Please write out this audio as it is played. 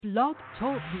Blog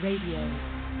Talk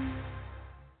Radio.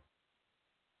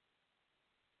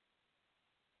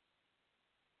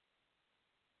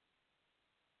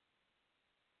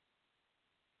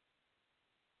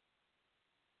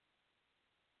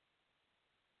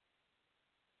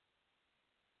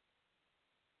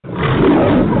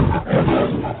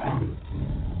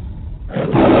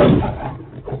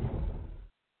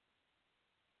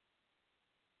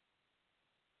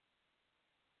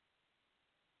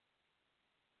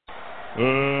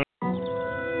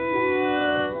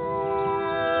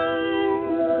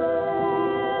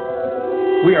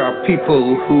 We are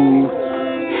people who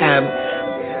have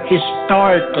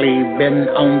historically been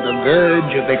on the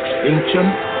verge of extinction.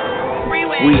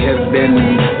 We have been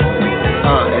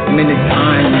at many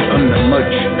times under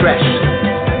much stress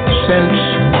since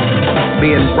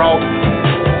being brought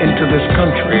into this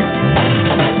country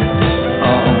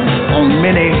on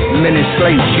many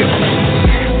slave ships.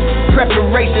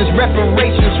 Reparations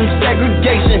from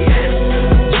segregation.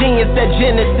 Genius at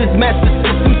Genesis, masters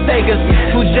from Segas.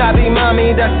 Pujabi mommy,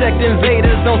 dissect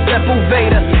invaders, don't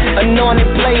Sepulveda. Anointed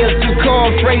players, two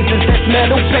corn phrases, that's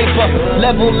metal paper.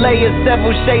 Level layers,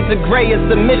 several shades of gray, a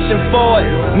submission for it.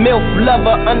 Milk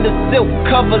lover under silk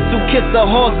covers who kiss the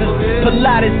horses.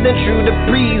 Pilates central to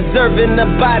preserving the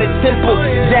body temple.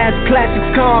 Jazz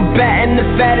classics, combat and the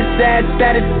fattest ass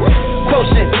status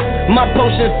quotient. My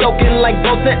potion soaking like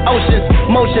boats in oceans.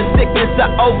 Motion sickness, I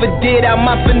overdid out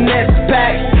my finesse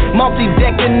pack.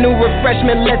 Multi-decking new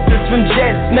refreshment lessons from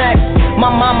Jet Snacks. My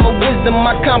mama wisdom,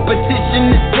 my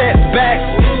competition is setbacks.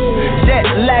 Jet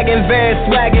lagging, very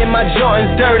swagging, my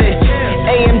Jordans dirty.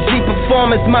 AMG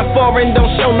performance, my foreign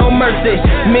don't show no mercy.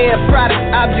 Mere product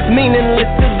objects meaningless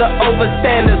to the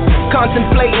overstanders.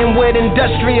 Contemplating with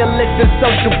industrialists and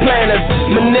social planners.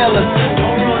 Manila.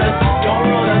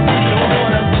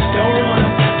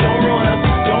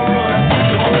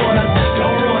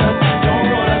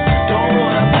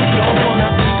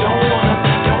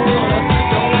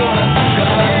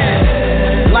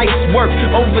 Work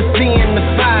overseeing the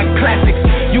five classics.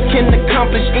 You can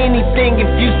accomplish anything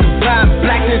if you survive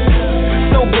blackness.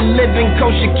 Sober living,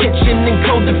 kosher kitchen, and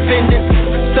co-defendants.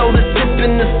 Soda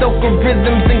sipping, the stoker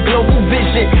rhythms and global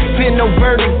vision. Fear no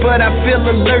verdict, but I feel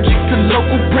allergic to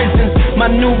local prisons.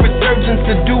 My new resurgence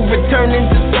to do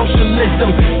returning to socialism.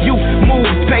 Youth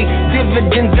move, pay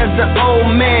dividends as an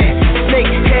old man.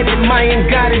 Snake-headed Mayan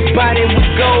got his body with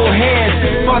gold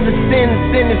hands. Father send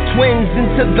his twins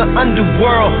into the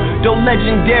underworld. Though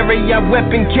legendary, I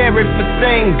weapon carry for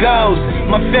same goals.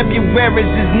 My February's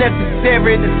is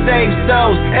necessary to save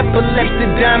souls. Epilepsy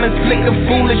diamonds flicker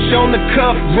foolish on the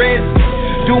cuff wrist.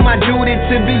 Do my duty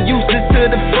to be useless to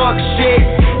the fuck shit.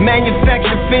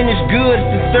 Manufacture finished goods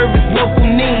to service local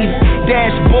needs.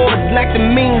 Dashboards lack the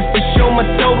means to show my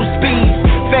total speed.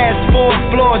 Fast forward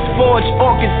floors, forge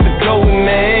orchids for going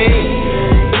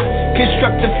made.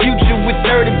 Construct the future with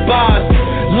 30 bars.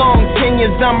 Long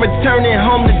tenures, I'm returning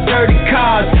home to dirty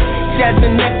cars.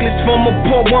 Jasmine necklace from a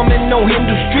poor woman, no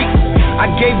Hindu streets. I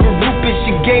gave her rupees,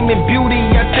 she gave me beauty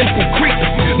at Temple Creek,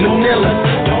 Manila.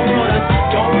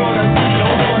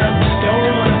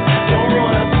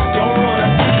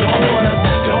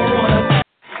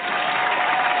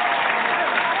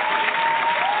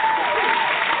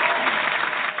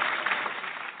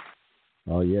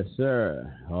 Oh, yes,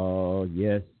 sir. Oh,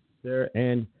 yes, sir.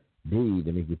 And indeed,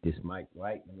 let me get this mic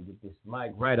right. Let me get this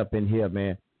mic right up in here,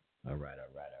 man. All right.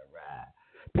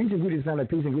 Peace and greetings, family.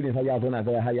 Peace and greetings. How y'all doing out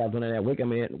there? How y'all doing out there?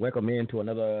 Welcome in to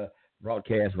another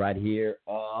broadcast right here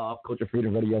of Culture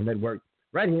Freedom Radio Network.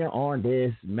 Right here on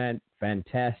this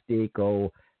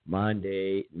fantastical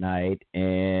Monday night.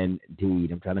 And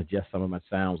indeed, I'm trying to adjust some of my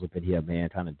sounds up in here, man.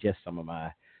 Trying to adjust some of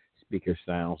my speaker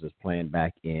sounds that's playing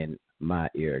back in my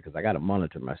ear, because I got to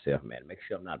monitor myself, man, make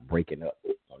sure I'm not breaking up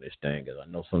on this thing, because I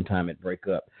know sometimes it break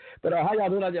up. But how y'all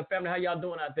doing out there, family? How y'all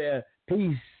doing out there?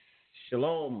 Peace,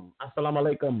 shalom, assalamu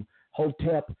alaikum,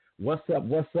 hotep, what's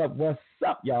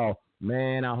up, y'all?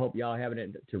 Man, I hope y'all having a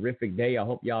terrific day. I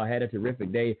hope y'all had a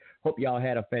terrific day. Hope y'all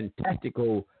had a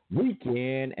fantastical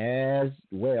weekend as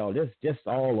well. Just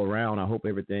all around, I hope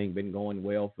everything been going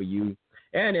well for you.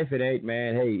 And if it ain't,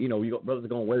 man, hey, brothers are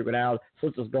going to work it out.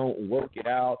 Sisters going to work it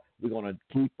out. We're going to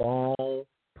keep on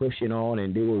pushing on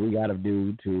and do what we got to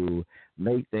do to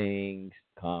make things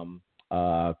come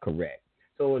correct.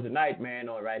 So tonight, man,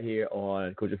 right here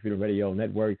on Culture Freedom Radio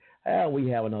Network, we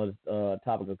have another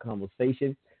topic of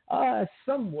conversation.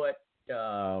 Somewhat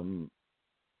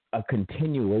a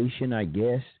continuation, I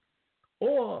guess,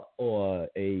 or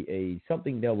a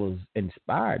something that was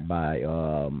inspired by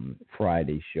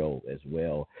Friday's show as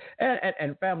well.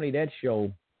 And family, that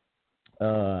show,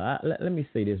 let me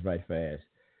say this right fast.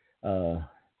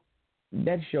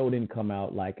 that show didn't come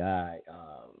out like I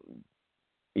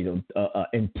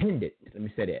intended. Let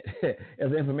me say that.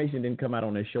 As the information didn't come out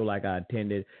on that show like I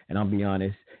intended, and I'll be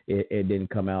honest, it didn't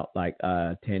come out like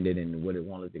I intended and what it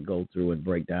wanted to go through and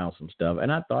break down some stuff.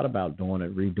 And I thought about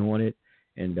redoing it,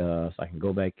 and so I can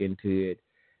go back into it.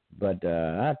 But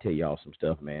I'll tell y'all some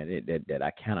stuff, man, that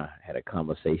I kind of had a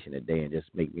conversation today and just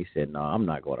make me say, no, I'm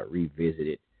not going to revisit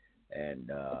it,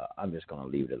 and I'm just going to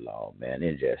leave it alone, man.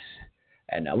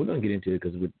 And we're going to get into it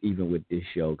because even with this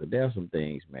show, because there are some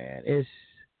things, man,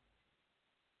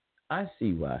 I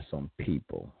see why some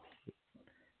people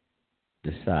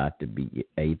decide to be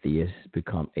atheists,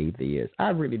 become atheists. I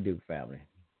really do, family.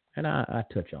 And I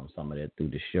touch on some of that through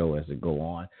the show as it go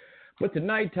on. But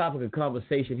tonight's topic of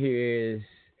conversation here is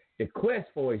the quest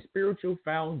for a spiritual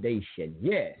foundation.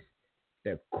 Yes,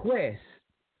 the quest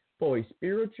for a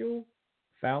spiritual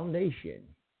foundation.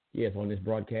 Yes, on this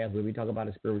broadcast, we'll be talking about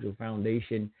a spiritual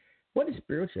foundation. What is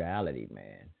spirituality,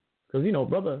 man? Because,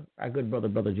 our good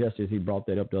brother Justice, he brought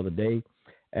that up the other day,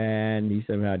 and he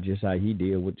said how he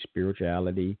deal with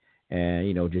spirituality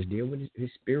and, just deal with his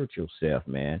spiritual self,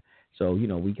 man. So,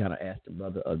 we kind of asked the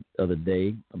brother the other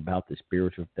day about the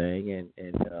spiritual thing,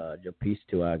 and your peace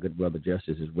to our good brother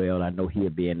Justice as well. I know he'll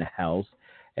be in the house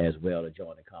as well to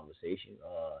join the conversation.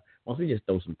 Once we just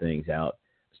throw some things out,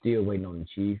 still waiting on the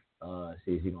chief,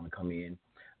 see if he's going to come in.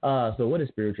 So what is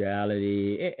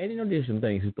spirituality? And there's some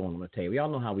things he's throwing on the table. Y'all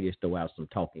know how we just throw out some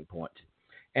talking points.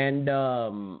 And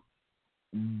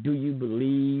do you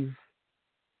believe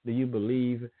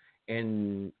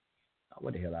in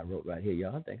what the hell I wrote right here,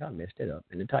 y'all? I think I messed it up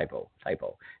in the typo.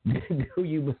 Do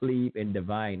you believe in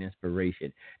divine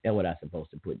inspiration? That's what I'm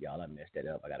supposed to put, y'all. I messed that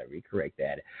up. I got to recorrect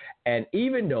that. And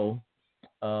even though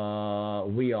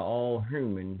we are all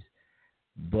humans,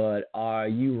 but are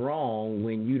you wrong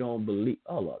when you don't believe?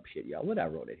 Hold up, shit, y'all. What I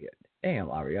wrote it here? Damn,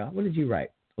 Aria, what did you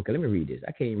write? Okay, let me read this.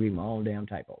 I can't read my own damn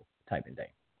typing thing.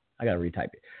 I got to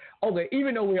retype it. Okay,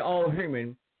 even though we're all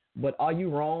human, but are you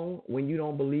wrong when you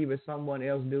don't believe as someone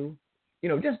else do?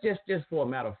 Just for a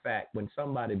matter of fact, when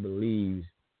somebody believes,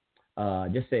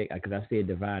 just say, because I said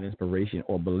divine inspiration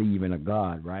or believe in a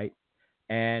God, right?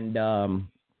 And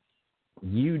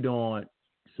you don't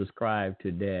subscribe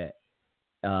to that.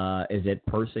 Is that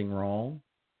person wrong?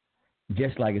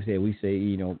 Just like I said, we say,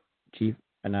 Chief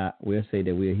and I, we'll say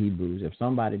that we're Hebrews. If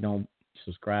somebody don't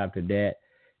subscribe to that,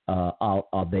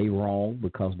 are they wrong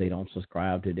because they don't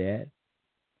subscribe to that?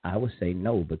 I would say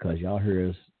no, because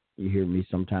you hear me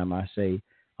sometime I say,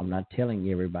 I'm not telling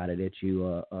everybody that you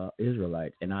are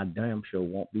Israelites, and I damn sure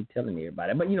won't be telling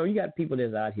everybody. But, you got people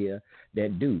that's out here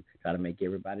that do try to make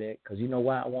everybody that, because you know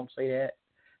why I won't say that?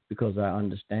 Because I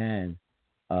understand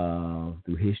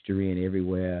through history and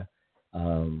everywhere,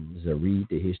 as I read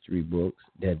the history books,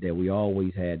 that we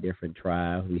always had different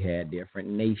tribes, we had different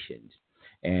nations.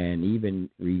 And even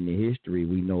reading the history,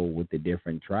 we know with the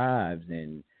different tribes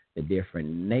and the different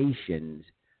nations,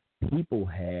 people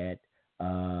had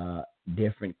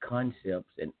different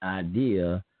concepts and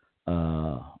idea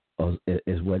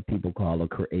is what people call a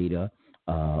creator,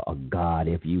 a God,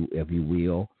 if you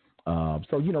will.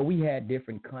 So, we had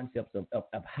different concepts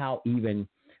of how even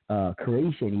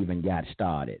creation even got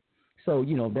started. So,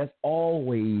 that's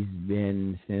always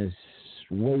been since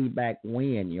way back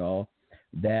when, y'all,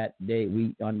 that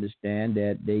we understand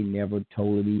that they never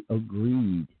totally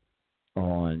agreed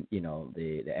on,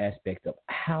 the aspect of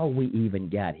how we even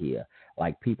got here.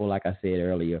 Like people, like I said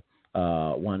earlier,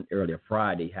 earlier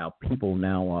Friday, how people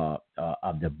now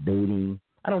are debating.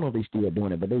 I don't know if they're still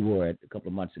doing it, but they were a couple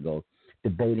of months ago,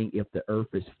 debating if the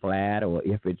earth is flat or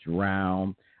if it's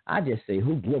round. I just say,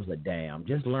 who gives a damn?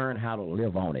 Just learn how to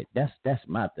live on it. That's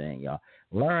my thing, y'all.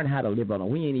 Learn how to live on it.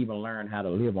 We ain't even learned how to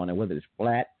live on it, whether it's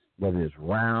flat, whether it's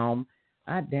round.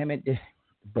 Damn it.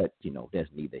 But, that's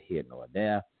neither here nor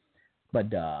there. But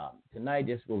tonight,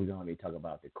 this is what we're going to be talking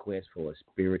about, the quest for a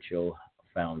spiritual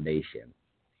foundation.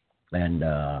 And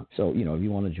so, if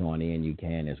you want to join in, you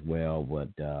can as well. But,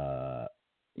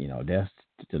 that's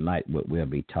tonight what we'll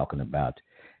be talking about.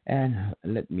 And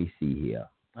let me see here.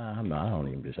 I'm not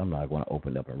going to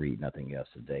open up and read nothing else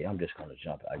today. I'm just going to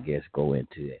jump, I guess, go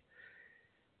into it.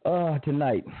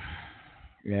 Tonight,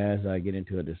 as I get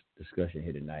into a discussion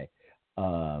here tonight,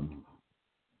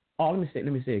 let me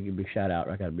say a big shout out.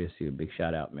 I got to say a big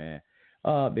shout out, man.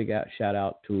 Shout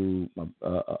out to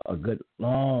a good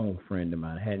long friend of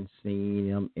mine. I hadn't seen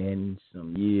him in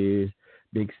some years.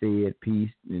 Big said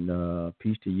peace and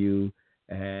peace to you,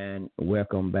 and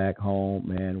welcome back home,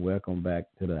 man. Welcome back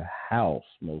to the house,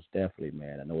 most definitely,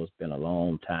 man. I know it's been a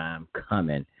long time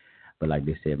coming, but like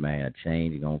they said, man, a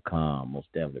change is gonna come, most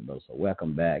definitely, bro. So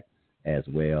welcome back. as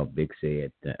well. Big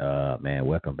said, man,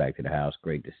 welcome back to the house.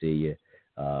 Great to see you.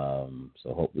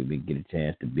 So hopefully we get a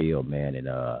chance to build, man, and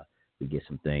we get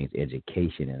some things,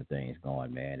 education and things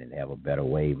going, man, and have a better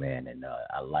way, man. And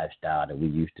our lifestyle that we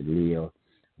used to live,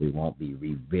 we won't be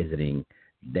revisiting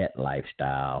that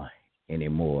lifestyle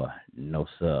anymore. No,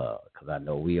 sir, because I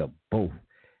know we are both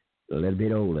a little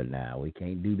bit older now. We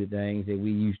can't do the things that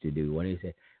we used to do. When they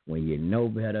say, when you know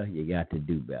better, you got to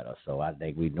do better. So I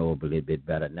think we know a little bit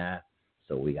better now.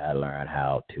 So we got to learn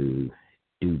how to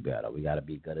do better. We got to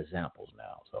be good examples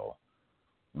now. So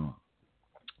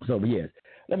but yes,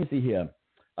 let me see here.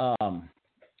 Let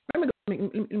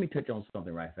me touch on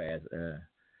something right fast.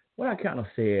 What I kind of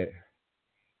said,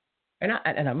 and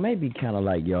I may be kind of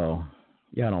like y'all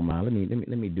don't mind.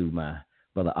 Let me do my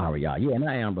Brother Ariyah. Yeah, and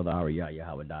I am Brother Ariyah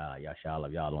Yahweh Yashala.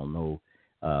 If y'all don't know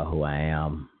who I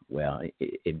am, well,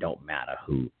 it don't matter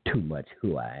too much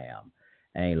who I am.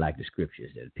 I ain't like the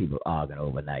scriptures that people arguing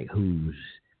overnight who's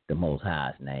the Most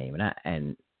High's name,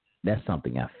 and that's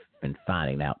something I've been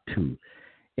finding out too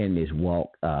in this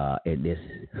walk, in this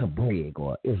Hebraic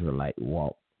or Israelite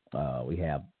walk. We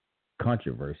have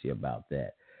controversy about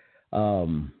that,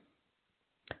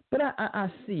 but I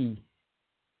see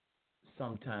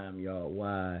sometime, y'all,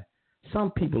 why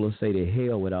some people will say to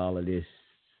hell with all of this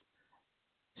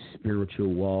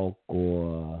spiritual walk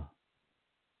or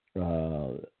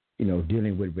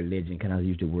dealing with religion. Can I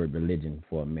use the word religion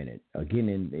for a minute?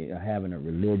 Again, having a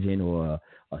religion or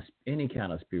any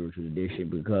kind of spiritual tradition,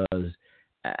 because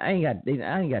I ain't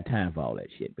got time for all that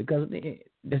shit. Because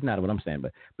that's not what I'm saying,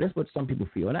 but that's what some people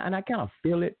feel, and I kind of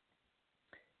feel it.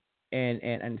 And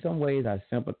in some ways, I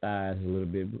sympathize a little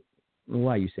bit.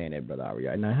 Why are you saying that, Brother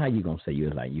Ariyah? Now, how you gonna say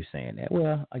you saying that?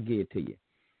 Well, I give it to you.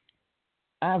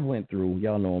 I went through,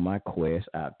 y'all know my quest.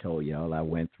 I've told y'all I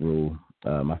went through.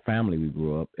 My family, we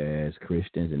grew up as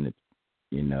Christians, and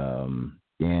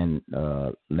then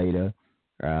later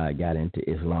I got into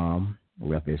Islam,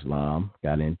 left Islam,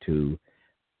 got into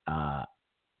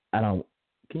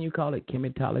can you call it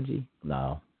chematology?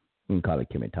 No, you can call it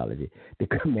chematology. The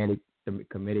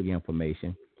Kemetic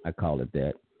information, I call it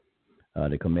that.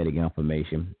 The Kemetic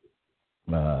information.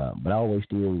 But I always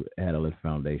still had a little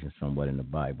foundation somewhat in the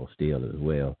Bible still as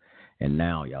well. And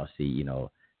now y'all see, deal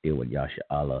with Yasha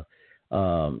Allah.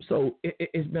 So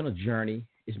it's been a journey.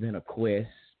 It's been a quest,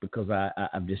 because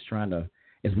I'm just trying to,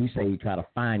 as we say, try to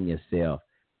find yourself,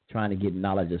 trying to get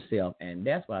knowledge of self. And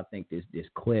that's what I think this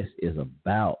quest is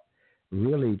about,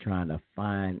 really trying to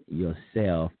find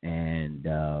yourself and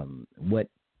what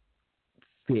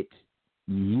fits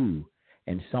you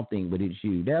and something that is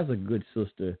you. There's a good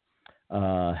sister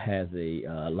has a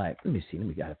let me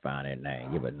gotta find that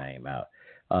name, give her name out.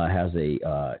 Has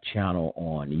a channel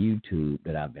on YouTube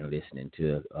that I've been listening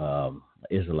to.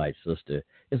 Israelite sister.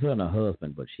 It's her and her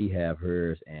husband, but she have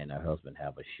hers and her husband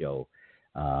have a show.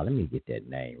 Let me get that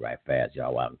name right fast,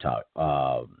 y'all, while I'm talking.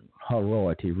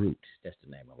 Heroity Roots. That's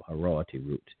the name of it, Heroity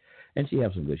Roots. And she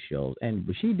has some good shows.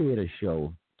 But she did a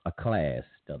class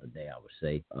the other day, I would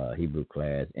say, Hebrew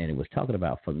class, and it was talking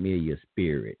about familiar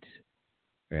spirits.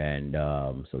 And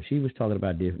so she was talking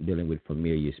about dealing with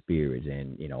familiar spirits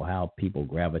and, how people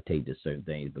gravitate to certain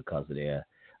things because of their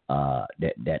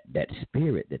that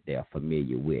spirit that they're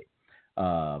familiar with.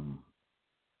 And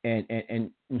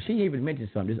she even mentioned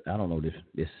something. I don't know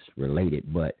this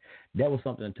related, but that was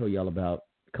something I told y'all about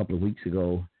a couple of weeks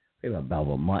ago, maybe about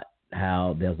a month,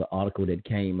 how there's an article that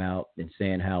came out and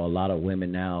saying how a lot of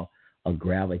women now are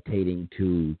gravitating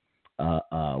to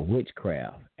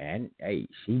witchcraft. And hey,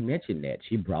 she mentioned that.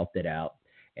 She brought that out,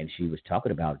 and she was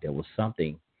talking about there was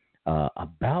something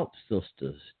about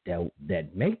sisters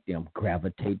that make them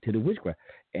gravitate to the witchcraft.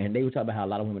 And they were talking about how a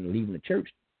lot of women are leaving the church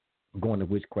going to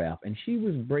witchcraft. And she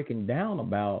was breaking down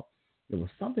about there was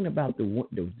something about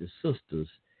the sisters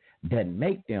that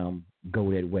make them go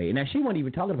that way. Now, she wasn't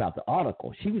even talking about the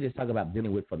article. She was just talking about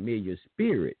dealing with familiar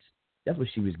spirits. That's what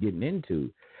she was getting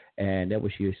into. And that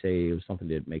was, she would say, it was something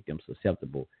that make them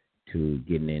susceptible to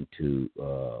getting into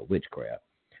witchcraft.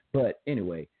 But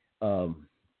anyway,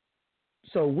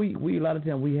 so we a lot of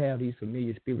times we have these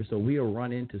familiar spirits, so we'll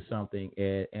run into something,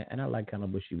 and I like kind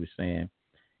of what she was saying,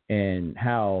 and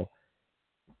how,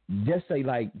 just say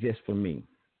like, just for me,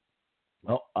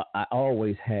 I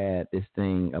always had this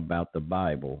thing about the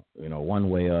Bible, one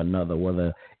way or another,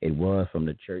 whether it was from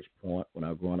the church point when I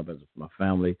was growing up as my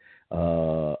family,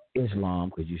 Islam,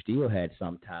 because you still had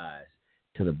some ties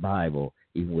to the Bible,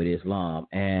 even with Islam,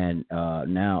 and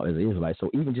now as an Israelite. So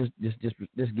even just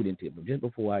get into it. But just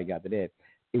before I got to that,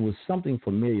 it was something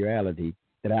familiarity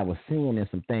that I was seeing in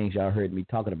some things y'all heard me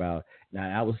talking about.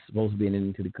 Now, I was supposed to be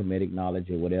into the Kemetic knowledge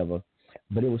or whatever,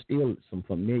 but it was still some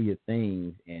familiar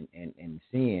things and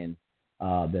seeing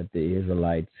that the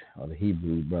Israelites or the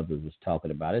Hebrew brothers was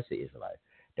talking about. It's the Israelites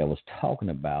that was talking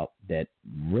about that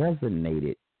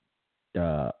resonated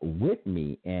with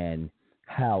me and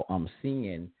how I'm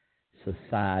seeing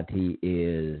society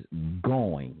is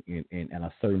going in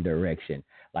a certain direction.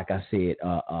 Like I said,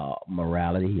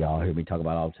 morality, y'all hear me talk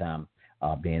about all the time,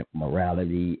 being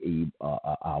morality,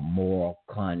 moral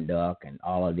conduct, and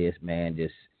all of this, man,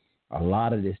 just a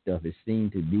lot of this stuff, it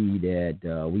seemed to be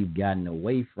that we've gotten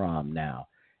away from now.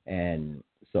 And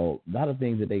so a lot of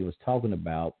things that they was talking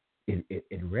about,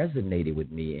 it resonated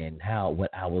with me and how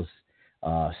what I was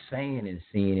saying and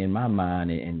seeing in my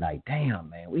mind and like, damn,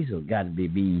 man, we still got to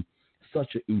be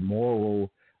such an immoral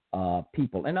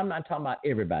people. And I'm not talking about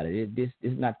everybody. This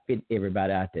is not fit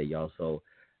everybody out there, y'all. So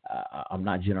I'm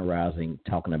not generalizing,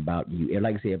 talking about you. And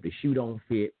like I said, if the shoe don't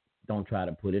fit, don't try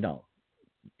to put it on.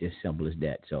 Just simple as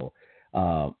that. So,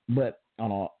 but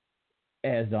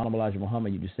as the Honorable Elijah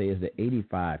Muhammad used to say, is the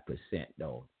 85%,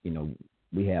 though. You know,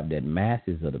 we have that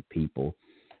masses of the people.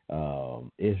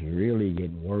 It's really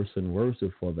getting worse and worse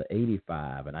for the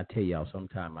 85. And I tell y'all,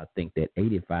 sometimes I think that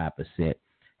 85%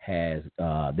 has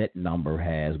that number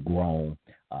has grown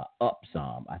up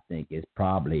some. I think it's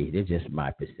just my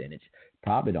percentage.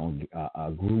 Probably don't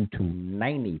grew to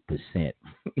 90%.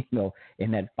 You know,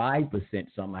 and that 5%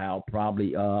 somehow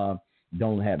probably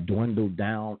don't have dwindled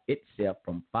down itself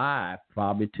from 5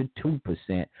 probably to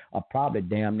 2%, or probably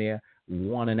damn near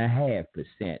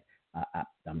 1.5%.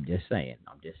 I'm just saying.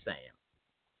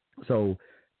 So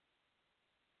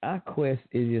our quest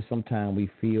is just sometimes we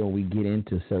feel we get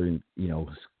into certain,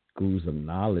 schools of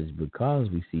knowledge because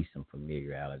we see some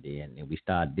familiarity and we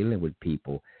start dealing with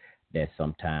people that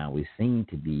sometimes we seem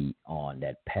to be on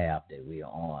that path that we are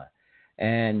on.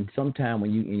 And sometimes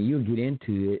when you get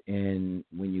into it, and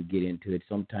when you get into it,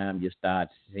 sometimes you start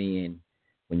seeing,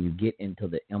 when you get into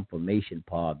the information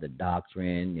part, the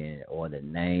doctrine or the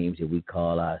names that we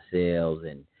call ourselves,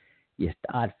 and you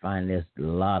start finding there's a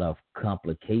lot of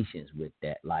complications with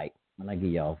that. Like, when I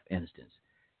give y'all an instance,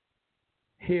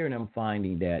 here I'm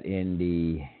finding that in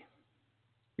the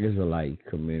Israelite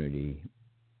community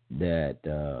that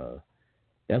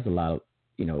there's a lot of,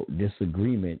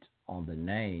 disagreement on the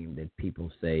name that people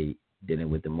say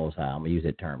dealing with the Most High. I'm going to use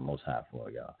that term, Most High,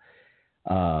 for y'all.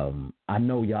 I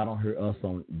know y'all don't hear us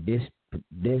on this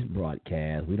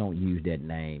broadcast. We don't use that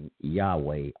name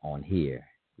Yahweh on here.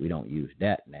 We don't use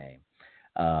that name.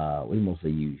 We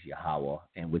mostly use Yahweh,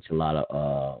 and which a lot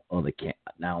of other camps,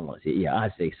 now I want to say, I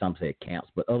say some say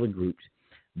camps, but other groups,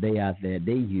 they out there,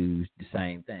 they use the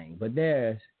same thing. But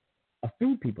there's a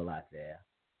few people out there,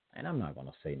 and I'm not going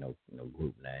to say no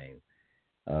group name,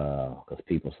 because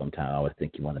people sometimes always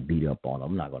think you want to beat up on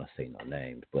them. I'm not going to say no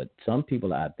names, but some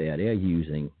people out there, they're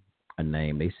using a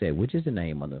name. They say, which is the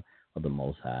name of the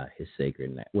Most High, his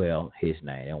sacred name. Well, his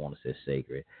name. I don't want to say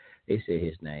sacred. They say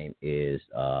his name is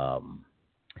Ahia.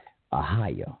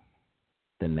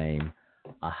 The name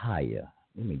Ahia.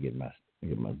 Let me get my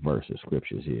verse of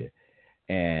scriptures here.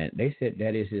 And they said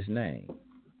that is his name.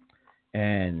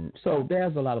 And so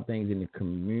there's a lot of things in the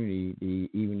community,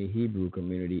 even the Hebrew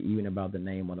community, even about the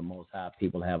name of the Most High,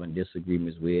 people having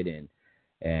disagreements with.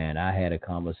 And I had a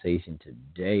conversation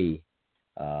today,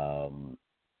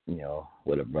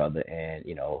 with a brother, and,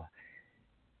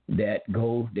 that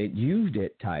used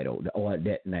that title or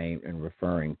that name in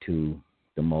referring to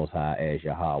the Most High as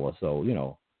Yahweh. So,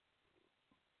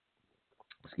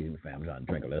 excuse me, fam, I'm trying to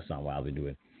drink a little something while we do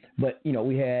it. But,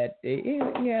 we had a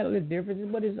little differences,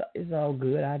 but it's all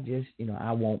good. I just,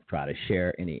 I won't try to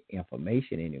share any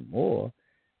information anymore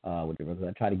with him, because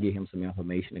I try to give him some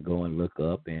information to go and look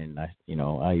up. And, I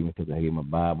even took him a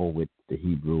Bible with the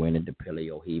Hebrew in it, the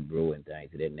Paleo Hebrew and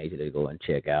things of that nature to go and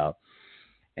check out.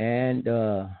 And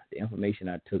the information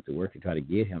I took to work to try to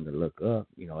get him to look up,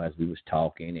 as we was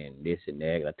talking and this and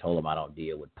that, I told him I don't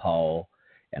deal with Paul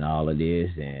and all of this.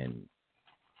 And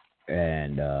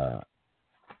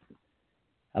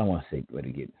I don't want to say where to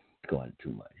get going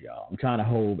too much, y'all. I'm trying to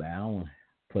hold back. I don't want to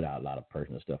put out a lot of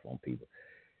personal stuff on people.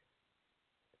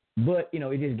 But,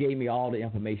 it just gave me all the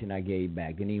information I gave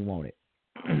back. Didn't even want it.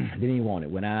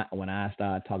 When I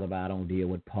started talking about I don't deal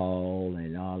with Paul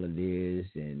and all of this,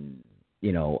 and,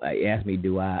 asked me,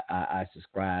 do I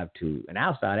subscribe to, and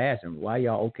I started asking, why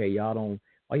y'all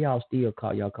still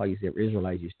call yourself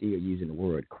Israelites? You're still using the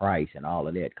word Christ and all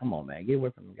of that. Come on, man. Get away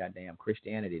from the goddamn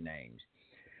Christianity names.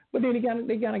 But then they kind of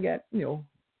got, a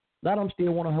lot of them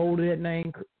still want to hold that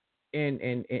name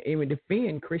and even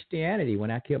defend Christianity.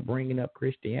 When I kept bringing up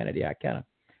Christianity, I kind of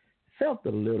felt a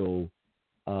little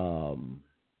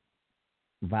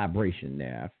vibration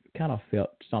there. I kind of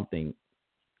felt something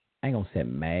I ain't gonna say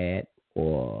mad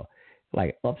or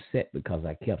like upset because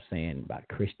I kept saying about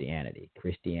Christianity,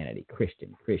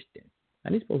 Christian.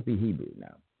 And it's supposed to be Hebrew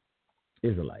now,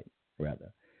 Israelite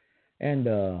rather. And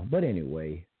but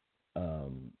anyway,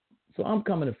 so I'm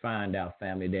coming to find out,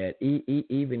 family, that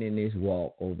even in this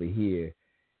walk over here,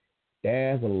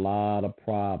 there's a lot of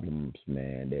problems,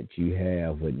 man, that you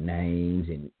have with names,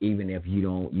 and even if you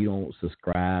don't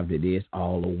subscribe to this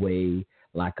all the way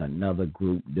like another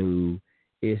group do,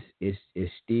 it's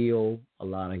still a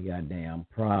lot of goddamn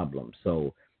problems.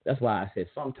 So that's why I said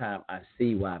sometimes I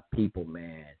see why people,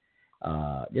 man,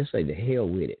 just say the hell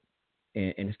with it.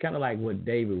 And it's kind of like what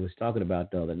David was talking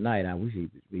about the other night. I wish he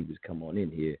was come on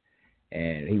in here,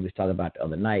 and he was talking about the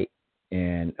other night.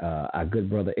 And our good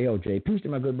brother LJ, peace to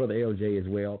my good brother LJ as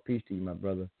well. Peace to you, my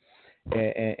brother.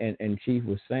 And Chief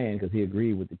was saying, because he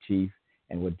agreed with the Chief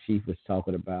and what Chief was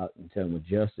talking about and telling with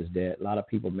justice, that a lot of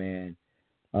people, man,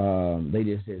 they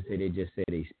just say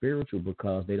they spiritual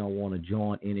because they don't want to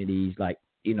join any of these, like,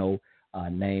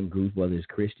 name groups, whether it's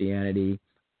Christianity,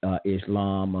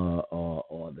 Islam,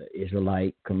 or the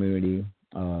Israelite community,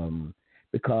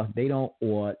 because they don't,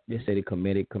 or they say the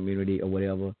Kemetic community or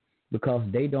whatever, because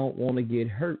they don't want to get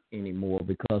hurt anymore,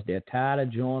 because they're tired of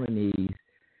joining these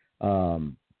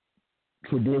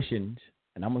traditions,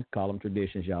 and I'm going to call them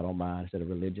traditions, y'all don't mind, instead of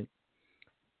religion.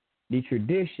 The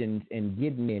traditions and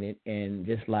getting in it, and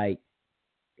just like,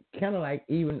 kind of like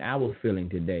even I was feeling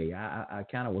today, I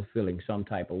kind of was feeling some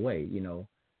type of way,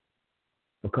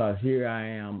 because here I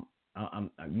am,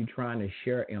 you trying to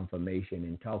share information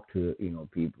and talk to,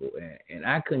 people. And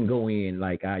I couldn't go in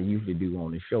like I usually do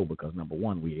on the show because, number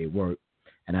one, we at work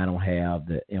and I don't have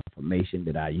the information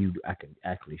that I can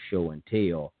actually show and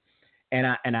tell. And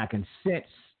I can sense,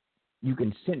 you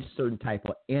can sense certain type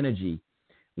of energy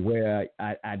where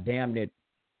I damn it,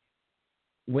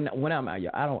 when I'm out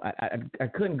here, I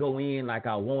couldn't go in like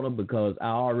I wanted because I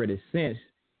already sensed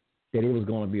that it was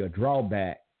going to be a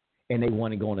drawback. And they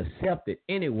weren't going to accept it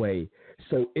anyway.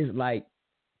 So it's like,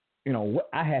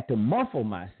 I had to muffle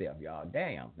myself, y'all.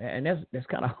 Damn, and that's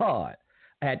kind of hard.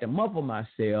 I had to muffle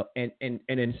myself, and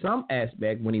in some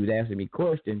aspect, when he was asking me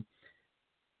questions,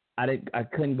 I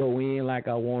couldn't go in like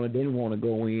I wanted. Didn't want to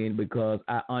go in because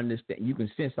I understand. You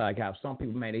can sense like how some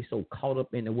people, man, they so caught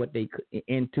up into what they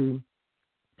into.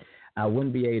 I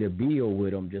wouldn't be able to deal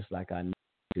with them just like I need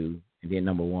to. And then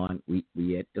number one, we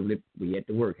at the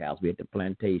workhouse, we at the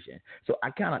plantation. So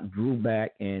I kind of drew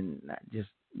back and just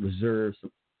reserved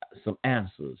some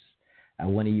answers. I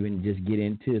wouldn't even just get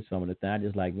into some of the things. I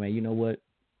just like, man, you know what?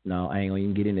 No, I ain't gonna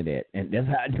even get into that. And that's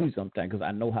how I do sometimes, because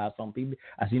I know how some people.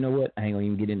 I say, you know what? I ain't gonna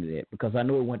even get into that because I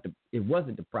know it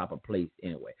wasn't the proper place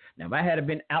anyway. Now, if I had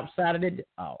been outside of it,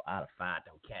 I'd have fired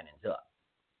them cannons up.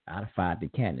 I'd have fired the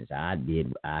cannons. I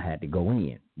had to go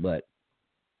in, but.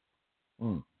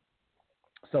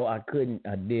 So I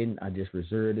didn't. I just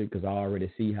reserved it because I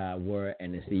already see how it were,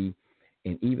 and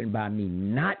even by me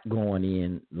not going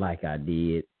in like I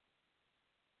did,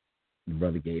 the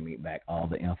brother gave me back all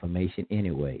the information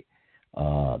anyway.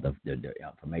 The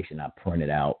information I printed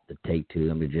out to take to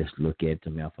them to just look at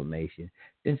some information.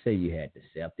 Didn't say you had to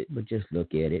accept it, but just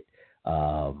look at it.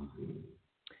 Then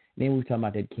we were talking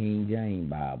about that King James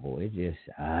Bible.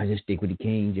 I just stick with the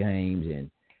King James,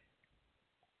 and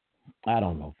I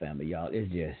don't know, family, y'all.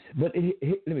 It's just, but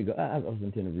let me go. I was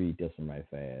intending to read this one right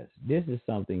fast. This is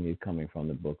something that's coming from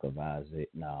the book of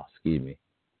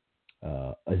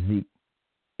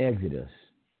Exodus,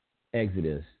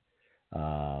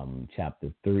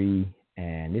 chapter 3,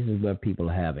 and this is where people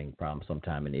are having problems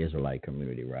sometime in the Israelite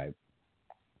community, right?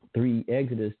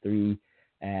 Exodus 3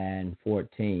 and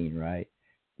 14, right?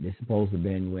 This is supposed to have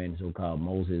been when so-called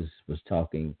Moses was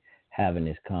having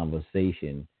this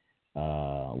conversation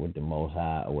with the Most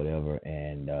High or whatever,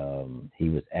 and he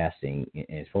was asking, and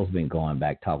it's supposed to have been going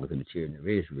back talking to the children of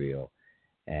Israel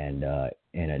and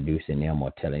introducing them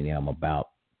or telling them about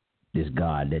this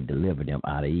God that delivered them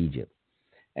out of Egypt.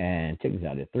 And check this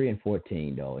out, at 3 and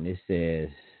 14 though, and it says,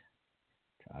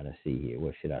 trying to see here,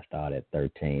 where should I start at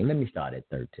 13? Let me start at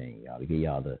 13, y'all, to give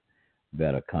y'all the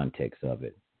better context of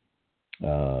it.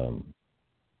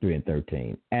 3 and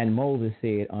 13. And Moses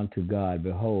said unto God,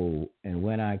 behold, and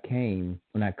when I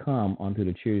come unto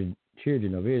the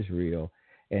children of Israel,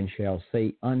 and shall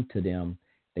say unto them,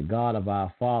 the God of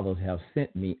our fathers have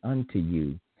sent me unto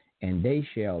you, and they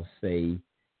shall say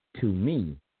to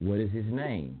me, what is his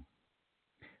name?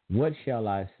 What shall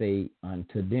I say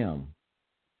unto them?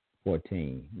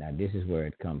 14. Now this is where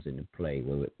it comes into play,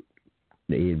 where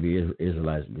the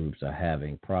Israelite groups are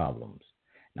having problems.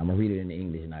 Now, I'm going to read it in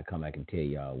English, and I come back and tell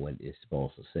y'all what it's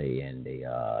supposed to say in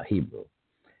the Hebrew.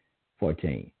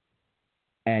 14.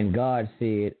 And God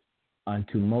said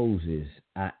unto Moses,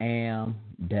 I am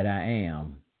that I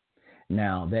am.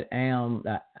 Now, that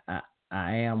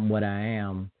I am what I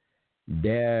am,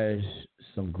 there's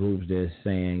some groups that's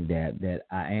saying that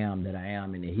I am that I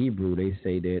am in the Hebrew. They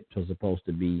say that it's supposed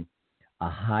to be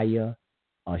Ahaya,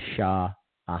 Ashah,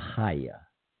 Ahaya.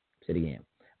 Say it again.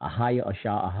 Ahaya,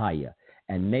 Ashah, Ahaya.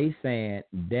 And they saying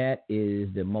that is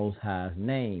the Most High's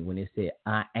name. When it said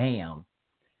I am,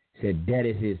 said that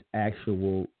is his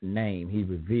actual name. He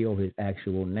revealed his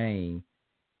actual name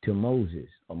to Moses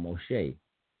or Moshe.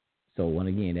 So, once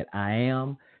again, that I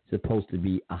am supposed to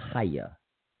be Ahaya.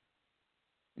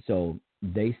 So,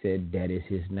 they said that is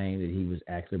his name that he was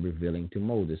actually revealing to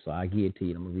Moses. So, I give it to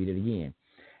you. I'm going to read it again.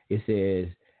 It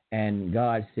says, and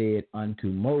God said unto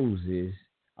Moses,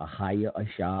 Ahaya,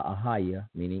 Ashah, Ahaya,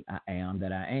 meaning I am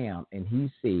that I am. And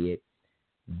he said,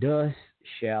 thus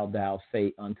shalt thou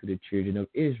say unto the children of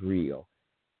Israel,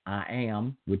 I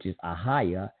am, which is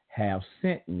Ahaya, have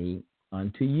sent me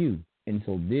unto you. And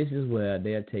so this is where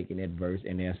they're taking that verse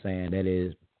and they're saying that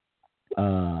is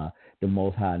the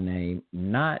Most High name,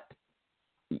 not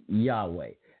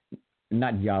Yahweh.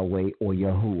 Not Yahweh or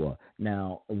Yahuwah.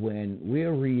 Now, when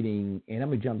we're reading, and I'm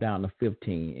going to jump down to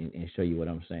 15 and show you what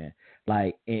I'm saying.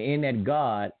 Like, in that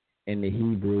God, in the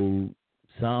Hebrew,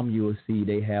 some you will see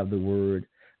they have the word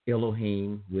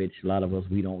Elohim, which a lot of us,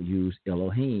 we don't use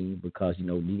Elohim because,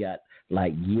 you got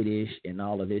like Yiddish and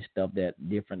all of this stuff, that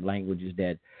different languages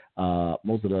that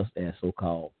most of us as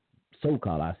so-called,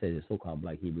 I said it's so-called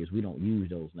black Hebrews, we don't use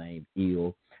those names.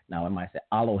 Now, I might say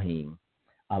Elohim,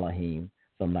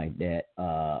 something like that.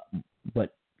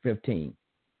 But 15,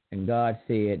 and God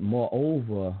said,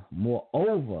 moreover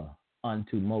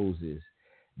unto Moses,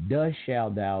 thus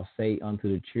shalt thou say unto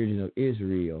the children of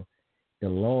Israel, the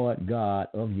Lord God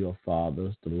of your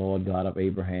fathers, the Lord God of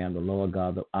Abraham, the Lord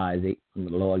God of Isaac, and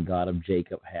the Lord God of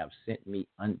Jacob have sent me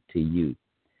unto you.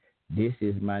 This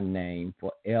is my name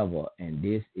forever, and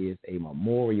this is a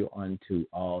memorial unto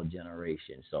all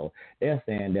generations. So they're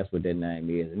saying that's what that name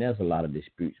is, and there's a lot of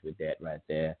disputes with that right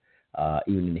there,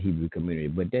 even in the Hebrew community.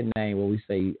 But that name, when we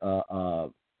say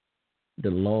the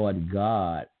Lord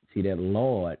God, see that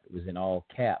Lord was in all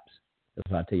caps. That's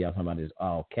why I tell y'all something about this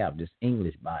all caps. This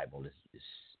English Bible is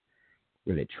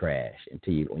really trash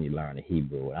until when you learn the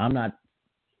Hebrew. I'm not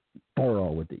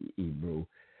thorough with the Hebrew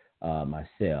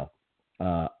myself.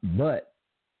 But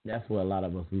that's what a lot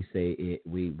of us we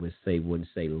wouldn't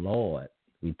say Lord.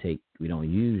 We don't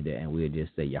use that, and we'll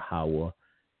just say Yahweh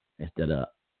instead of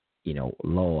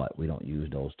Lord. We don't use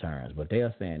those terms, but they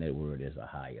are saying that word is a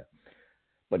higher.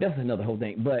 But that's another whole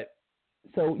thing. But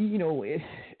so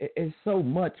it's so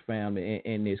much, fam,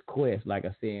 in this quest. Like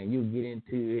I said, you get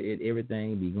into it,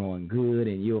 everything be going good,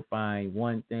 and you'll find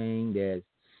one thing that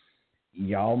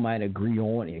y'all might agree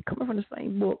on, and coming from the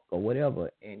same book or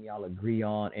whatever, and y'all agree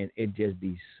on, and it just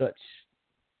be such,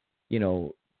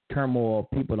 turmoil.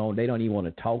 People don't even want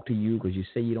to talk to you because you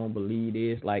say you don't believe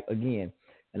this. Like, again,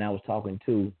 and I was talking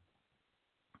to,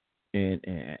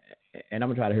 and I'm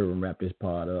gonna try to hear him wrap this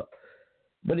part up,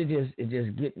 but it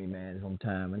just get me, man.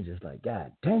 Sometimes I'm just like,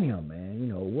 God damn, man,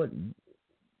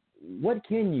 what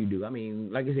can you do? I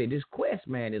mean, like I said, this quest,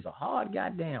 man, is a hard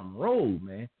goddamn road,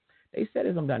 man. They said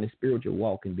that sometimes the spiritual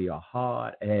walk can be a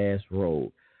hard ass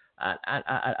road.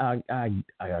 I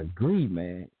agree,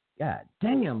 man. God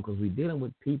damn, because we're dealing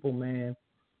with people, man.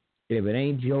 If it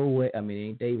ain't your way,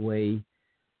 ain't they way,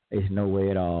 it's no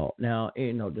way at all. Now,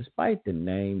 despite the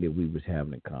name that we was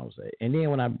having a conversation, and then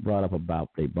when they brought up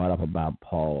about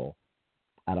Paul,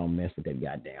 I don't mess with that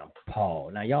goddamn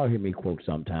Paul. Now, y'all hear me quote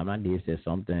sometime. I did say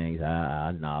some things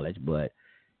I acknowledge, but.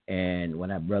 And when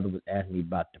that brother was asking me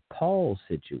about the Paul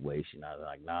situation, I was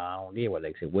like, nah, I don't get what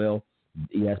they said. Well,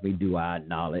 he asked me, do I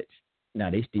acknowledge? Now,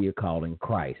 they still calling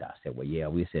Christ. I said, well, yeah,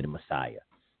 we said the Messiah.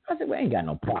 I said, well, I ain't got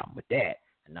no problem with that.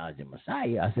 Acknowledge the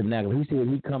Messiah. I said, now, he said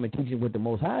he come and teaching what the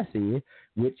Most High said,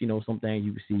 which, some things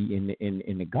you can see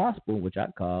in the gospel, which I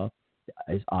call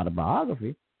his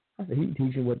autobiography. I said, he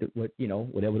teaching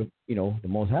whatever the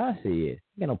Most High said.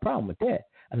 I got no problem with that.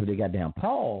 I said, they got down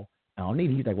Paul. I don't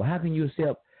need it. He's like, well, how can you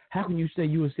say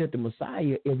you accept the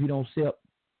Messiah if you don't accept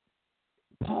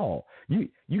Paul? You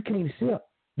can't accept.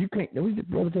 You can't. The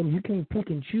brother told me you can't pick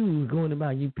and choose. Going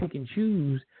about you pick and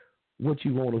choose what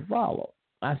you want to follow.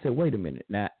 I said, wait a minute.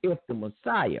 Now, if the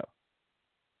Messiah,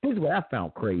 here's what I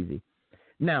found crazy.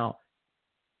 Now,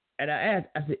 and I asked,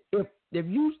 I said, if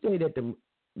you say that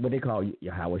what they call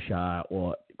Yahweh Shai,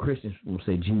 or Christians will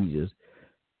say Jesus,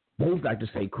 they like to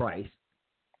say Christ.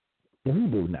 The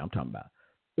Hebrews now I'm talking about.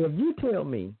 If you tell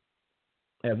me,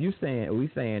 we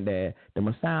saying that the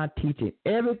Messiah teaching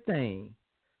everything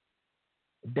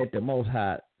that the Most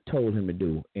High told him to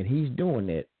do, and he's doing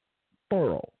it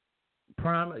thorough,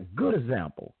 prime, good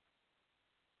example.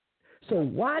 So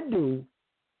why do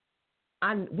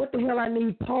what the hell I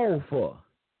need Paul for?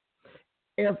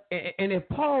 If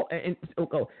Paul if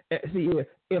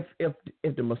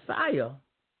the Messiah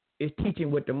is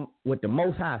teaching what the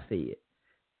Most High said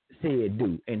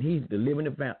do, and he's the living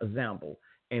example,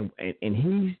 and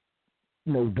he's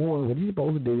doing what he's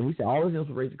supposed to do. He said all his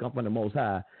inspiration come from the Most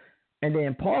High, and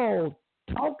then Paul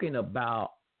talking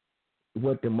about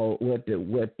what the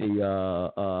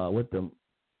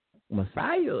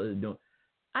Messiah is doing.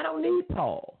 I don't need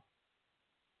Paul.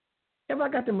 If I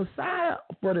got the Messiah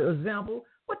for the example,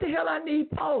 what the hell I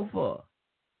need Paul for?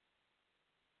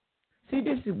 See,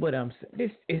 this is what I'm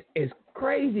saying. This is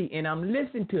crazy, and I'm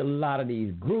listening to a lot of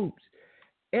these groups.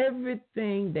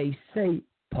 Everything they say,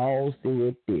 Paul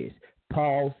said this,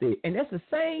 Paul said, and that's the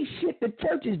same shit the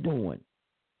church is doing.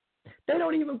 They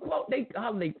don't even quote. They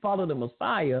follow the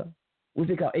Messiah, which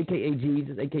they call AKA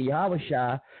Jesus, AKA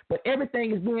Yahushua, but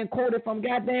everything is being quoted from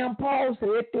goddamn Paul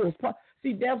said this.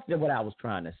 See, that's what I was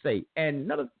trying to say. And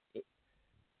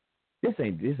this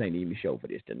ain't even the show for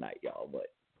this tonight, y'all, but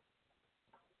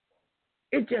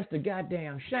it's just a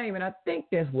goddamn shame, and I think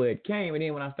that's where it came. And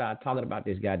then when I started talking about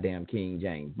this goddamn King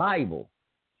James Bible,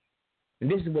 and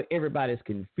this is where everybody's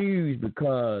confused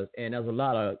because, and there's a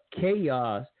lot of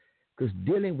chaos because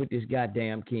dealing with this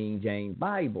goddamn King James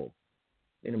Bible.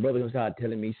 And the brother started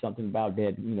telling me something about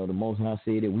that, the Most High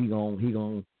said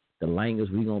that the language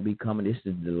we gonna be coming. This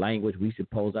is the language we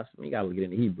suppose. I said, you gotta get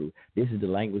into Hebrew. This is the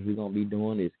language we're gonna be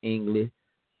doing. It's English.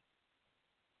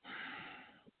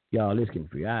 Y'all, listen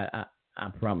for you. I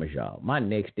promise y'all, my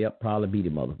next step probably be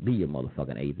a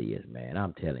motherfucking atheist, man.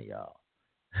 I'm telling y'all.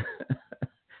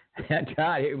 I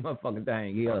tried every motherfucking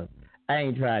thing. Yeah, I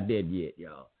ain't tried that yet,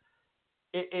 y'all.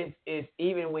 It's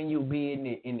even when you be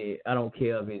in the I don't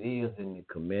care if it is in the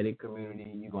Kemetic community,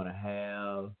 you're gonna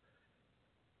have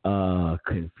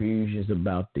confusions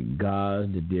about the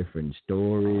gods, the different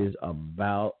stories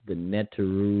about the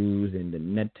Neterus and the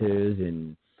Neters,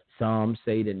 and some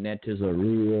say the Neters are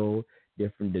real.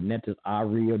 The Neters are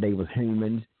real. They was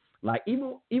humans. Like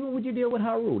even when you deal with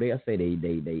Haru, they'll say they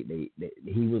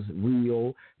he was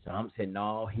real. Some say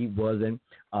no, he wasn't.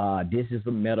 This is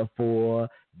a metaphor.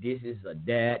 This is a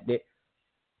that.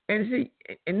 And see,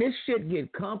 and this shit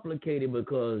get complicated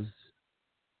because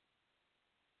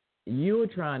you're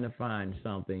trying to find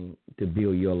something to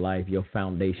build your life, your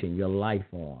foundation, your life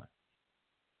on.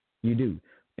 You do.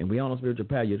 And we on a spiritual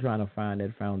path, you're trying to find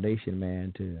that foundation,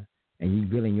 man, and you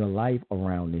building your life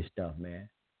around this stuff, man.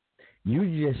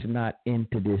 You just not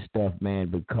into this stuff,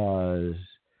 man, because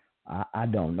I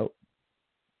don't know.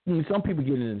 Some people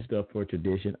get into stuff for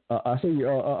tradition. I say,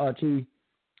 Chief,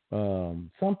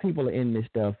 some people are in this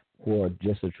stuff for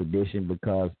just a tradition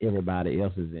because everybody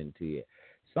else is into it.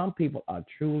 Some people are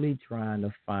truly trying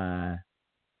to find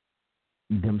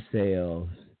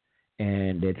themselves,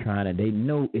 and they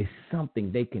know it's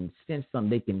something. They can sense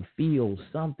something. They can feel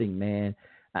something, man.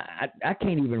 I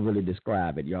can't even really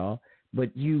describe it, y'all.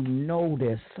 But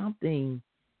there's something.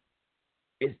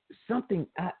 It's something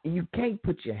you can't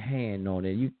put your hand on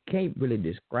it. You can't really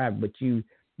describe it, but you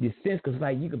sense, because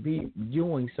like you could be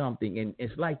doing something, and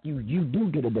it's like you do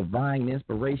get a divine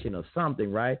inspiration of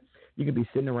something, right? You could be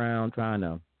sitting around trying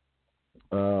to,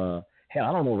 hell,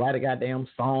 I don't know, write a goddamn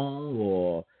song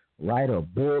or write a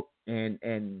book, and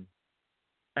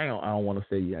I don't want to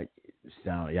say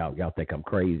y'all think I'm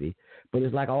crazy, but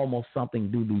it's like almost something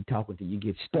do be talking to you. You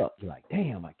get stuck. You're like,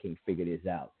 damn, I can't figure this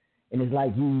out, and it's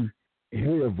like you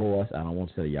hear a voice. I don't want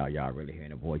to say y'all really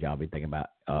hearing a voice. Y'all be thinking about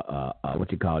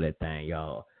what you call that thing,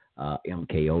 y'all,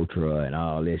 MK Ultra and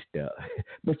all this stuff,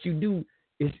 but you do.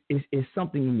 It's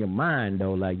something in your mind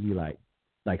though, like you like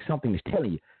something is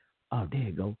telling you, oh, there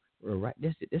you go, right,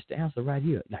 this the answer right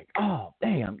here. Like, oh,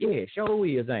 damn, yeah, sure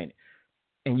is, ain't it?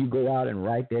 And you go out and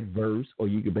write that verse, or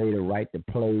you could be able to write the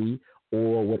play,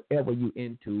 or whatever you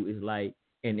into is like,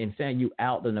 and saying you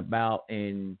out and about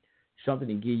and something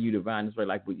to give you divine inspiration.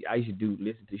 Like I used to do,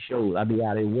 listen to shows. I'd be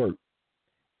out at work,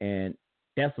 and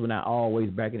that's when I always,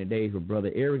 back in the days with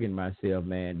Brother Eric and myself,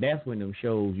 man, that's when them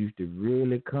shows used to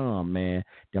really come, man.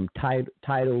 Them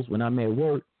titles, when I'm at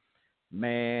work,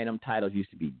 man, them titles used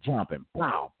to be jumping.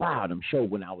 Wow, them shows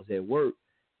when I was at work.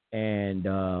 And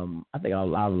I think I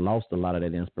lost a lot of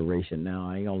that inspiration now.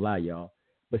 I ain't going to lie, y'all.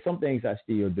 But some things I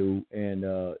still do, and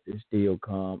it still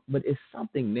come. But it's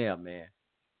something there, man.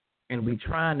 And we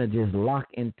trying to just lock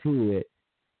into it.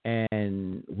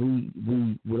 And we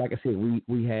like I said,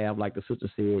 we have, like the sister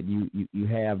said, you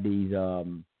have these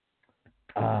damn,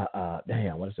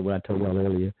 what I told y'all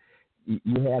earlier.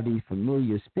 you have these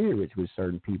familiar spirits with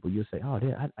certain people. You'll say, "Oh,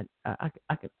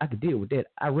 I could deal with that.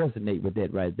 I resonate with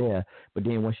that right there." But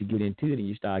then once you get into it, and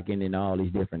you start getting into all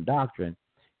these different doctrine,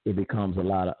 it becomes a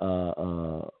lot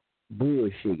of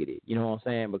bullshit. You know what I'm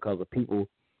saying? Because of people,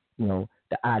 the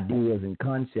ideas and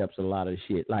concepts of a lot of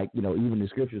shit. Like, even the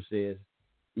scripture says,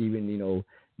 even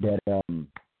that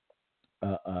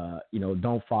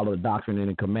don't follow the doctrine and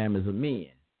the commandments of men.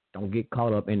 Don't get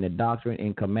caught up in the doctrine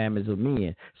and commandments of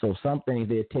men. So some things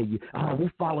they'll tell you, "Oh, we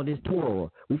follow this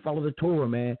Torah. We follow the Torah,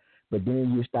 man." But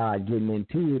then you start getting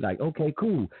into it like, okay,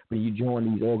 cool. But you join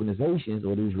these organizations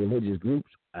or these religious groups.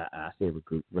 I say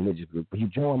religious group. But you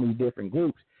join these different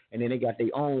groups, and then they got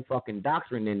their own fucking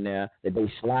doctrine in there that they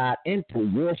slide into.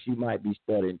 Yes, you might be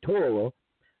studying Torah,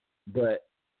 but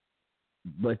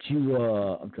you,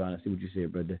 I'm trying to see what you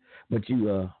said, brother. But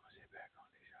you,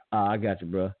 I got you,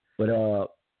 bro. But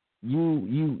you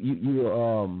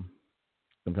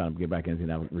I'm trying to get back into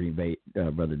that. Read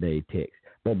Brother Dave text.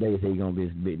 Brother Dave said he's gonna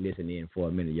be listening in for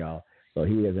a minute, y'all. So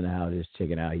he is in the house just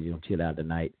checking out. He's gonna chill out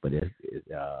tonight. But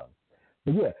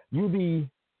but yeah, you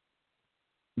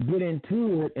get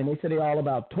into it, and they say they all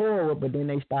about Torah, but then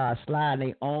they start sliding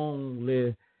their own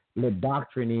little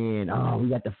doctrine in. "Oh, we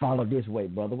got to follow this way,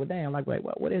 brother." Well, damn, like, wait,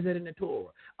 what is it in the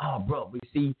Torah? "Oh, bro, we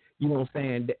see, you know what I'm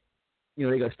saying?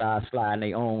 They're going to start sliding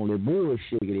their own little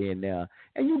bullshit in there.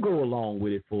 And you go along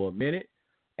with it for a minute.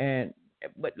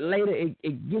 But later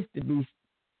it gets to be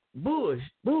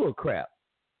bull crap.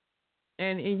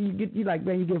 And you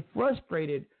get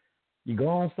frustrated. You go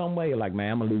on somewhere, you're like,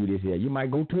 "Man, I'm going to leave this here." You might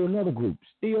go to another group.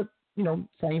 Still,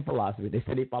 same philosophy. They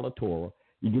say they follow Torah.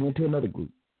 You get into another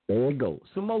group. There it goes.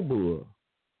 Some more bull.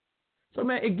 So,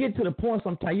 man, it gets to the point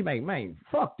sometimes you make, "Man,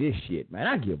 fuck this shit, man.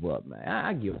 I give up, man.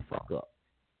 I give the fuck up."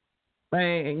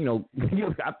 Man,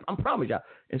 I promise y'all,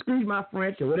 excuse my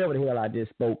French or whatever the hell I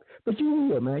just spoke, but you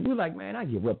will, man. You're like, "Man, I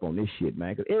give up on this shit,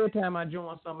 man." Because every time I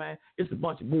join something, man, it's a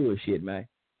bunch of bullshit, man.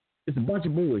 It's a bunch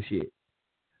of bullshit.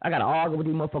 I got to argue with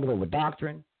these motherfuckers over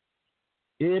doctrine.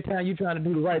 Every time you trying to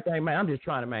do the right thing, man, I'm just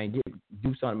trying to, man,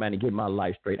 do something, man, to get my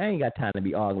life straight. I ain't got time to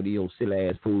be arguing with these old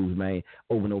silly-ass fools, man,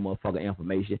 over no motherfucking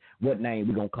information. What name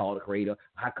we going to call the creator?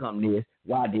 How come this?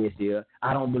 Why this here?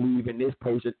 I don't believe in this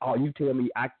person. Oh, you tell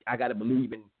me I got to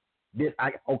believe in this.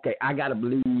 I got to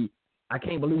believe. I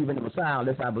can't believe in the Messiah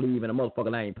unless I believe in a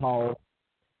motherfucker named Paul.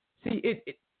 See,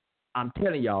 I'm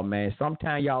telling y'all, man,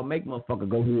 sometimes y'all make motherfucker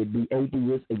go here and be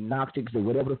atheists, agnostics, or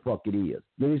whatever the fuck it is.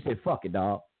 They just say, "Fuck it,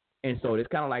 dog." And so it's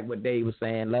kind of like what Dave was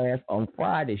saying last on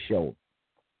Friday's show.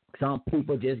 Some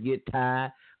people just get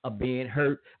tired of being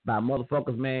hurt by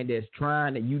motherfuckers, man, that's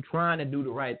trying to do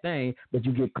the right thing, but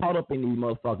you get caught up in these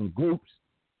motherfucking groups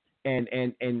and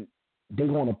they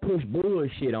want to push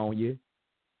bullshit on you.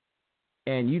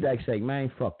 And you like say, "Man,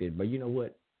 fuck this." But you know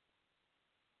what?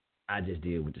 I just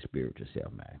deal with the spiritual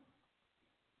self, man.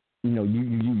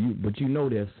 But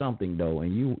there's something though,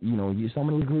 and you some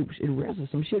of these groups,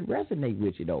 some shit resonate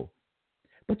with you though,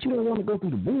 but you don't want to go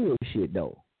through the bullshit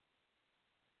though.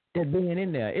 That being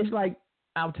in there, it's like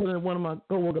I was telling one of my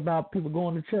coworkers about people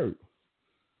going to church.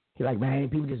 He's like, "Man,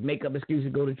 people just make up excuses to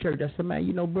go to church." I said,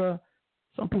 "Man, bro,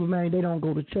 some people, man, they don't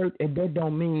go to church, and that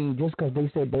don't mean just because they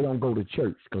said they don't go to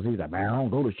church." Because he's like, "Man, I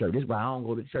don't go to church. This is why I don't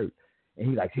go to church." And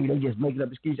he's like, "See, they just making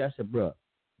up excuses." I said, "Bro,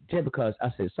 just because," I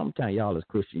said, "sometimes y'all as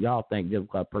Christians, y'all think just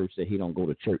because a person said he don't go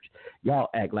to church, y'all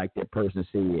act like that person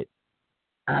said,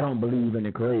 'I don't believe in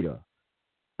the Creator.'"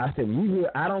 I said, "When you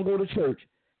hear 'I don't go to church,'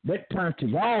 that turns to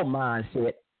y'all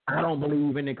mindset, 'I don't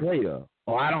believe in the Creator,'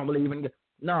 or 'I don't believe in the..."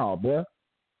 No, boy.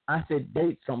 I said,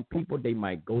 some people, they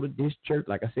might go to this church,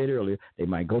 like I said earlier, they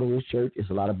might go to this church. It's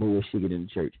a lot of bullshit in the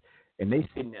church. And they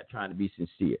sitting there trying to be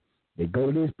sincere. They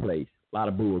go to this place, a lot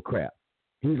of bull crap.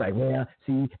 He's like, "Well,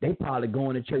 see, they probably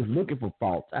going to church looking for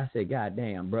faults." I said, "God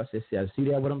damn, bro." I said, "See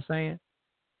that what I'm saying?"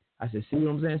 I said, "See what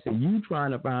I'm saying?" I said, "You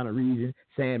trying to find a reason,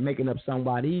 making up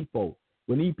somebody for.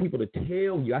 We need people to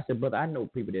tell you." I said, "Brother, I know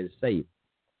people that are saved.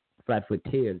 Flatfoot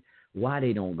tell why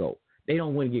they don't go. They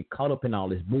don't want to get caught up in all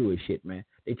this bullshit, man.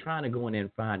 They trying to go in there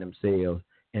and find themselves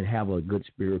and have a good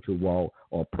spiritual walk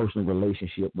or personal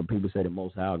relationship with people say the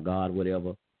Most High, God,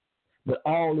 whatever. But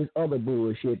all this other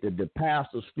bullshit, the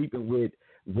pastor sleeping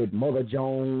with Mother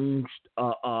Jones,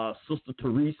 Sister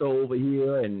Teresa over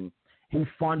here, and he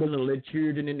fondling the little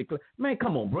children in the club. Man,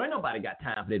 come on, bro. Ain't nobody got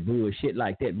time for that bullshit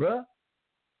like that, bro.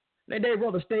 They'd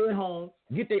rather stay at home,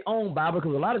 get their own Bible,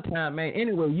 because a lot of time, man,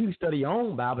 anyway, you study your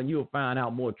own Bible and you'll find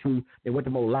out more truth than what the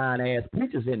more lying-ass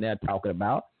preachers in there talking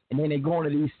about. And then they go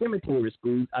into these seminary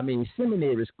schools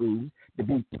to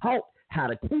be taught how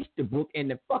to teach the book in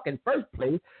the fucking first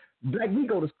place. Like we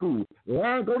go to school.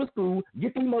 Learn, go to school,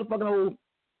 get these motherfucking old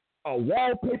a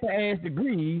wallpaper ass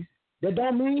degrees that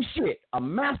don't mean shit. A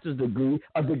master's degree,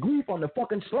 a degree from the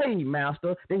fucking slave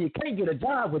master, then you can't get a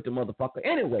job with the motherfucker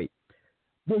anyway.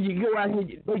 Then you go out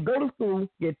here, they go to school,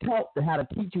 get taught how to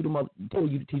teach you tell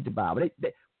you to teach the Bible.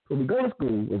 When we go to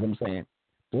school, as I'm saying,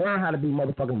 learn how to be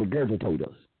motherfucking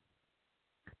regurgitators.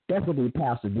 That's what the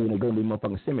pastors do when they go to the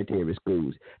motherfucking cemetery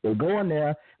schools. They go in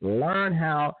there, learn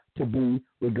how to be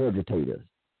regurgitators.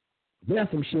 There's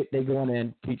some shit they go in there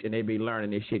and teach, and they be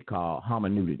learning this shit called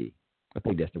hermeneutic. I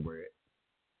think that's the word.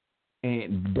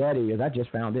 And that is, I just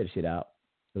found that shit out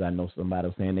because I know somebody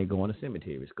was saying they going to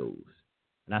cemetery schools.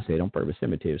 And I said on purpose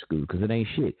cemetery schools because it ain't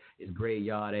shit. It's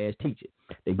graveyard ass teaching.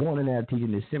 They going in there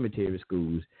teaching the cemetery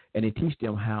schools, and they teach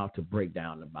them how to break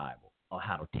down the Bible or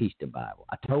how to teach the Bible.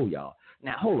 I told y'all.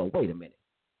 Now, hold on, wait a minute.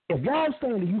 If y'all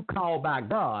saying that you called by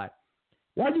God,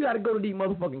 why you got to go to these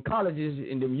motherfucking colleges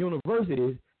and them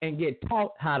universities and get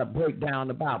taught how to break down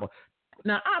the Bible?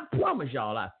 Now, I promise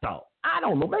y'all I thought. I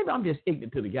don't know. Maybe I'm just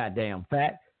ignorant to the goddamn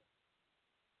fact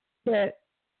that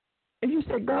if you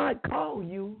say God called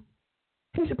you,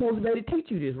 he's supposed to be able to teach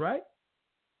you this, right?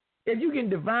 If you get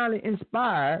divinely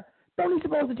inspired, don't he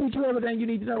supposed to teach you everything you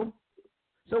need to know?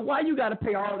 So why you got to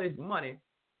pay all this money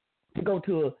to go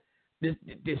to this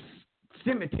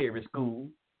cemetery school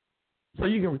so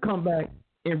you can come back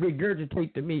and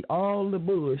regurgitate to me all the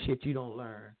bullshit you don't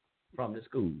learn from the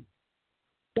school?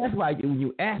 That's why when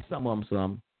you ask some of them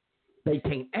something, they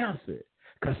can't answer it.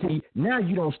 Because, see, now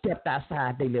you don't step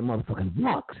outside they little motherfucking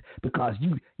box because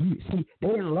you see, they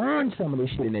didn't learn some of this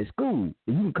shit in their school.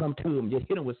 You can come to them and just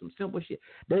hit them with some simple shit.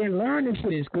 They didn't learn this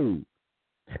shit in school.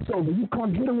 So when you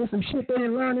come hit them with some shit they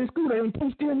didn't learn in school, they didn't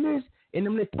teach them this in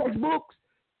them little textbooks,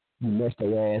 you messed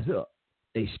their ass up.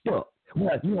 They stuck.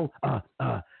 Well,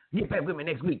 get back with me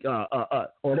next week,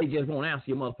 or they just won't answer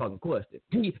your motherfucking question.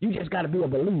 You just got to be a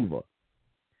believer.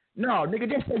 No, nigga,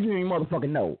 just say you ain't motherfucking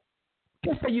know.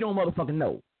 Just say you don't motherfucking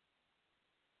know.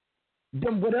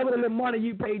 Them whatever the little money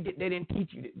you paid, they didn't teach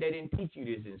you. They didn't teach you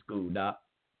this in school, doc.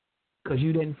 Because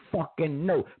you didn't fucking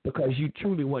know. Because you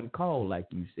truly wasn't called like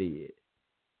you said.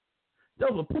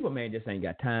 Those people, man, just ain't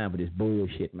got time for this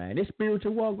bullshit, man. This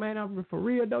spiritual walk, man, for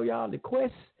real though, y'all. The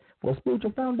quest for a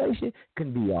spiritual foundation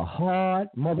can be a hard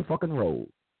motherfucking road.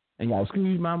 And y'all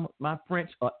excuse my French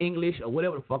or English or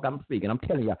whatever the fuck I'm speaking. I'm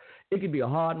telling y'all, it can be a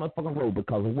hard motherfucking road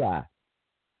because of why?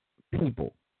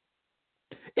 People.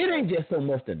 It ain't just so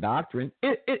much the doctrine.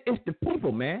 It's the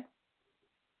people, man.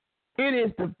 It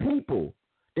is the people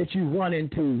that you run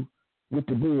into with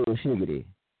the bullshit.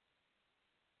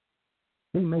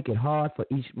 We make it hard for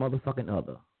each motherfucking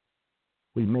other.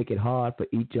 We make it hard for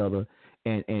each other,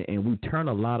 and we turn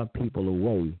a lot of people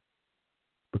away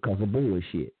because of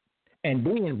bullshit. And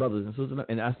then, brothers and sisters,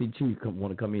 and I see you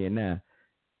want to come in now.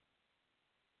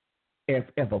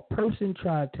 If a person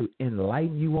tried to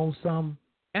enlighten you on something,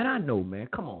 and I know, man,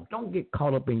 come on, don't get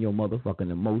caught up in your motherfucking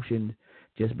emotions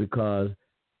just because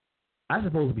I'm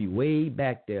supposed to be way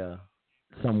back there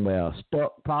somewhere,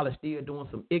 stuck, probably still doing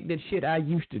some ignorant shit I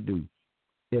used to do.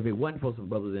 If it wasn't for some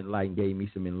brothers gave me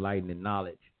some enlightening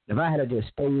knowledge. If I had just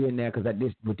stayed in there because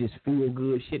with this feel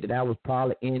good shit that I was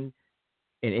probably in,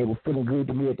 and it was feeling good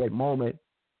to me at that moment,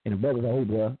 and the brothers like, hey,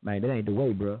 bro, man, that ain't the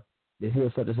way, bro. This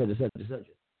here such and such and such and such.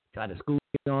 Try to school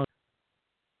on.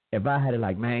 If I had it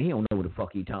like, man, he don't know what the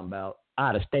fuck he talking about,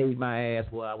 I'd have stayed my ass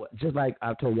where I was. Just like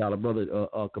I told y'all, the brother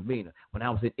Kavina, when I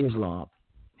was in Islam,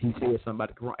 he said something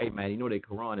about the Quran. Hey, man, you know that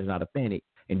Quran is not authentic,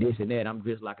 and this and that. I'm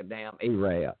just like a damn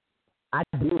Arab. I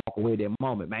did walk away that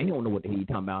moment, man. He don't know what the hell he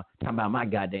talking about my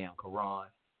goddamn Quran.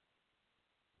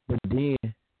 But then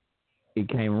it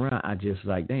came around, I just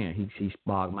like, damn, he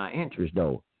sparked my interest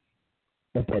though.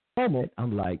 At that moment,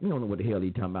 I'm like, you don't know what the hell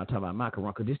he talking about my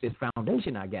Quran, because this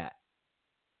foundation I got.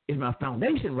 It's my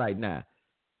foundation right now.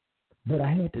 But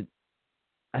I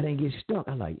didn't get stuck.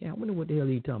 I like, yeah, I wonder what the hell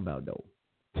he talking about though.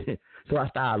 So I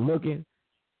started looking,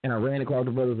 and I ran across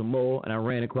the Brothers of More, and I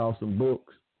ran across some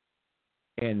books.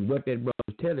 And what that brother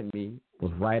was telling me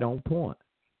was right on point.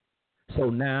 So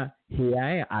now, here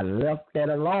I am. I left that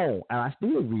alone. And I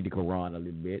still read the Quran a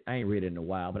little bit. I ain't read it in a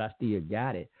while, but I still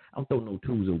got it. I don't throw no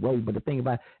tools away. But the thing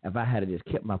about it, if I had just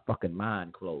kept my fucking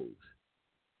mind closed,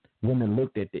 women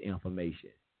looked at the information.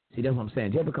 See, that's what I'm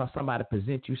saying. Just because somebody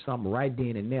presents you something right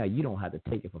then and there, you don't have to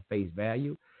take it for face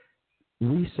value.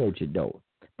 Research it, though.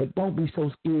 But don't be so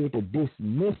scared to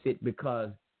dismiss it because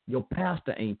your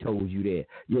pastor ain't told you that.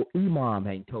 Your imam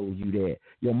ain't told you that.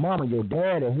 Your mama, your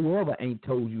dad, or whoever ain't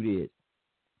told you this.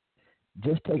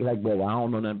 Just take it like, bro, I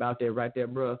don't know nothing about that right there,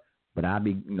 bro. But I'll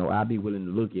be willing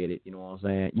to look at it. You know what I'm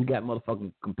saying? You got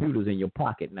motherfucking computers in your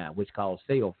pocket now, which called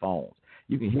cell phones.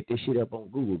 You can hit this shit up on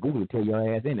Google. Google will tell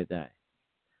your ass anything.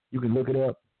 You can look it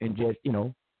up and just,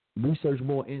 research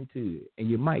more into it. And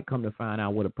you might come to find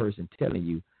out what a person telling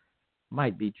you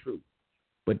might be true.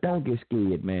 But don't get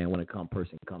scared, man, when a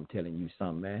person come telling you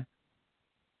something, man.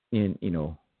 And,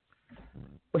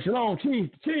 but shalom, Chief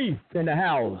in the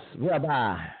house,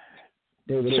 Rabbi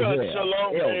David Israel.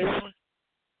 Shalom, man.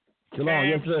 Shalom,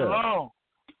 yes, sir. Shalom.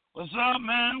 What's up,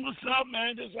 man?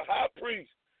 This is a high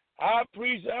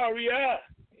priest Ariel.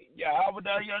 Yahweh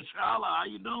Yashala, how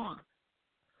you doing?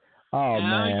 Oh,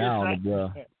 man, I don't know,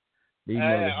 bro. These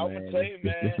brothers, I'm man, gonna tell you,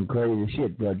 man. It's some crazy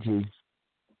shit, bro, G.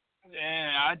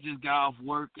 Yeah, I just got off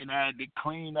work and I had to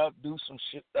clean up, do some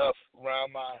shit stuff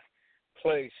around my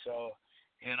place. So,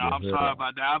 I'm sorry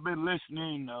about that. I've been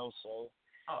listening, though. So.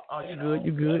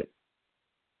 You good.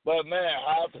 But man,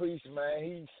 high priest, man,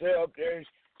 he sit up there.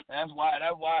 That's why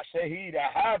I say he the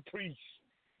high priest.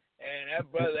 And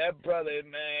that brother,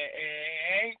 man,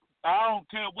 ain't. I don't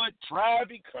care what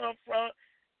tribe he come from.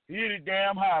 He the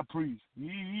damn high priest.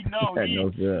 He know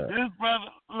this brother.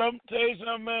 Let me tell you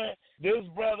something, man. This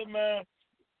brother, man,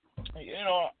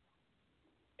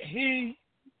 he,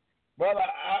 brother,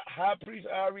 high priest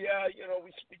Ariel.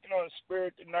 We speaking on the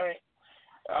spirit tonight.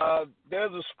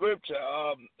 There's a scripture,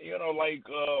 the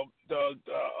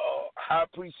high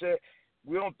priest said,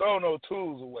 we don't throw no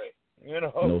tools away.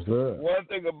 No, sir. One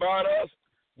thing about us,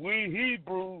 we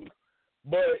Hebrews,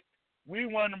 but we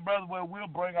one of the brothers where we'll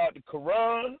bring out the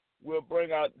Quran, we'll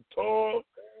bring out the Torah,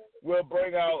 we'll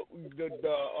bring out the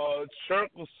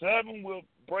Circle 7, we'll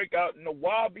break out the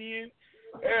Nawabian.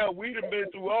 Yeah, we done been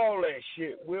through all that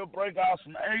shit. We'll break out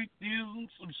some atheism,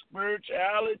 some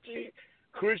spirituality,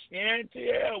 Christianity.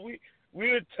 Yeah,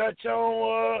 we'll touch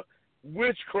on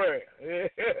witchcraft.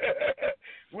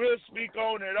 We'll speak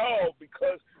on it all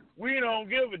because we don't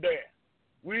give a damn.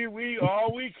 We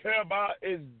all we care about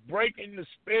is breaking the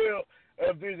spell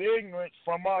of this ignorance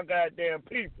from our goddamn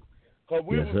people. Because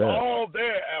we was all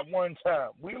there at one time.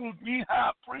 We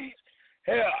high priests.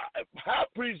 Hell, high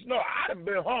priests, no, I done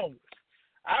been homeless.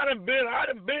 I done been there. I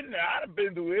done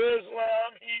been through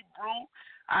Islam, Hebrew.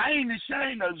 I ain't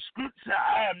ashamed of the scripture.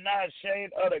 I am not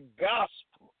ashamed of the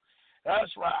gospel.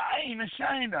 That's right. I ain't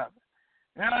ashamed of it.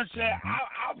 You know what I'm saying?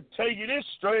 I'll tell you this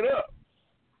straight up.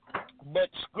 But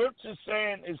scripture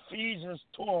saying Ephesians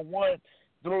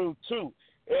 2:1-2.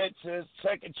 It says,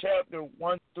 second chapter,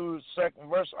 1 through the second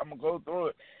verse. I'm going to go through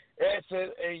it. It says,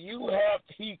 and you have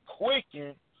he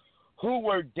quickened who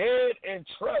were dead in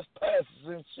trespasses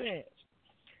and sins,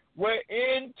 where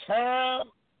in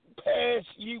time past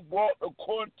ye walked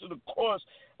according to the course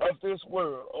of this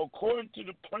world, according to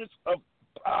the prince of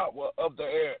power of the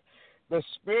air, the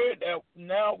spirit that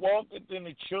now walketh in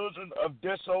the children of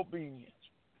disobedience.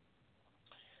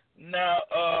 Now,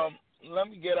 let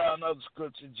me get out another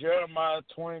scripture, Jeremiah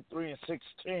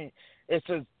 23:16. It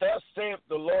says, thus saith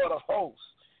the Lord of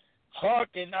hosts,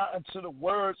 hearken not unto the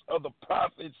words of the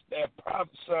prophets that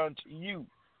prophesy unto you.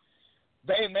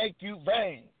 They make you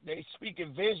vain. They speak a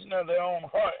vision of their own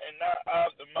heart and not out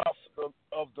of the mouth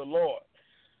of the Lord.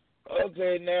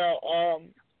 Okay, now,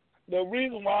 the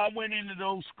reason why I went into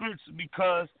those scriptures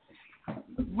because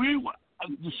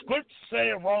the scriptures say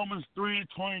in Romans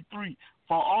 3:23,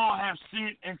 for all have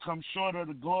sinned and come short of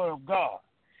the glory of God.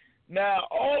 Now,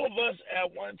 all of us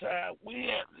at one time, we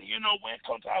have, when it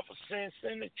comes time for sin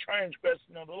is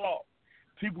transgression of the law.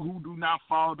 People who do not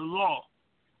follow the law.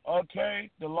 Okay?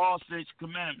 The law says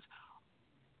commandments.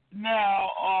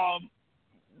 Now,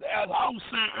 as I was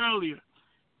saying earlier,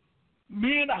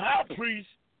 me and the high priest,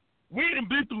 we done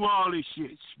been through all this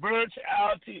shit.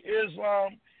 Spirituality,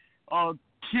 Islam,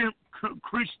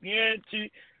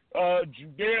 Christianity,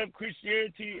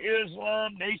 Judeo-Christianity, Islam,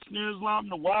 Nation Islam,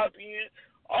 Nawabian,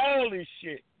 all this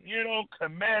shit,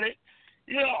 Kemetic,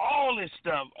 all this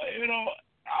stuff.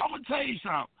 I'm going to tell you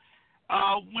something.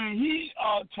 When he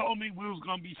told me we was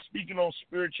going to be speaking on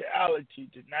spirituality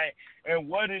tonight and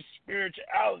what is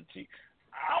spirituality,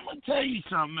 I'm going to tell you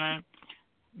something, man.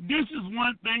 This is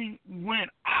one thing when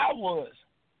I was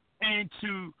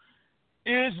into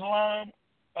Islam,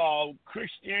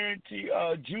 Christianity,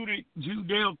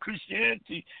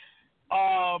 Judeo-Christianity,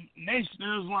 Nation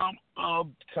Islam,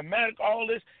 Kemetic, all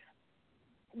this.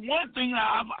 One thing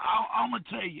I'm gonna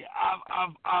tell you,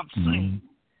 I've seen.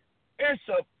 It's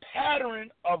a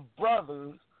pattern of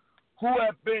brothers who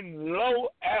have been low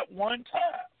at one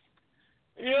time.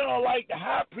 Like the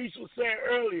high priest was saying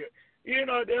earlier.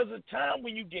 There's a time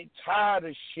when you get tired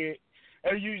of shit,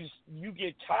 and you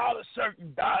get tired of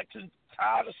certain doctrines,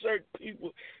 tired of certain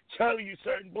people telling you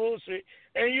certain bullshit,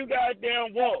 and you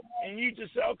goddamn walk, and you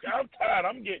just say, okay, I'm tired,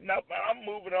 I'm getting up, I'm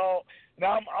moving on,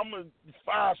 now I'm going to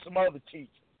find some other teachers.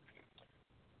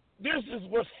 This is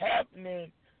what's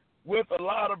happening with a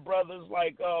lot of brothers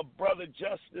like Brother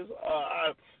Justice.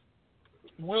 I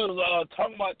was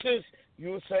talking about this.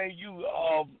 You were saying you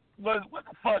what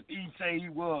the fuck did he say he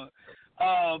was?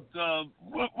 What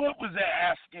was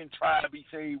that African tribe he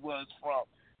said he was from?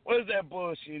 What is that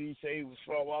bullshit he said he was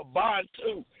from?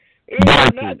 Bantu.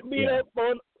 Not to beat up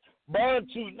on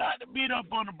Bantu, not to beat up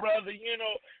on the brother,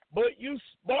 but you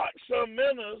sparked some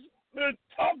minutes to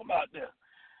talk about that.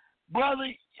 Brother,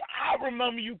 I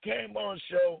remember you came on the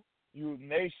show, you was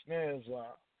Nation of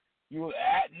Islam. You was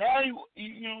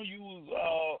you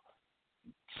was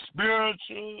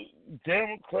spiritual,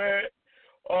 Democrat,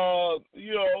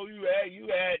 you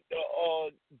had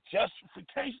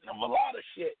justification of a lot of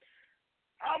shit.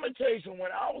 I'm gonna tell you something.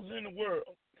 When I was in the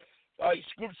world,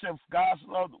 Scripture said, God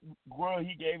so loved the world,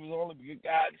 He gave His only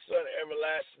begotten Son of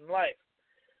everlasting life.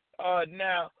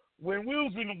 Now, when we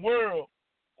was in the world,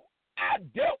 I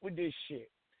dealt with this shit.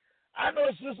 I know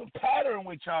it's just a pattern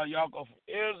with y'all. Y'all go from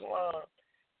Islam,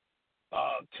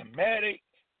 Kemetic,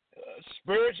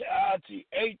 spirituality,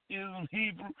 atheism,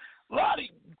 Hebrew.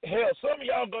 Some of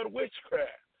y'all go to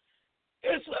witchcraft.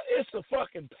 It's a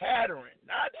fucking pattern.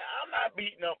 I'm not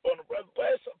beating up on the brother,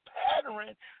 but it's a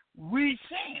pattern we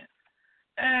seeing.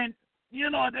 And,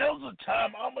 there was a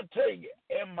time, I'm going to tell you,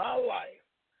 in my life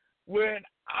when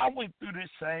I went through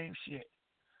this same shit.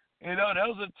 There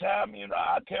was a time,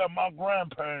 I tell my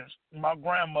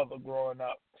grandmother growing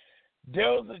up,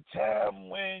 there was a time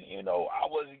when, I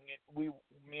wasn't getting,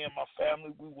 me and my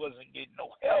family, we wasn't getting no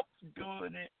help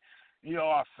doing it.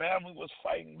 Our family was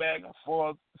fighting back and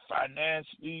forth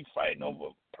financially, fighting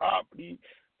over property,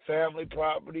 family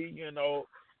property,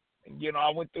 I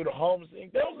went through the homeless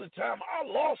thing. There was a time I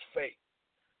lost faith.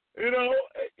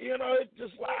 It's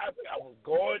just like I was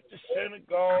going to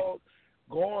synagogue,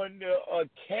 going to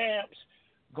camps,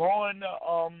 going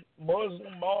to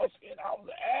Muslim mosques, and I was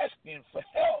asking for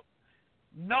help.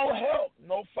 No help,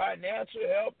 no financial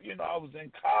help. I was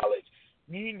in college,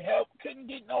 needing help, couldn't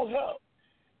get no help.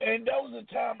 And there was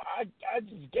a time I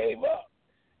just gave up.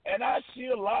 And I see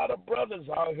a lot of brothers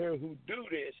out here who do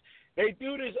this. They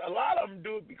do this, a lot of them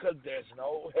do it because there's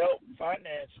no help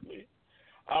financially.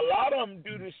 A lot of them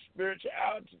do this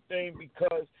spirituality thing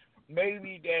because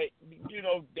maybe that,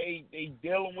 they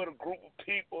dealing with a group of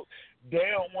people.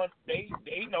 They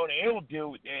know they don't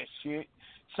deal with that shit.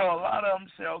 So a lot of them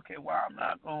say, okay, well, I'm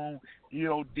not going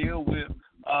to, deal with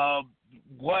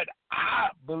what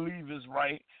I believe is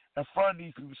right in front of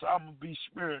these people, so I'm going to be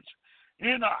spiritual.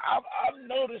 I've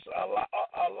noticed a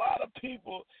lot of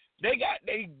people, they got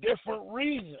their different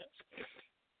reasons.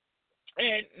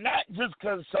 And not just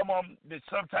because some of them, that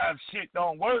sometimes shit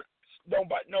don't work,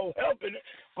 no help in it,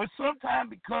 but sometimes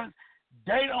because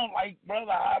they don't, like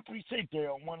Brother I appreciate, they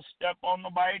don't want to step on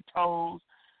nobody's toes.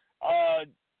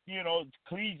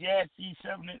 Ecclesiastes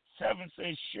 7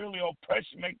 says, surely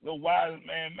oppression makes the wise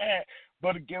man mad,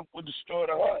 but a gift will destroy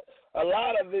the heart. A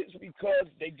lot of it's because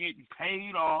they're getting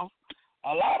paid off.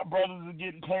 A lot of brothers are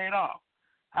getting paid off.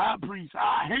 High priest,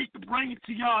 I hate to bring it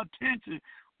to your attention,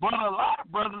 but a lot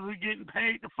of brothers are getting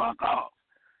paid to fuck off.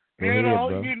 Don't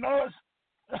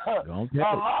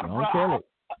tell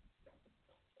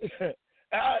it.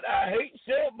 I hate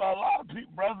saying, but a lot of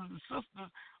people, brothers and sisters,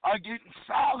 are getting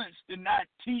silenced and not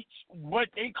teach what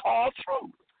they call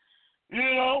truth.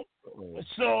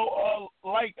 So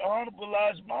like Honorable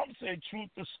Elijah Mama said, truth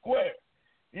is square.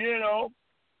 Now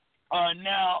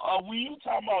when you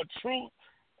talk about truth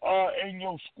in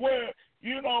your square,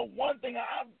 one thing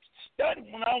I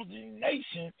studied when I was in the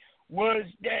Nation was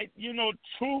that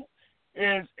truth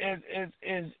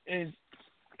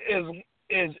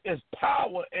is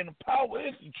power, and the power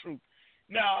is the truth.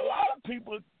 Now a lot of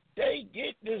people, they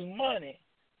get this money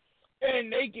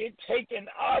and they get taken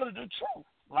out of the truth,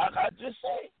 like I just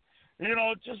said.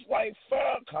 Just like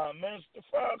Farrakhan, Minister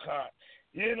Farrakhan.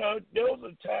 There was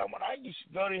a time when I used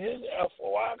to go to his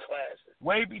FOI classes,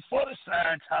 way before the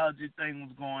Scientology thing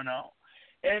was going on.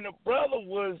 And the brother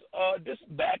was, this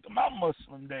is back in my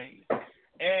Muslim days,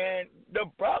 and the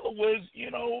brother was,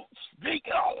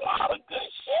 speaking a lot of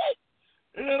good shit,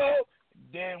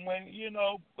 Then when, and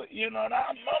I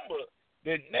remember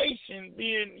the Nation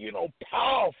being,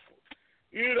 powerful,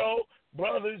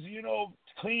 brothers,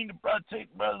 clean the brother, take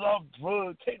the brothers off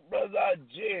drugs, take the brothers out of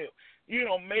jail,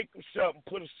 make them something,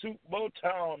 put a suit bow tie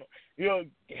on them,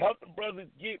 help the brothers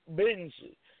get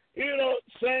businesses.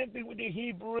 Same thing with the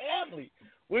Hebrew family.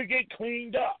 We get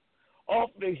cleaned up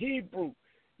off the Hebrew,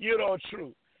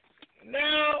 truth.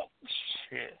 Now,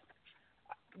 shit,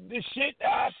 the shit that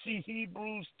I see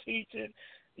Hebrews teaching,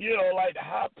 like the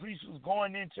high priest was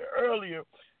going into earlier,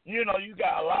 you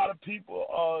got a lot of people,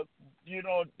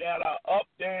 that are up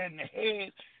there in the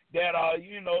head, that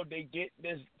they get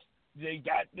this, they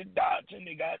got the doctrine,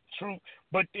 they got truth,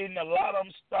 but then a lot of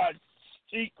them start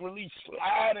secretly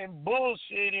sliding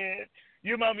bullshit in.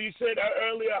 You remember you said that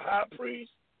earlier, High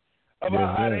Priest,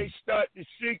 about how they start to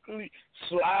secretly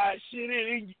slide shit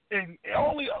in, and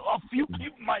only a few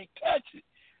people might catch it.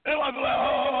 They might be like,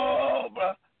 oh,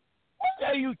 bro, what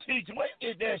are you teaching? Where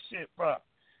you get that shit from?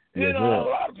 A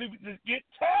lot of people just get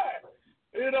tired.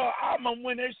 I remember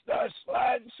when they start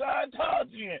sliding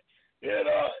Scientology in.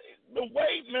 The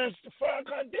way Mr.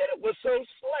 Farrakhan did it was so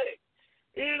slick.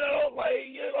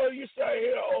 You start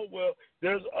hearing, oh, well,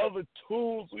 there's other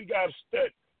tools we got to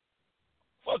study.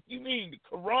 Fuck you mean? The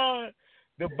Quran,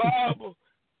 the Bible,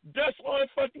 that's the only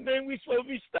fucking thing we supposed to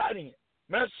be studying.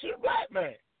 Master Black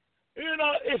Man.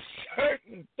 It's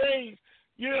certain things,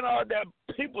 that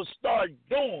people start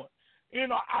doing.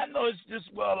 I know it's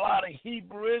just where a lot of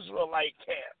Hebrew Israelite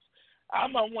camps. I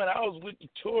remember when I was with the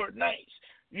Tour Knights,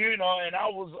 and I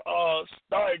was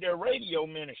started their radio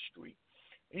ministry.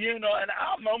 And I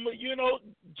remember,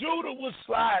 Judah would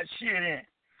slide shit in.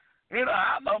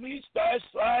 I remember he started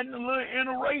sliding a little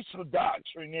interracial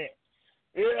doctrine in.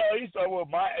 He said, well,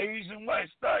 my Asian wife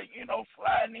started,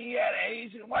 sliding. He had an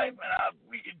Asian wife, and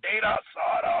we could date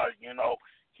outside our,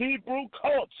 Hebrew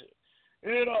culture.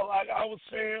 Like I was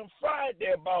saying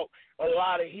Friday about a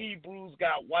lot of Hebrews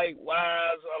got white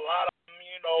wives, a lot of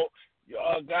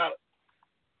them, got.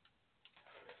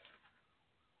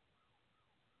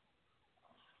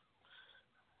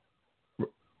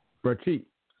 Rachid.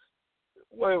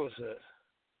 Where was it?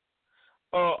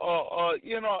 A lot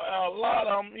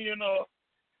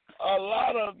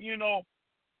of them,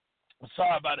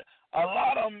 sorry about it. A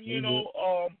lot of them,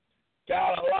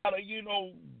 got a lot of,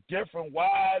 different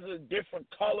wives and different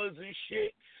colors and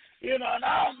shit. And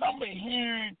I remember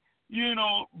hearing,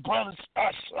 brothers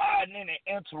start sliding in an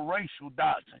interracial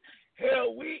doctrine.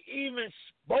 Hell, we even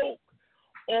spoke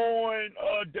on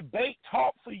Debate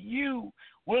Talk for You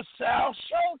with Sal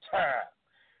Showtime,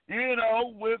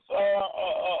 with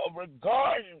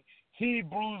regarding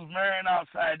Hebrews marrying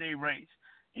outside their race.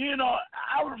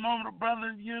 I remember the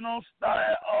brothers,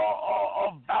 started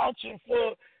vouching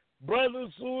for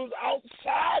brothers who was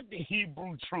outside the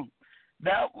Hebrew truth.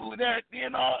 That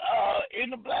in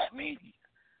the black media.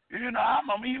 I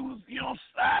remember he was,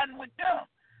 siding with them.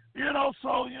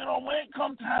 So, when it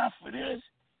come time for this,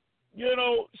 you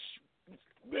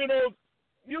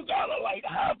gotta, like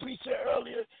High Priest said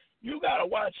earlier, you gotta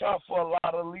watch out for a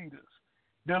lot of leaders,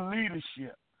 the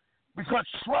leadership. Because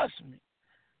trust me,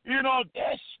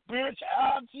 that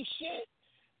spirituality shit,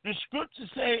 the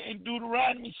scriptures say in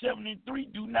Deuteronomy 7:3,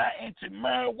 do not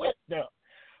intermarry with them.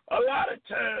 A lot of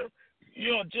times,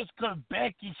 just because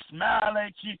Becky smile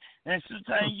at you, and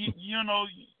sometimes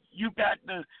you got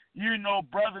the,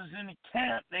 brothers in the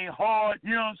camp, they hard,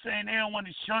 they don't want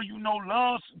to show you no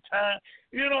love sometimes.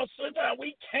 Sometimes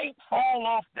we can't fall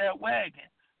off that wagon.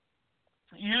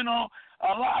 A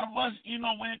lot of us,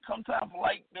 when it comes time for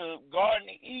like the Garden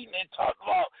of Eden, they talk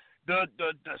about the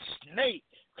snake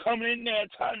coming in there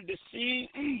trying to deceive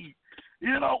Eve.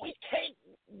 We can't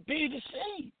be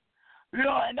deceived.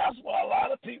 And that's why a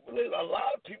lot of people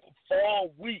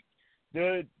fall weak.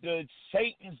 The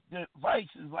Satan's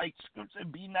devices, like Scripture,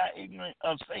 be not ignorant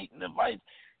of Satan's device.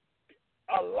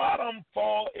 A lot of them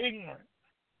fall ignorant.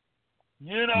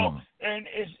 And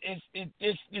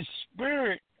it's the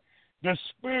spirit. The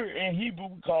spirit in Hebrew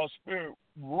we call spirit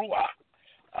ruach.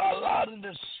 A lot of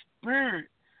the spirit,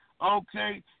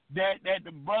 that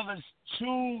the brothers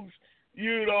choose,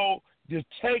 to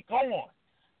take on.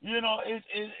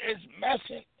 It's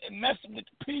messing with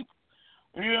the people.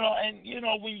 And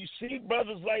when you see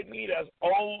brothers like me that's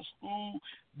old school,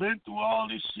 been through all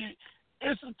this shit,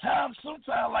 it's a time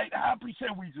sometimes like the High Priest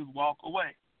said, we just walk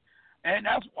away. And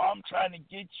that's why I'm trying to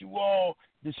get you all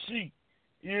to see.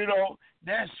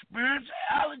 That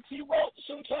spirituality road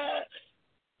sometimes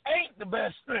ain't the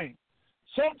best thing.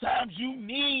 Sometimes you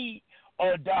need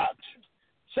a doctrine.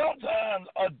 Sometimes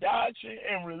a doctrine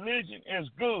and religion is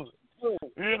good.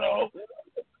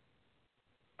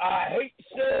 I hate to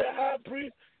say it, High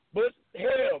Priest, but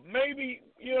hell, maybe,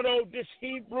 this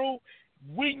Hebrew,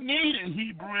 we need a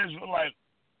Hebrew Israelite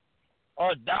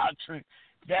doctrine,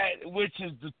 which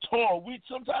is the Torah.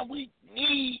 Sometimes we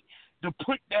need to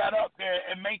put that up there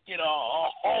and make it a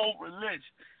whole religion.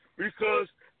 Because,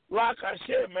 like I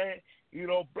said, man,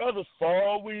 brothers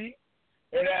fall weak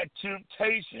and that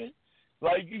temptation,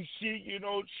 like you see,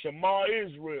 Shema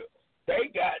Israel, they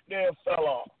got there fell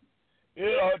off.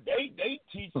 They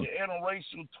teach the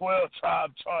interracial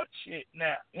 12-tribe chart shit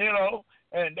now,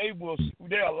 and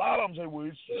there are a lot of them say, well,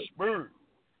 it's the spirit.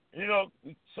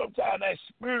 Sometimes that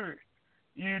spirit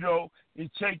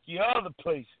it take you other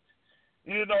places.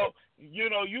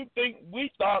 You think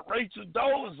we thought Rachel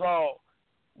Dolezal,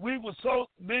 we were so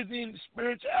busy in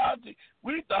spirituality,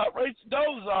 we thought Rachel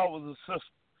Dolezal was a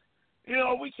sister.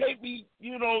 We can't be,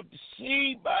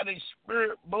 deceived by this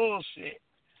spirit bullshit.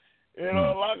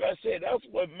 Like I said, that's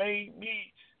what made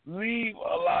me leave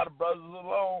a lot of brothers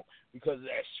alone, because of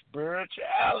that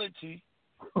spirituality.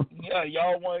 Yeah,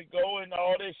 y'all want to go into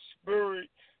all this spirit,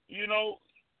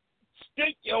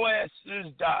 stick your ass to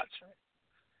this doctrine.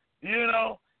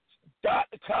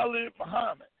 Dr. Khalid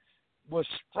Muhammad was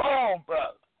strong,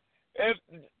 brother. If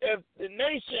the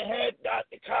nation had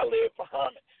Dr. Khalid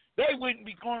Muhammad, they wouldn't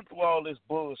be going through all this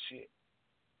bullshit.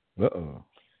 Uh-oh.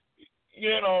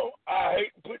 I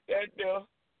hate to put that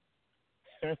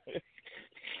there.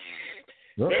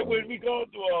 They wouldn't be going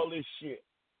through all this shit.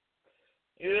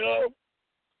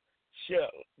 Sure.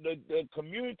 The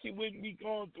community wouldn't be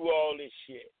going through all this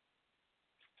shit.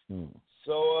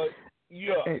 So,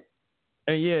 yeah.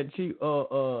 And yeah, Chief,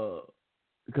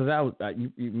 because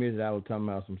you mentioned I was talking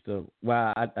about some stuff.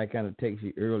 Well, I kind of texted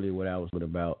you earlier what I was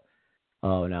about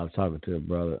when I was talking to a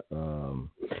brother.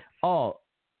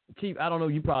 Chief, I don't know,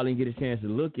 you probably didn't get a chance to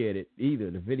look at it either,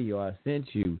 the video I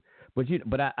sent you.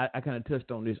 But I kind of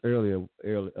touched on this earlier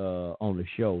on the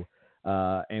show.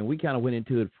 And we kind of went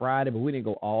into it Friday, but we didn't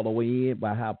go all the way in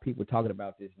by how people talking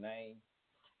about this name.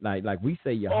 Like we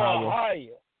say Yahweh.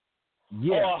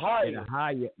 Yeah,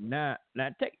 Ahaya. Now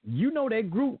take that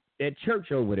group, that church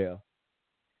over there.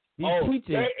 He's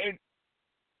teaching.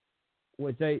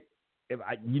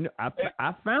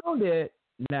 I found that.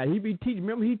 Now he be teaching.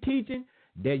 Remember he teaching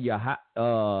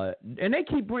that and they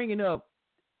keep bringing up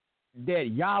that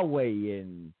Yahweh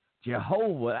and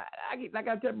Jehovah. I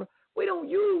tell you, we don't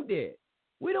use that.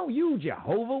 We don't use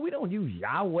Jehovah. We don't use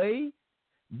Yahweh.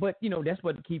 But, that's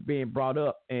what keep being brought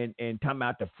up and talking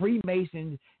about the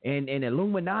Freemasons and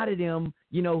Illuminati them,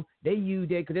 they use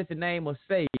that because that's the name of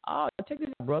Satan. Oh, check this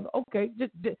out, brother. Okay,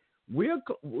 we're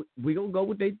going to go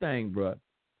with their thing, bro.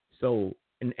 So,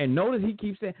 and notice he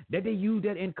keeps saying that they use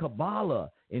that in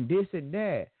Kabbalah and this and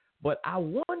that. But I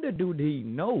wonder, do he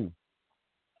know?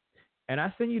 And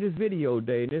I sent you this video,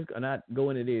 Dave, and I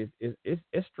go into this.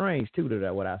 It's strange, too,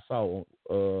 that what I saw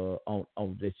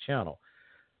on this channel.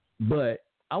 But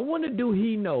I wonder, do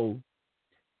he know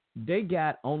they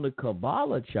got on the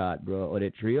Kabbalah chart, bro, or the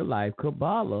Tree of Life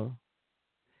Kabbalah,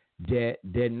 that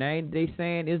name they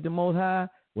saying is the Most High?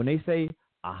 When they say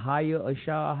Ahaya,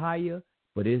 Ashah, Ahaya,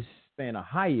 but it's saying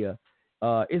Ahaya,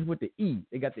 it's with the E.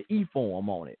 They got the E form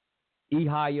on it.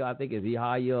 Ehaya, I think it's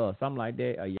Ehaya or something like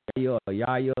that. Ayaya,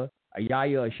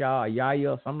 Ashah,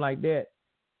 Ayaya, something like that.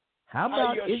 How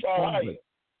about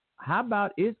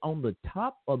it's on the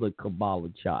top of the Kabbalah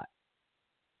chart?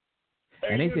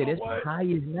 And they say that's the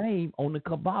highest name on the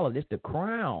Kabbalah. That's the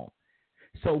crown.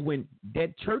 So when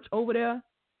that church over there,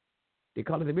 they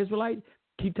call it the Israelites,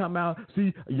 keep talking about,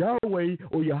 see, Yahweh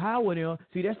or Yahweh them,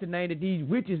 see, that's the name that these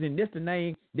witches, and that's the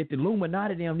name that the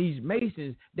Illuminati them, these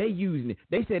Masons, they using it.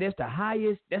 They say that's the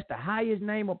highest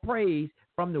name of praise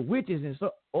from the witches. And so,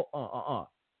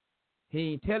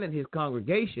 he ain't telling his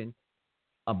congregation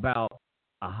about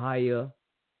Ahaya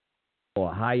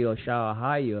or Ahaya, Shah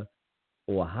Ahaya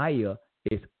or Ahaya.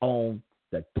 It's on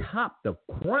the top, the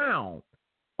crown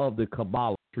of the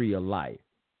Kabbalah Tree of Life.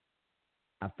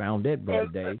 I found that, Brother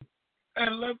Dave.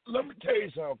 And let me tell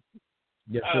you something.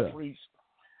 Yes, sir. Priest.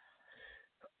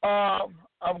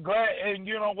 I'm glad, and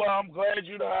you know what? I'm glad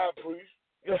you're the high priest.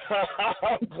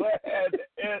 I'm glad,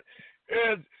 and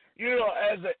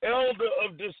as an elder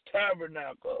of this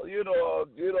tabernacle,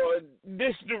 and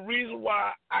this is the reason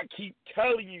why I keep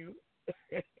telling you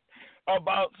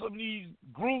about some of these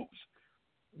groups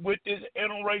with this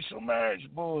interracial marriage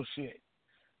bullshit.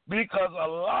 Because a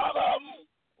lot of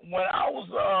them, when I was,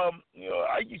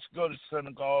 I used to go to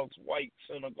synagogues, white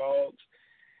synagogues,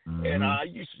 and I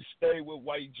used to stay with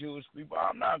white Jewish people.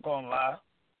 I'm not going to lie.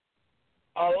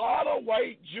 A lot of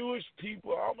white Jewish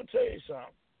people, I'm going to tell you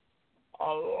something. A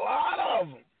lot of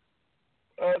them,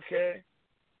 okay,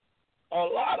 a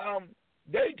lot of them,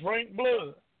 they drink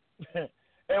blood.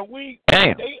 And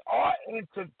they are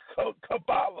into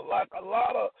Kabbalah. Like a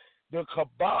lot of the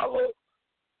Kabbalah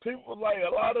people, like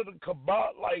a lot of the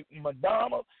Kabbalah, like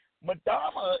Madonna.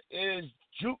 Madonna is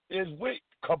with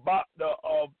Kabbalah,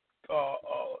 the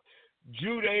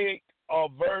Judaic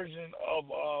version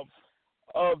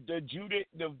of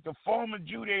the form of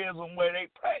Judaism where they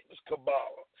practice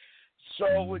Kabbalah.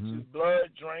 So, which is blood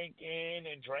drinking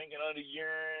and drinking of the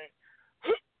urine,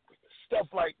 stuff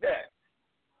like that.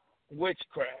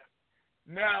 Witchcraft.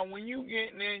 Now, when you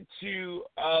getting into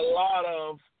a lot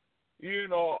of,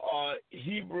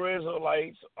 Hebrew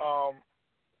Israelites,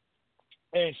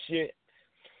 and shit.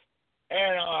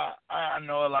 And I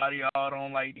know a lot of y'all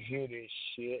don't like to hear this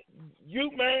shit. You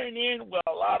marrying in with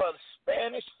a lot of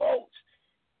Spanish folks,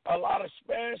 a lot of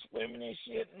Spanish women and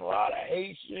shit, and a lot of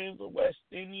Haitians, the West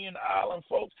Indian island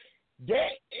folks.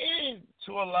 They're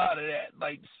into a lot of that,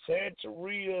 like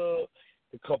Santeria,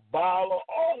 the Kabbalah,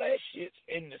 all that shit's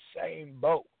in the same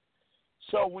boat.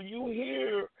 So when you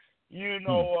hear,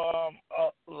 a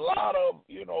lot of,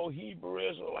 Hebrew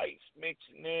Israelites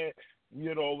mixing in,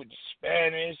 with the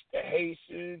Spanish, the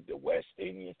Haitians, the West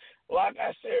Indians, like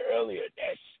I said earlier,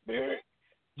 that spirit,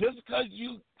 just because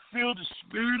you feel the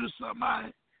spirit of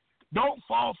somebody, don't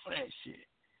fall for that shit.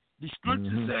 The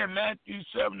scripture said, Matthew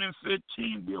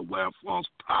 7:15, be aware of false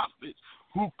prophets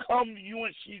who come to you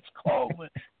in sheep's clothing,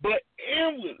 but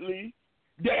inwardly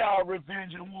they are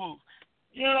revenging wolves.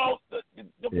 A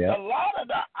lot of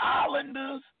the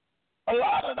islanders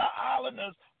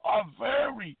are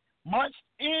very much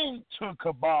into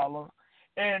Kabbalah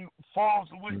and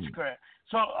forms of witchcraft.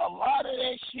 So a lot of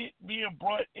that shit being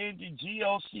brought into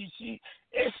GOCC,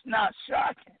 it's not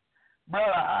shocking,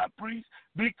 brother high priest,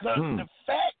 because the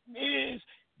fact is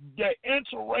that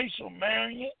interracial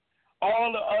marrying,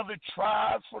 all the other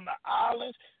tribes from the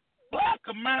islands, Black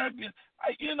Americans,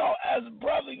 as a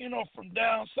brother, from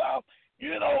down south,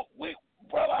 we,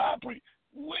 brother high priest,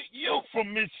 you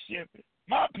from Mississippi,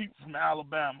 my people from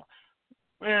Alabama.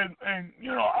 And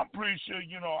I'm pretty sure,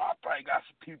 I probably got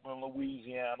some people in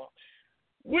Louisiana.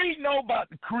 We know about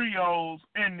the Creoles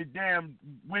and the damn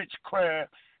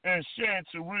witchcraft and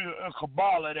Santeria and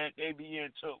Kabbalah that they be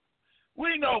into.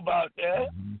 We know about that.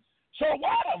 So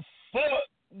why the fuck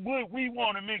would we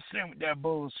want to mix in with that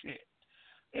bullshit?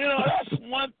 That's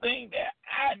one thing that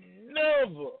I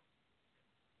never,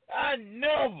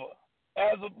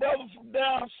 as a brother from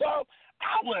down south,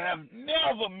 I would have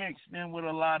never mixed in with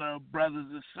a lot of brothers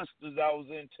and sisters I was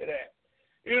into that.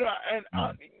 There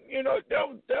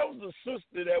was a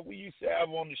sister that we used to have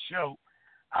on the show.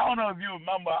 I don't know if you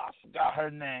remember, I forgot her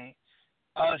name.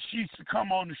 She used to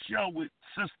come on the show with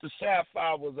Sister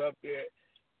Sapphire was up there.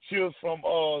 She was from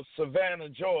Savannah,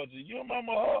 Georgia. You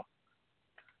remember her?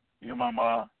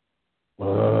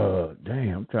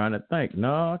 Damn, I'm trying to think.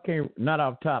 No, I can't. Not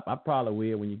off top. I probably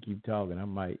will when you keep talking. I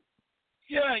might.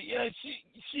 Yeah.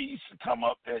 She used to come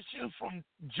up there. She was from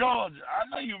Georgia. I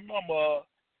know you remember her.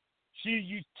 She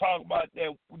used to talk about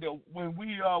that when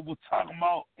we were talking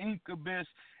about incubus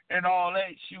and all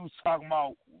that. She was talking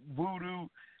about voodoo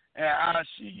and how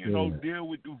she, deal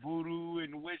with the voodoo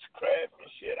and the witchcraft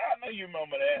and shit. I know you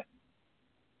remember that.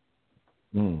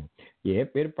 Yeah,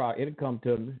 it'll come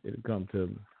to me.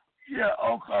 Yeah,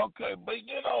 okay. But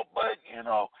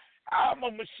I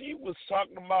remember she was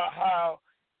talking about how,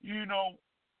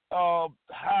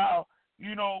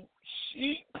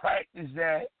 she practiced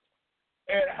that,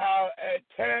 and how at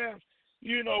times,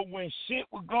 when shit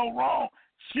would go wrong,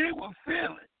 she would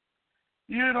feel it.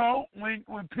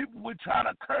 When people would try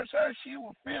to curse her, she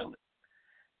would feel it.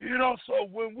 So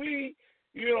when we,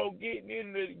 getting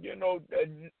into,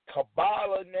 the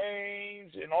Kabbalah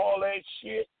names and all that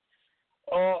shit,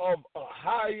 of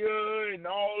higher and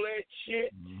all that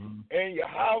shit, and your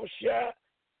house shot,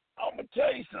 I'm going to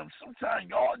tell you something. Sometimes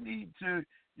y'all need to,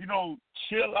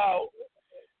 chill out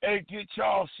and get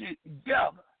y'all shit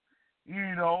together.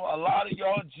 A lot of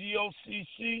y'all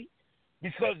GOCC,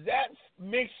 because that's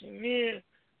mixing in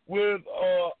with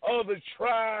other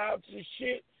tribes and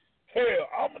shit. Hell,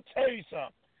 I'm going to tell you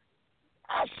something.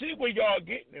 I see where y'all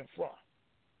getting it from.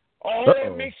 All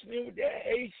that mixing in with the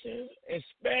Haitians and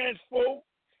Spanish folk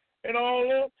and all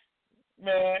them,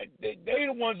 man, they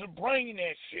the ones that bringing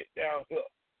that shit down here.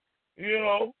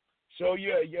 So,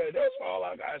 yeah, that's all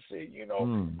I got to say.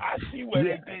 I see where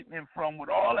they're getting it from with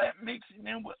all that mixing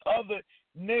in with other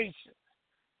nations.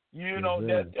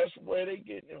 That's where they're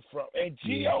getting it from. And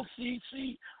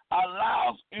GOCC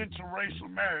allows interracial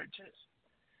marriages.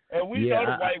 And we know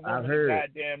the white women are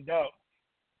goddamn dumb.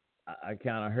 I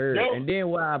kind of heard it. And then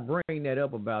why I bring that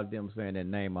up about them saying that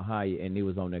name Ahaya and he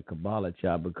was on that Kabbalah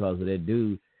chart because of that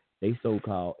dude, they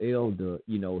so-called elder,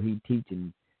 he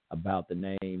teaching about the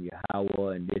name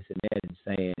Yahweh and this and that and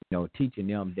saying, teaching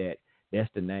them that that's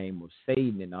the name of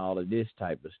Satan and all of this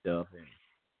type of stuff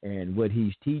and what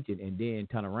he's teaching, and then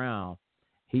turn around,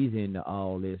 he's into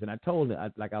all this. And I told him,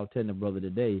 like I was telling the brother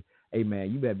today, hey,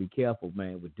 man, you better be careful,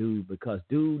 man, with dude, because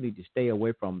dude need to stay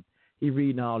away from, he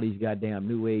reading all these goddamn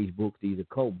New Age books, these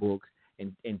occult books,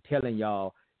 and telling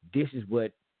y'all this is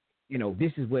what,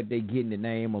 this is what they getting the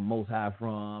name of Most High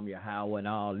from, Yahweh and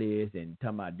all this, and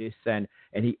talking about this son.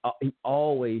 And he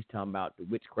always talking about the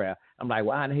witchcraft. I'm like,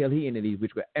 why in the hell he into these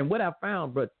witchcraft? And what I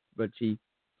found, but Chief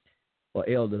or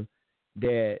Elder,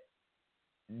 that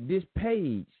this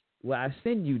page, I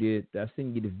send you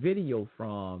the video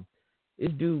from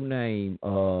this dude named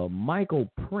Michael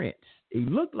Prince. He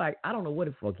looked like, I don't know what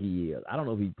the fuck he is. I don't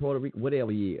know if he's Puerto Rican,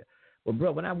 whatever he is. But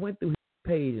bro, when I went through his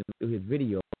page and through his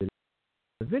videos,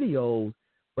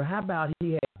 but how about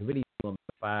he had videos from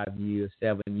 5 years,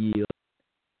 7 years?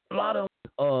 A lot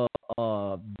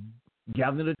of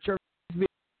gathering the church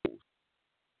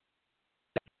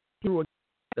videos.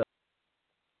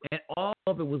 And all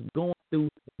of it was going through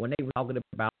when they were talking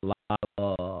about a lot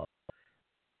of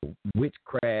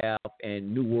witchcraft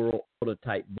and New World Order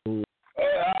type bull.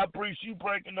 Hey, I appreciate you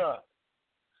breaking up.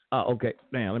 Oh, okay.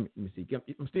 Now let me see.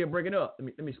 I'm still breaking up.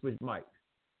 Let me switch mic.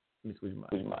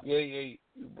 Yeah, you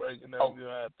breaking up.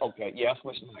 Oh, okay, yeah, I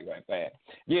switched mic right back.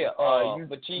 Yeah,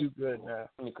 but Chief, you good now.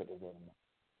 Let me cut this in.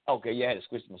 Okay, yeah, I had to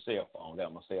switch to my cell phone.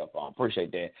 That was my cell phone.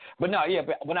 Appreciate that. But no, yeah,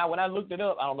 but when I looked it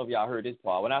up, I don't know if y'all heard this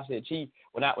part. When I said Chief,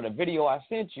 when the video I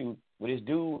sent you with this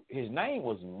dude, his name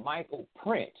was Michael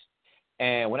Prince.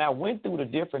 And when I went through the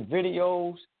different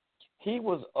videos, he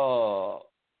was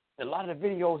a lot of the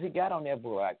videos he got on there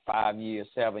were like 5 years,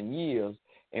 7 years,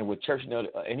 and with church,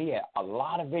 and he had a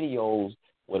lot of videos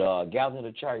with Gathering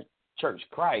of the Church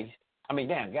Christ. I mean,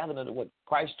 Gathering of the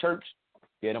Christ Church.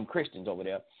 Yeah, them Christians over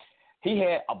there. He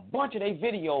had a bunch of their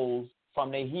videos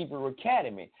from their Hebrew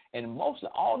Academy, and mostly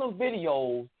all them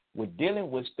videos were dealing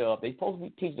with stuff. They supposed to be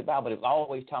teaching about, but it was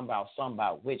always talking about something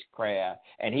about witchcraft,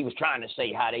 and he was trying to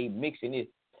say how they mixing it.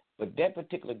 But that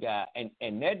particular guy,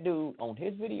 and that dude on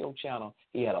his video channel,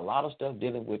 he had a lot of stuff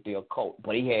dealing with the occult,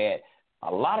 but he had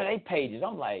a lot of their pages.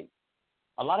 I'm like,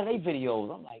 a lot of their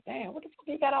videos. I'm like, damn, what the fuck?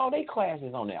 He got all their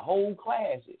classes on there, whole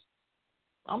classes.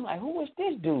 I'm like, who is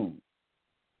this dude?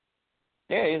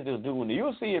 There is this dude.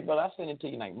 You'll see it, brother. I sent it to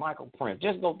you, like Michael Prince.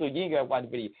 Just go through. You ain't got to watch the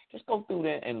video. Just go through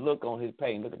there and look on his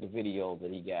page. Look at the videos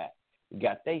that he got. He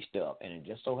got their stuff, and it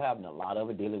just so happened a lot of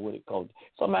it dealing with it.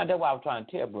 So, man, that's why I was trying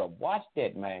to tell, bro. Watch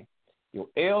that, man. Your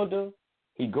elder,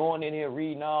 he going in here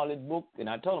reading all his book, and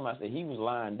I told him, I said he was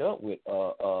lined up with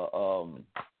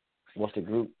what's the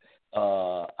group?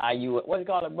 IU, what do you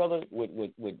call it, brother?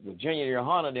 With Junior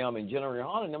Yohana them and General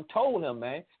Yohana them told him,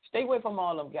 man, stay away from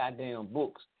all them goddamn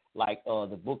books like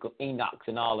the Book of Enoch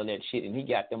and all of that shit, and he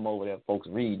got them over there, folks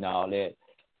reading all that,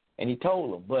 and he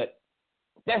told them, but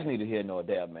that's neither here nor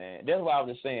there, man. That's why I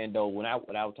was just saying, though, when I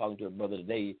was talking to a brother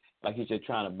today, like he's just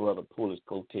trying to pull his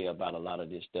coattail about a lot of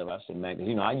this stuff. I said, man, 'cause,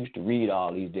 I used to read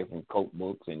all these different cult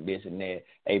books and this and that.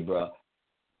 Hey, bro,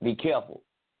 be careful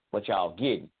what y'all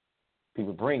getting.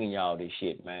 People bringing y'all this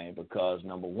shit, man, because,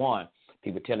 number one,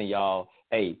 people telling y'all,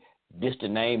 hey, this the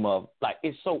name of, like,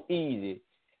 it's so easy.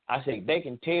 I said, they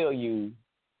can tell you,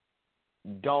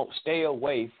 don't stay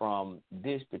away from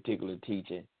this particular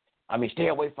teaching. I mean, stay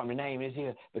away from the name is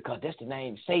here because that's the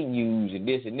name Satan used and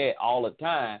this and that all the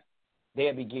time.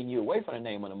 They'll be getting you away from the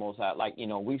name of the Most High. Like,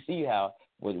 we see how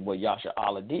what Yasha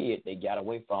Allah did. They got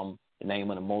away from the name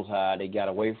of the Most High. They got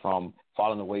away from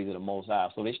following the ways of the Most High.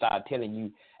 So they started telling you,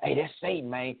 hey, that's Satan,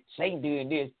 man. Satan doing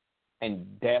this. And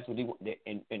that's what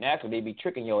and actually they be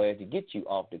tricking your ass to get you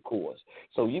off the course.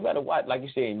 So you got to watch, like you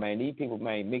said, man, these people,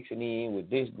 man, mixing in with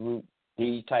this group,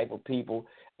 these type of people,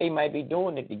 they might be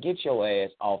doing it to get your ass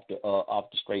off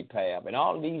the straight path. And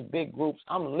all of these big groups,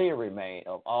 I'm leery, man,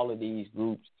 of all of these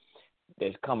groups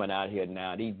that's coming out here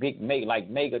now. These big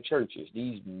mega churches,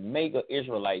 these mega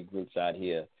Israelite groups out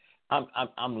here.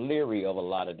 I'm leery of a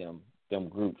lot of them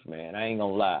groups, man. I ain't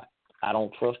gonna lie. I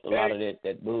don't trust a lot of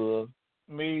that bug.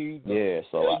 Me. Yeah.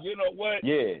 So you know what?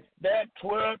 Yeah. That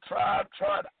 12 tribe,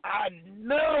 I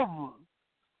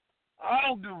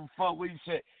don't give a fuck what you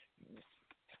say.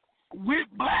 With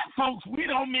black folks, we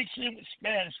don't mix in with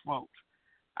Spanish folks.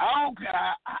 I don't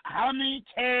care how many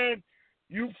times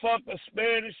you fuck a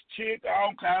Spanish chick. I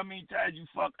don't care how many times you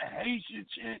fuck a Haitian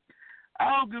chick. I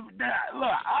don't give a damn. Look,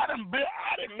 I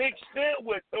done mixed in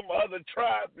with them other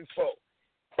tribes before.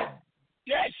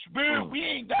 That spirit, we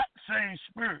ain't got the same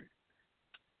spirit.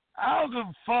 I don't give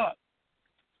a fuck.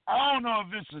 I don't know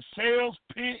if it's a sales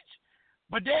pitch,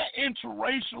 but that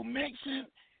interracial mixing,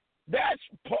 that's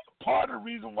part of the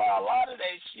reason why a lot of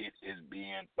that shit is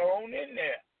being thrown in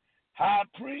there. High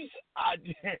priest,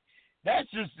 that's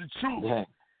just the truth. Yeah.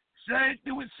 Same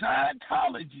thing with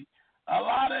Scientology. A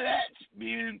lot of that's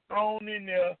being thrown in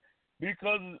there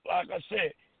because, like I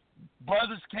said,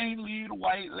 brothers can't leave the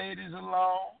white ladies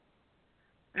alone,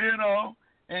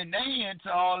 and they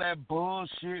into all that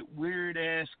bullshit,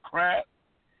 weird-ass crap.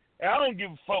 And I don't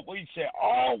give a fuck what you say.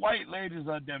 All white ladies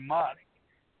are demonic.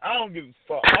 I don't give a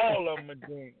fuck. All of them are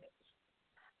demons.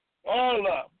 All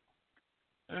of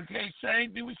them. Okay,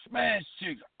 same thing with smash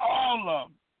chicks. All of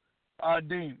them are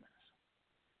demons.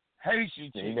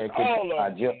 Haitian chicks. All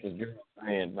of them. Just as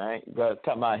girlfriend, man. You got to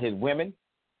talk about his women.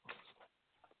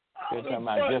 You're talking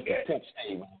about just a pimp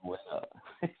state. What's up?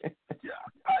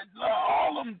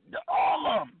 All of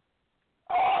them.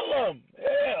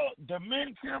 Hell,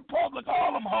 Dominican Republic,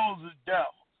 all of them hoes is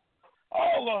devils.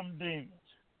 All of them demons.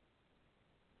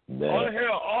 Oh,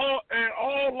 hell,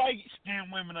 all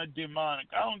light-skinned women are demonic.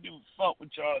 I don't give a fuck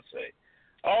what y'all say.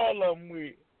 All of them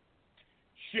weird.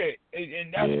 Shit.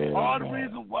 And that's part of the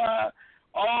reason why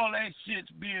all that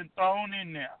shit's being thrown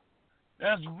in there.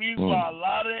 That's the reason why a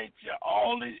lot of that shit,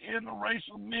 all this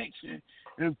interracial mixing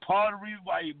is part of the reason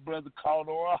why your brother caught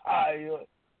on a higher.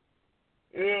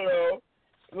 You know.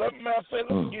 Let me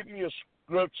give me a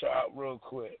scripture out real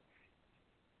quick.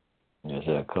 Yes,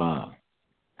 sir. Come on.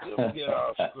 Let me get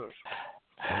our scripture.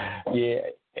 Yeah.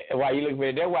 Why you look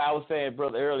at that's why I was saying,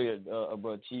 brother, earlier,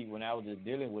 Brother Chief, when I was just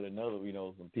dealing with another,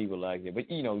 some people like that.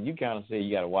 But, you kind of say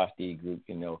you got to watch these groups,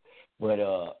 But,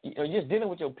 just dealing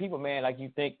with your people, man, like you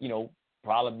think,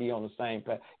 probably be on the same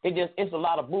path. It's a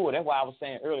lot of bull. That's why I was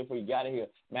saying earlier before you got in here,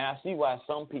 man, I see why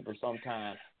some people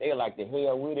sometimes, they like the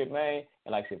hell with it, man,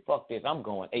 and like say, fuck this, I'm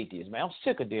going atheist, man. I'm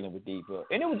sick of dealing with these people.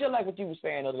 And it was just like what you were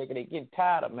saying the other day, they getting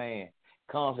tired of, man,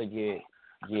 constantly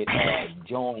get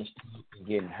joined,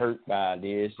 getting hurt by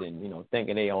this and,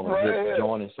 thinking they on a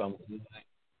joining something.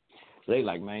 So they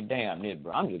like, man, damn it,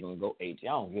 bro. I'm just going to go atheist. I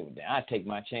don't give a damn. I take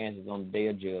my chances on the day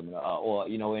of judgment or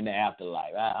in the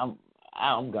afterlife.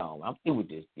 I'm gone. I'm through with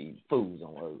these fools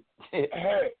on earth.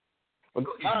 Hey, but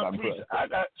go ahead, I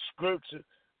got scripture.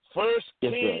 1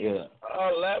 Kings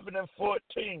 11 and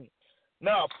 14.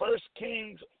 Now, 1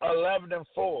 Kings 11 and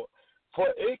 4. For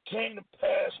it came to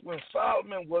pass when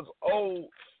Solomon was old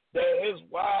that his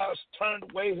wives turned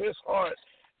away his heart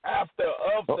after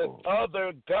of the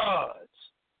other gods.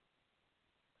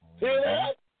 Hear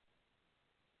that?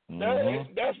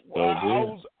 That's why I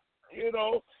was,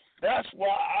 that's why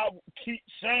I keep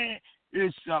saying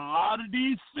it's a lot of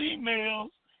these females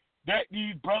that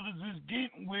these brothers is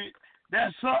getting with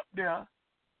that's up there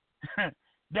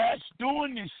that's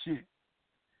doing this shit.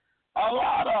 A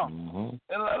lot of them.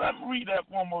 And let me read that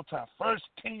one more time. 1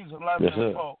 Kings 11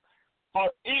 and 4. For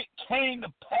it came to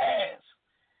pass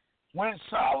when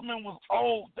Solomon was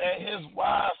old that his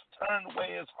wives turned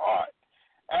away his heart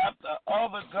after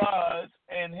other gods,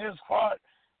 and his heart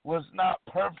was not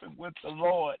perfect with the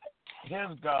Lord,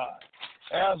 his God,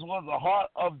 as was the heart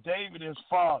of David, his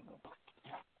father.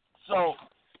 So,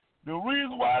 the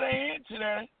reason why they into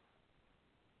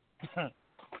that,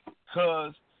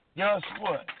 because guess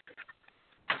what?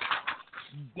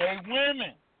 They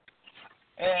women.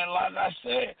 And like I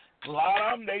said, a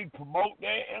lot of them, they promote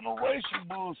that interracial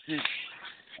bullshit.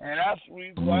 And that's the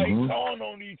reason why they calling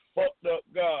on these fucked up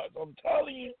gods. I'm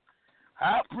telling you,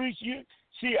 I appreciate.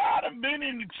 See, I done been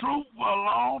in the truth for a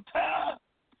long time.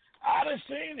 I done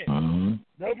seen it.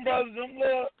 Them brothers,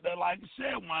 that like I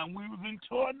said, when we was in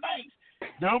tour nights,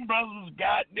 them brothers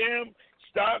goddamn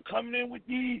start coming in with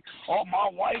these, oh, my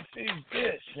wife is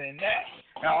this and that.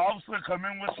 And all of a sudden come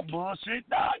in with some bullshit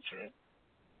doctrine.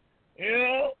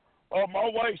 Or my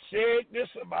wife said this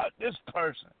about this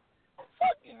person.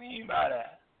 What do you mean by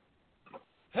that?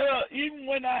 Hell, even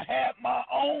when I had my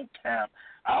own camp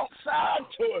outside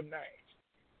tour nights,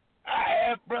 I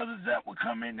had brothers that would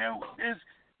come in there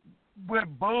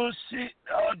with bullshit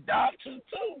doctrine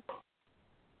too.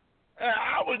 And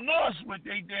I was nuts with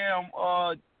they damn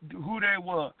who they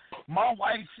were. My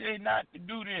wife said not to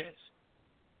do this.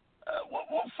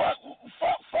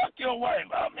 Fuck your wife.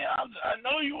 I mean, I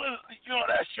know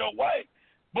that's your wife,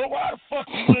 but why the fuck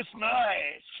you listen to her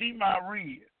ass? She my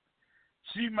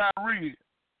real.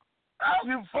 I don't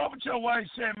give a fuck what your wife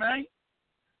said, man.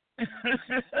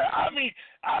 I mean,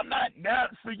 I'm not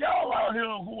doubting for y'all out here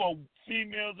who are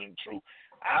females in truth.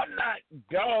 I'm not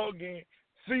dogging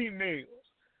females.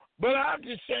 But I'm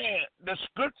just saying, the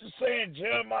scripture saying,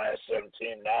 Jeremiah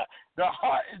 17:9, the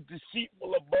heart is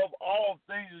deceitful above all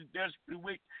things and desperately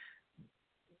wicked.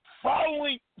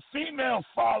 Females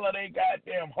follow their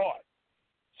goddamn heart.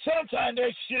 Sometimes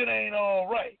that shit ain't all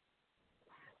right.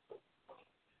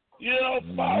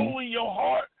 Following your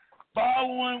heart,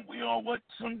 following, what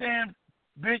some damn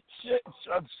bitch shit,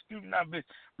 excuse me, not bitch,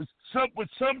 but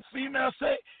some females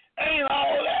say, ain't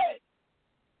all that.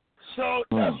 So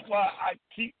that's why I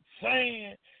keep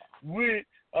saying with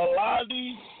a lot of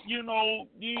these,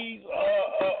 these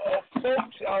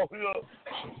folks out here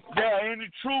that are in the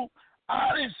truth, I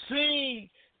done seen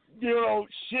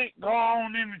shit go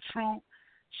on in the truth,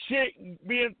 shit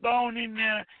being thrown in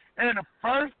there, and the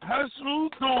first person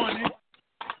who's doing it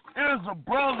is a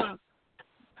brother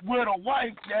with a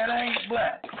wife that ain't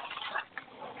black.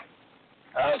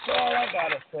 That's all I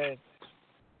gotta say.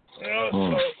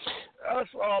 So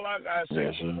that's all I gotta say.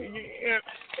 Yes,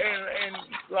 and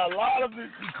a lot of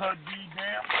it because these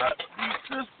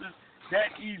sisters that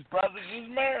these brothers is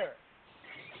married.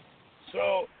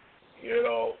 So,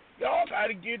 y'all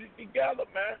gotta get it together,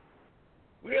 man.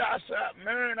 We outside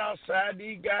marrying outside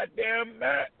these goddamn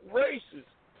races.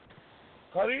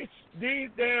 Cause these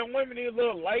damn women, these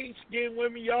little light-skinned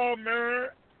women y'all marrying,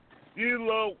 these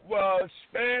little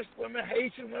Spanish women,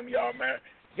 Haitian women y'all marrying,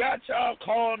 got y'all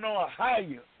calling on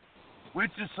Haya,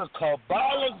 which is a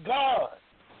Kabbalah god.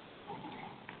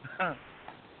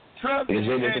 Trust me.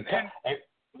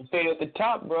 It said at the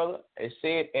top, brother. It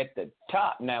said at the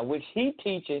top. Now, which he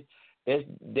teaches is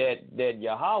that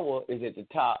Yahweh is at the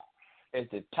top. Is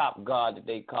the top God that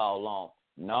they call on.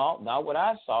 No, not what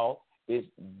I saw. Is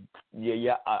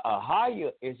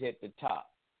Ahaya is at the top.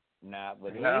 Now,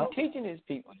 but he ain't teaching his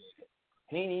people that.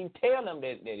 He ain't even tell them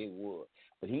that it would.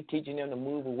 But he teaching them to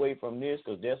move away from this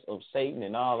because that's of Satan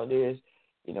and all of this.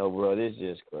 Bro, this is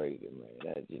just crazy,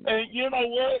 man. And you know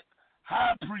what?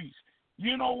 High priest.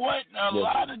 You know what? A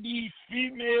lot of these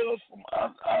females from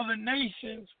other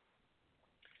nations,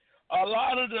 a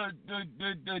lot of the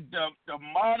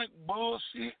demonic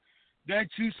bullshit that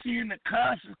you see in the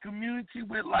conscious community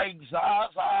with like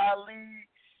Zaza Ali,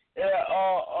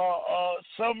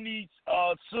 some of these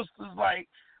sisters like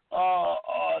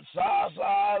Zaza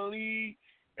Ali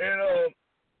and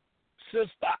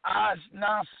Sister Ash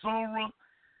Nasura,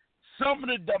 some of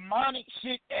the demonic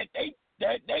shit that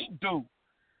they do.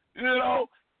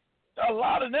 A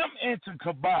lot of them into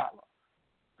Kabbalah.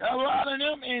 A lot of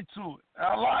them into it.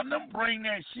 A lot of them bring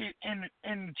that shit in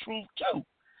the truth too.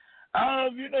 I don't know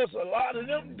if you notice, a lot of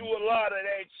them do a lot of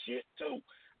that shit too.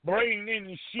 Bring in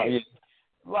the shit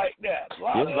like that. A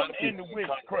lot of them into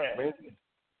witchcraft.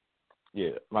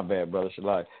 Yeah, my bad, brother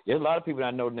Shalai. There's a lot of people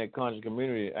I know in that conscious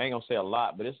community. I ain't gonna say a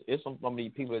lot, but it's some of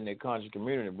these people in that conscious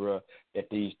community, bro, that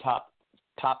these top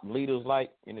leaders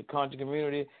like in the conscious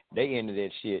community, they into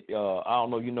that shit. I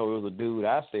don't know, there was a dude,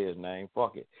 I say his name,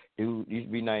 fuck it. Dude used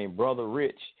to be named Brother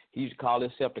Rich. He used to call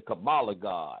himself the Kabbalah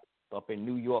God up in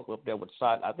New York, up there with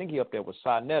I think he up there with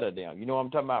Sinetta down. You know what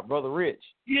I'm talking about, Brother Rich?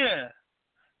 Yeah.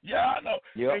 Yeah, I know.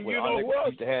 Yeah, and you know what?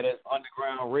 Used to have that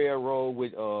Underground Railroad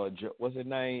with what's his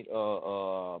name?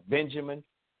 Benjamin.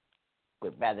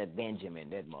 With Brother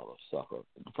Benjamin, that mother sucker.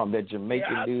 From that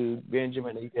Jamaican dude,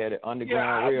 Benjamin, he had an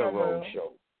Underground Railroad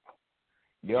show.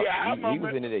 Yep, he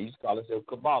was into that. He used to call himself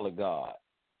Kabbalah God.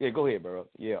 Yeah, go ahead, bro.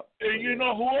 Yeah. And you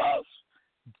know who else?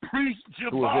 Priest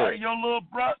Jabbar, your little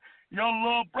brother,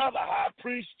 High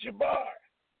Priest Jabbar.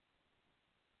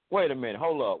 Wait a minute,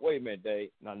 hold up. Wait a minute,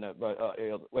 Dave. No, but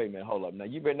wait a minute, hold up. Now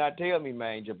you better not tell me,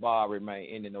 man, Jabbar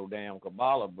remain into no damn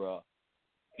Kabbalah, bro.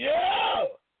 Yeah,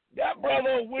 that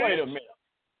brother will.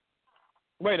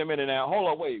 Wait a minute now. Hold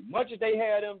on, wait. Much as they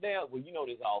had them down, well,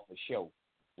 this all for show.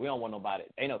 We don't want nobody.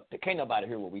 Can't nobody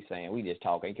hear what we saying. We just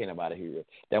talking. Can't nobody hear it.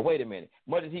 Now wait a minute.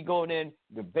 Much as he going in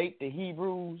debate the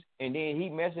Hebrews and then he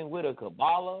messing with a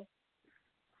Kabbalah.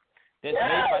 That's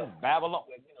made by Babylon.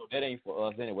 That ain't for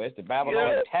us anyway. It's the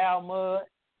Babylonian Talmud.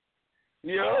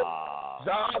 Yeah.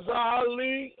 Zaza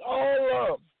Ali, all of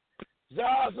them.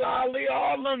 Zaza Ali,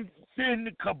 all of them in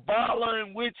the Kabbalah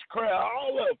and witchcraft,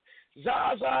 all of them.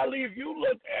 Zaza Ali, if you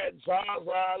look at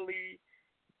Zaza Ali,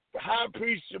 High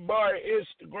Priest Jabbar,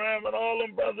 Instagram, and all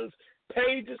them brothers'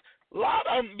 pages, a lot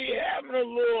of them be having a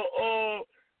little,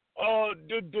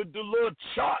 the little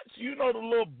charts, the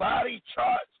little body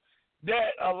charts.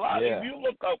 That a lot, if you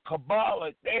look up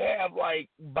Kabbalah, they have like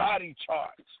body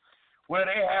charts where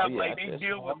they have they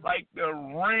deal with like the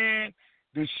ren,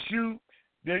 the shoot,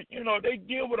 they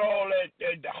deal with all that,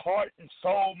 the heart and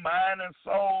soul, mind and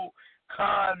soul,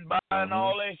 combine,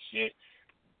 all that shit.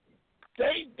 A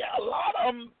lot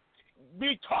of them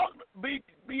have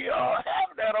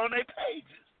that on their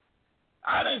pages.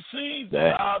 I done seen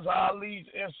Zaza Ali's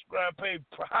Instagram page,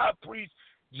 High Priest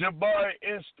Jabbar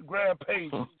Instagram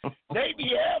page. They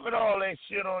be having all that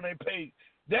shit on their page.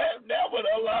 That what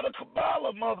a lot of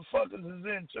Kabbalah motherfuckers is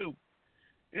into.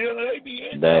 They be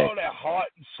into all that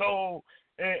heart and soul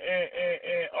and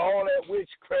all that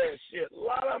witchcraft shit. A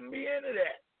lot of them be into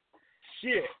that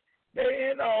shit. They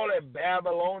into all that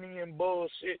Babylonian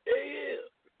bullshit. They is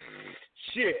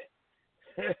shit.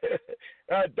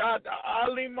 Dr.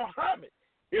 Ali Muhammad,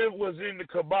 it was in the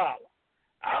Kabbalah.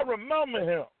 I remember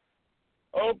him.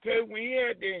 Okay, when he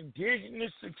had the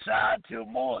Indigenous Society of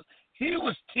Moors, he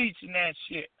was teaching that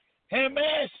shit. Him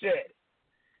and Shetty.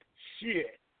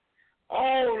 Shit.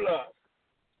 All of them.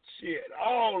 Shit.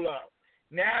 All of them.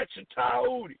 Natural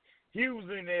Taudi. He was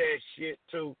in that shit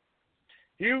too.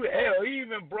 He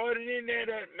even brought it in there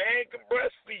that man can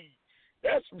breastfeed.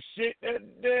 That's some shit that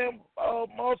damn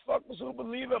motherfuckers who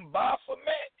believe in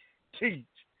Baphomet teach.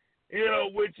 You know,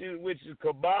 which is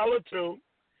Kabbalah too.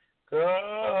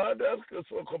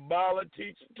 That's a Kabbalah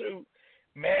teacher too.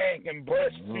 Man can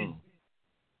breastfeed.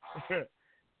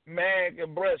 Man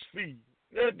can breastfeed.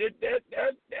 That's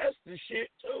the shit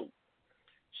too.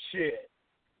 Shit.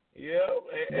 Yeah.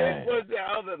 And what's the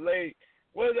other lady?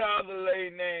 What's the other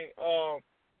lady name?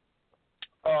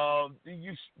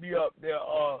 Used to be up there.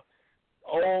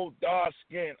 Old dark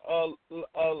skin.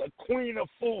 Queen of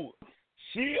Food.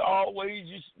 She always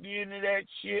used to be into that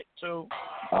shit too.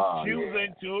 She was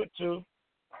into it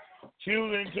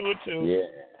too. Yeah.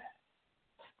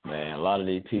 Man, a lot of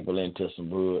these people into some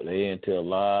good. They into a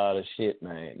lot of shit,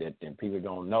 man. That people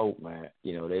don't know, man.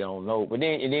 You know, they don't know. But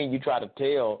then you try to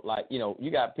tell, like, you know,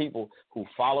 you got people who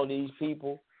follow these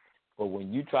people, but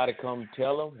when you try to come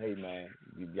tell them, hey, man,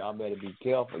 y'all better be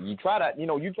careful. You try not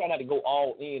to go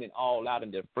all in and all out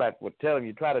in their flat. But tell them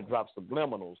you try to drop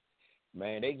subliminals.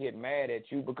 Man, they get mad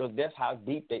at you because that's how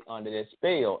deep they under that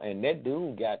spell. And that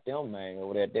dude got them, man,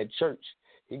 over there at that church.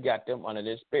 He got them under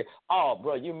this spell. Oh,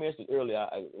 bro, you missed it earlier.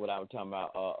 What I was talking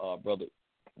about, brother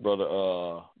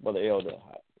Elder.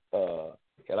 Hell,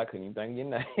 I couldn't even think of your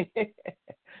name.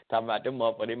 Talking about them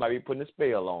motherfuckers, they might be putting a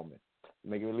spell on me,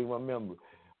 making me lose my memory.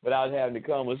 But I was having a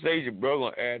conversation, bro,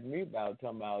 gonna ask me about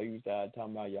talking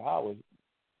about Yahweh.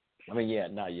 I mean, yeah,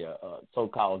 not your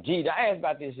so-called Jesus. I asked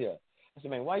about this here. I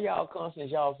said, man, why y'all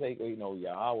constantly y'all say, you know,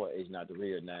 Yahweh is not the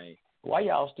real name? Why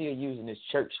y'all still using this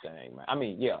church thing, man? I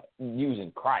mean, yeah,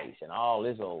 using Christ and all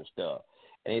this old stuff.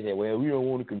 And they say, well, we don't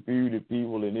want to confuse the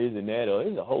people and this and that. Or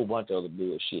there's a whole bunch of other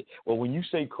bullshit. Well, when you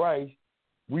say Christ,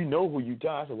 we know who you talking.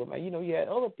 I said, well, man, you know, you had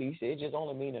other people. It just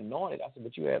only mean anointed. I said,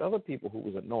 but you had other people who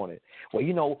was anointed. Well,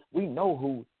 you know, we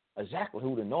know exactly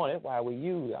who the anointed. That's why we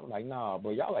use it. I'm like, nah,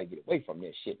 bro, y'all got to get away from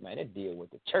this shit, man. They deal with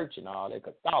the church and all that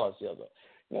Catholicism.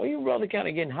 You know, your brother kind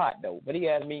of getting hot, though. But he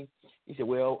asked me, he said,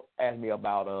 well, ask me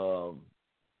about Paul,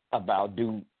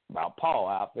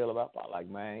 how I feel about Paul. Like,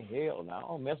 man, hell no, I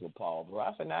don't mess with Paul, bro.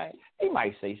 I said, nah, he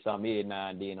might say something every now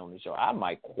and then on the show. I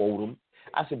might quote him.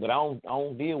 I said, but I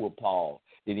don't deal with Paul.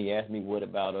 Then he asked me, what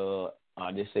about,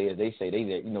 they say they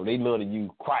love to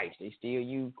use Christ. They still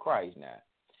use Christ now.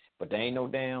 But they ain't no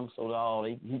damn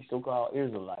he's so-called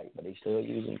Israelite, but they still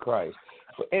using Christ.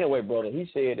 But anyway, brother, he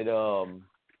said that,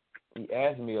 he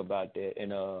asked me about that,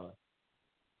 and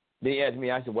they asked me,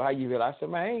 I said, well, how you feel? I said,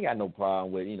 man, I ain't got no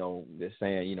problem with, you know, just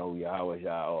saying, you know, Yahweh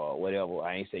or whatever.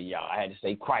 I ain't say Yah. I had to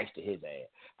say Christ to his ass.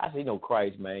 I said, you know,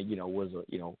 Christ, man, you know, was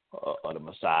the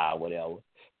Messiah or whatever.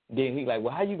 Then he like,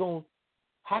 well,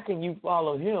 how can you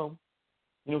follow him?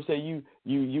 You know, say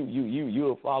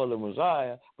you'll follow the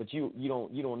Messiah, but you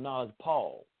don't acknowledge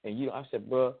Paul. And I said,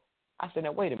 bro,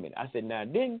 now wait a minute. I said, now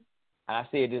then. I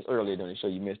said this earlier during the show,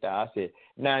 you missed out. I said,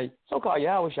 now, so-called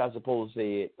Yahweh Shah supposed to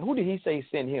say, who did he say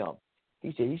sent him?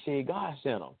 He said God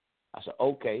sent him. I said,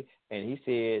 okay. And he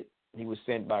said he was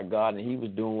sent by God and he was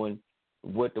doing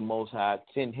what the Most High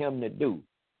sent him to do.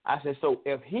 I said, so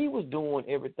if he was doing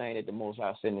everything that the Most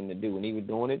High sent him to do and he was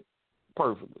doing it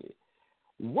perfectly,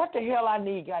 what the hell I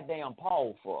need goddamn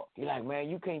Paul for? He's like, man,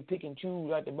 you can't pick and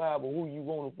choose out the Bible who you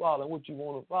want to follow and what you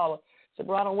want to follow. I said,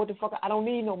 bro, I don't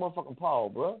need no motherfucking Paul,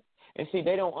 bro. And see,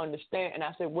 they don't understand. And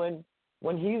I said, when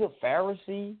he's a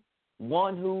Pharisee,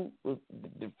 one who was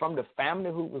from the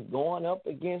family who was going up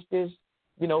against this,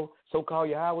 you know, so-called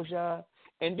Yahweh Shah,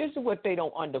 and this is what they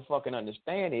don't fucking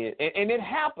understand is, and it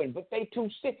happened, but they too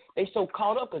sick. They so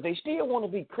caught up because they still want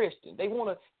to be Christian. They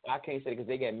want to, I can't say it because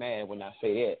they get mad when I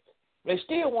say that. They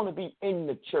still want to be in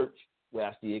the church. Well,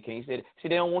 I still can't say it. See,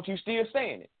 they don't want you still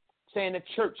saying it. Saying the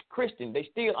church Christian, they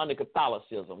still under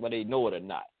Catholicism, whether they know it or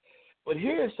not. But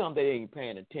here's something they ain't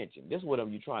paying attention. This is what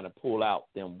you're trying to pull out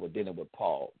them with dealing with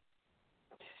Paul.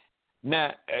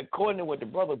 Now, according to what the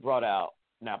brother brought out,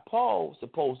 now Paul's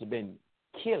supposed to have been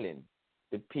killing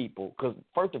the people, because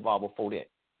first of all, before that,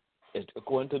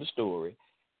 according to the story,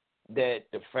 that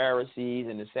the Pharisees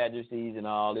and the Sadducees and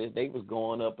all this, they was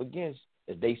going up against,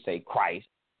 as they say, Christ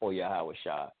or Yahweh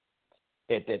Shah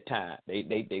at that time.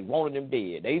 They wanted them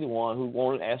dead. They the one who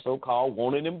wanted, as so-called,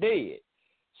 wanted them dead.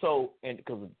 So, and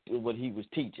because of what he was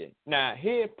teaching. Now,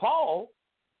 here Paul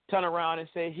turned around and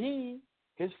said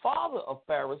his father a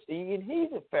Pharisee, and he's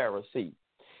a Pharisee.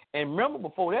 And remember,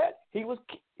 before that,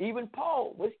 even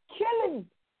Paul was killing.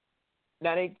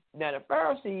 Now the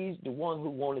Pharisees, the one who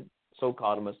wanted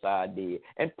so-called the Messiah dead.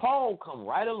 And Paul come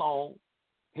right along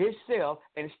himself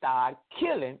and started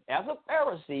killing, as a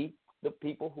Pharisee, the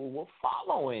people who were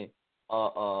following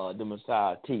the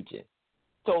Messiah teaching.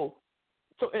 So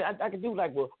I could do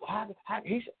like, well,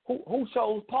 who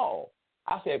chose Paul?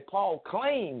 I said, Paul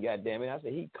claimed, goddammit. I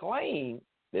said, he claimed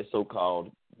that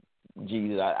so-called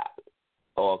Jesus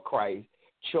or Christ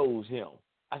chose him.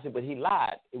 I said, but he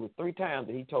lied. It was 3 times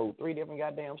that he told 3 different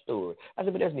goddamn stories. I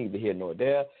said, but that's neither here nor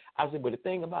there. I said, but the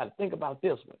thing about it, think about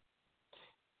this one.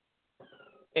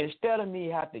 Instead of me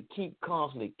have to keep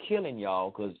constantly killing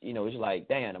y'all, because, you know, it's like,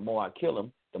 damn, the more I kill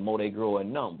them, the more they grow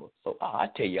in number. So I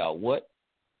tell y'all what,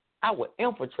 I would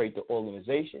infiltrate the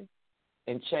organization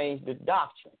and change the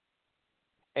doctrine.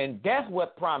 And that's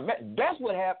what happened.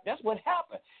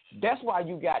 That's why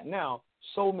you got now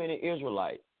so many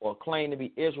Israelites or claim to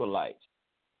be Israelites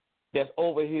that's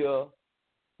over here.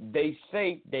 They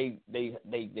say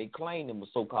they claim them a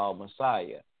so-called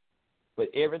Messiah, but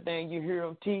everything you hear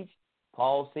them teach,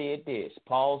 Paul said this,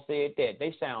 Paul said that.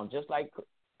 They sound just like,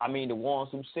 the ones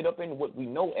who sit up in what we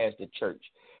know as the church.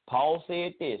 Paul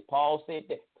said this, Paul said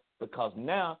that. Because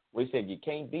now we said you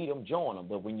can't beat them, join them.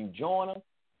 But when you join them,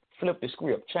 flip the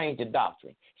script, change the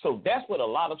doctrine. So that's what a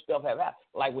lot of stuff have happened.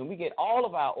 Like when we get all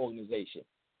of our organization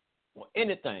or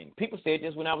anything, people said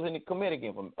this when I was in the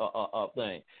Comedian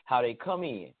thing, how they come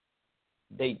in,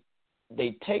 they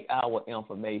take our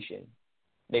information.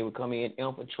 They would come in,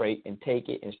 infiltrate, and take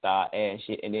it and start adding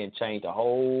shit and then change the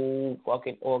whole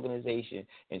fucking organization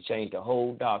and change the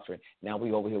whole doctrine. Now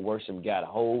we over here worshiping God, a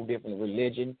whole different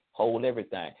religion, whole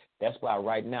everything. That's why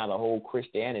right now the whole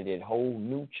Christianity, the whole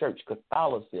new church,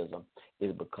 Catholicism,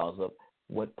 is because of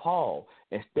what Paul,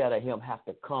 instead of him have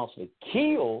to constantly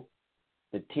kill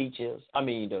the teachers,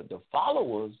 the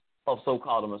followers of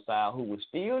so-called Messiah who were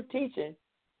still teaching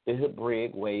the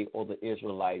Hebraic way or the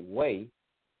Israelite way,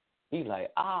 he's like,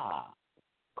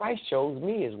 Christ chose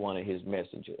me as one of his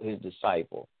messengers, his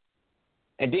disciple.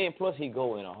 And then plus he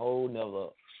go in a whole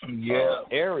nother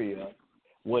area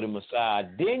where the Messiah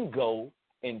didn't go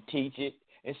and teach it.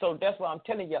 And so that's what I'm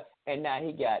telling you. And now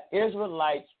he got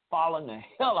Israelites following the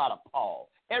hell out of Paul.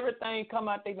 Everything come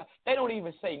out, they don't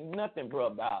even say nothing, bro,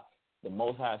 about the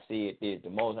Most High said this, the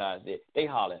Most High said. They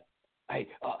holler, hey,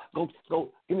 go,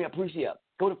 give me a precept.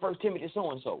 Go to 1 Timothy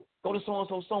so-and-so. Go to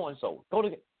so-and-so, so-and-so. Go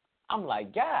to... I'm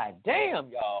like, God damn,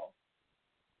 y'all.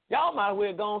 Y'all might as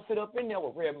well go and sit up in there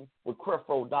with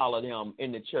Creflo Dollar them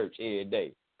in the church every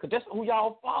day. Because that's who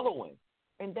y'all following.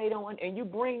 And they don't, and you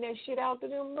bring that shit out to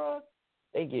them, bro.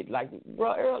 They get like,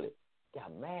 bro, early.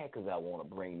 Got mad because I want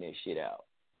to bring that shit out.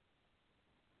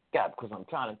 God, because I'm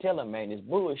trying to tell them, man, this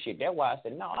bullshit. That's why I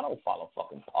said, no, I don't follow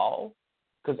fucking Paul.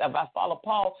 Because if I follow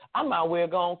Paul, I might as well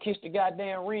go and kiss the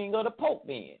goddamn ring of the Pope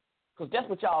then. Because that's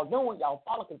what y'all doing. Y'all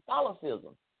follow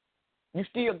Catholicism. You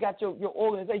still got your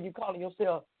organization. You calling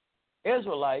yourself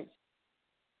Israelites,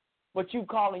 but you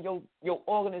calling your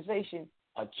organization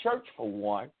a church for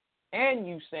one, and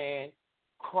you saying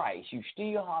Christ. You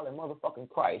still hollering motherfucking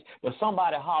Christ. But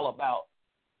somebody holler about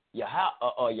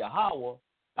Yahweh.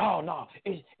 Oh no,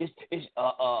 it's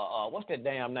what's that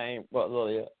damn name?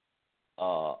 Ahia.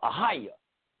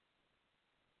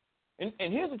 And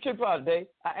here's the trip out today.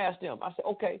 I asked them. I said,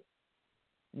 okay.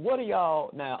 What are y'all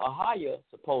now? Ahia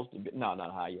supposed to be not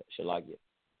Ahia. Shalagia.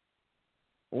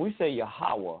 When we say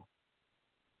Yahweh,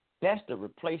 that's the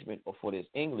replacement for this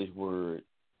English word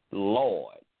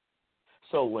Lord.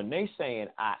 So when they saying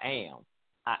I am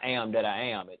that I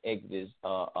am at Exodus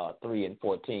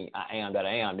 3:14, I am that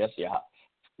I am. That's Yahweh.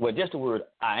 Well, just the word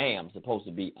I am supposed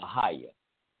to be Ahia.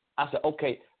 I said,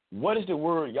 okay, what is the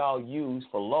word y'all use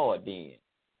for Lord then?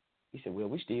 He said, well,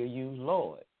 we still use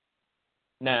Lord.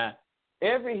 Now,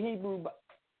 every Hebrew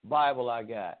Bible I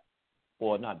got,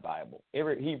 or not Bible,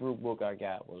 every Hebrew book I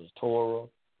got was Torah,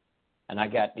 and I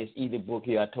got this either book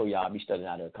here I told y'all I'll be studying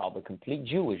out there called the Complete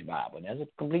Jewish Bible. And that's a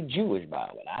complete Jewish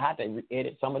Bible. And I had to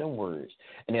edit some of them words.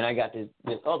 And then I got this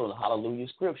other Hallelujah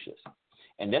Scriptures.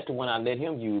 And that's the one I let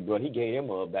him use, bro. He gave him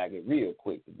a back real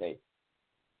quick today.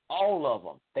 All of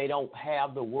them, they don't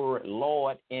have the word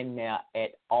Lord in there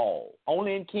at all.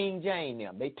 Only in King James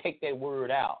now, they take that word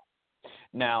out.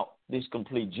 Now, this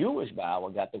Complete Jewish Bible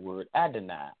got the word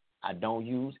Adonai. I don't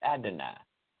use Adonai.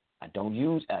 I don't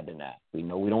use Adonai. We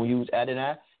know we don't use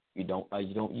Adonai. You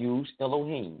don't use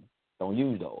Elohim. Don't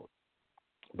use those.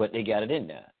 But they got it in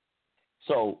there.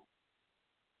 So,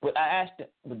 but I asked them,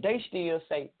 but they still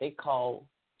say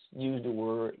use the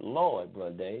word Lord,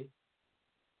 brother Dave.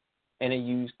 And they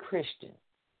use Christian.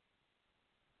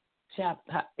 See how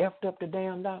effed up the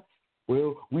damn dog?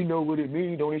 Well, we know what it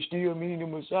means. Don't it still mean the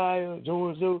Messiah,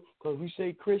 so-and-so, because we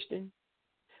say Christian?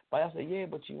 But I said, yeah,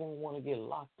 but you won't want to get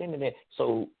locked into that.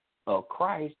 So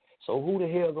Christ So who the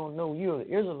hell gonna know you're an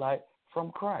Israelite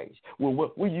from Christ?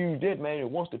 Well, we use that, man,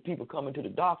 and once the people come into the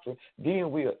doctrine, then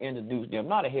we'll introduce them.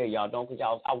 Not the hell y'all don't,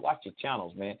 because I watch your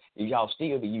channels, man, and y'all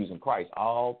still be using Christ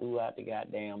all throughout the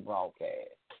goddamn broadcast.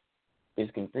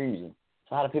 It's confusing.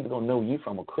 So how the people gonna know you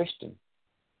from a Christian?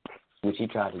 Which he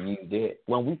tried to use that.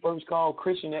 When we first called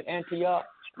Christian at Antioch,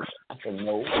 I said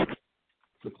no.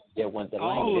 That wasn't the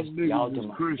language. Y'all to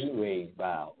my New-Age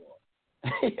Bible.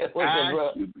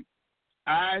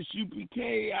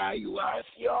 ISUPK,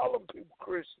 IUIC, all of them people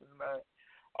Christian, man.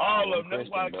 All of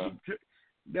them.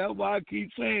 That's why I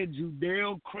keep saying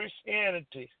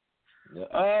Judeo-Christianity. Yeah,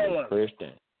 all of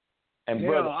Christian. And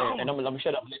brother, and I'm gonna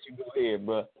shut up and let you go ahead,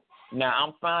 bro.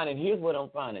 Now here's what I'm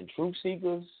finding. Truth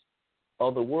seekers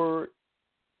of the word,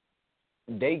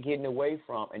 they getting away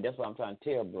from, and that's what I'm trying to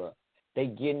tell, bro. They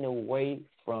getting away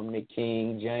from the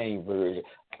King James version.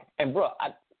 And bro,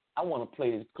 I want to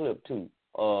play this clip too.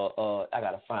 I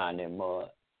gotta find them.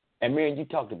 And man, you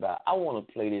talked about. I want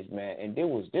to play this, man. And this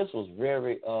was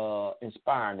very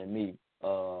inspiring to me.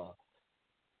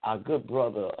 Our good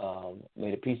brother,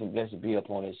 may the peace and blessing be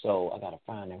upon his soul. I gotta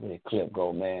find that where the clip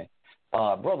go, man.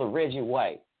 Brother Reggie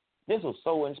White. This was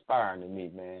so inspiring to me,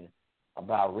 man.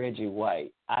 About Reggie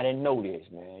White. I didn't know this,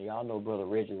 man. Y'all know Brother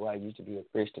Reggie White used to be a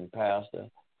Christian pastor.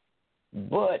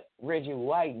 But Reggie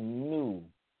White knew,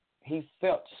 he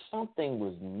felt something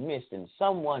was missing,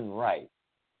 someone right.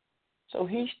 So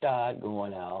he started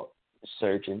going out,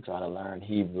 searching, trying to learn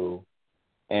Hebrew,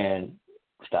 and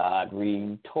started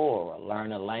reading Torah,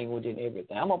 learn the language and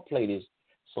everything. I'm going to play this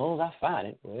as soon as I find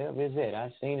it, wherever it's at.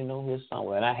 I seen it on here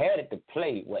somewhere. And I had it to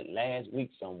play, last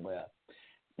week somewhere.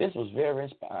 This was very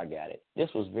inspiring. I got it. This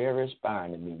was very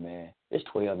inspiring to me, man. It's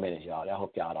 12 minutes, y'all. I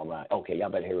hope y'all don't mind. Okay, y'all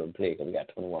better hear it play because we got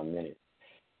 21 minutes.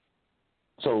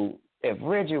 So if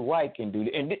Reggie White can do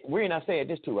it, and we're not saying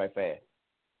this too right fast.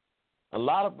 A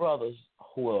lot of brothers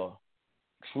who are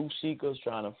truth seekers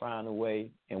trying to find a way,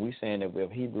 and we saying that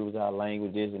if Hebrew is our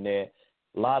language, this and that,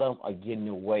 a lot of them are getting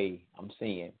away, I'm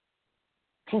seeing.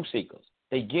 Truth seekers.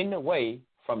 They getting away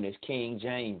from this King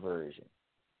James version.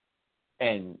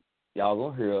 And y'all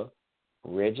gonna hear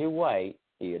Reggie White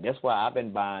here. That's why I've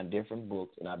been buying different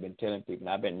books, and I've been telling people,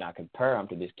 and I've been not compare them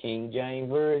to this King James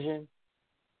version.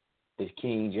 This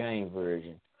King James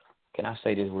version. Can I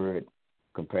say this word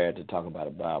compared to talk about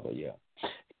a Bible?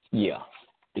 Yeah.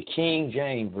 The King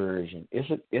James version,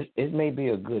 it may be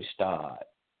a good start,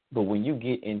 but when you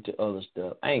get into other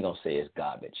stuff, I ain't gonna say it's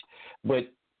garbage, but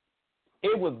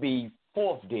it would be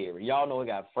fourth dairy. Y'all know it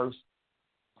got first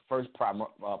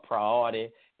priority,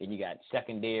 then you got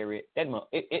secondary.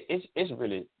 It's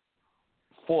really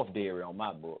fourth dairy on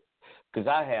my book, because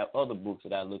I have other books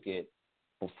that I look at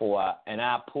before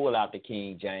I pull out the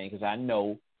King James, because I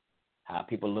know how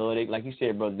people love it. Like you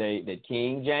said, brother, the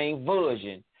King James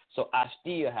version. So I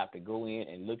still have to go in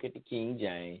and look at the King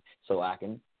James so I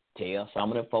can tell some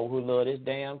of the folk who love this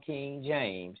damn King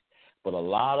James. But a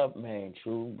lot of,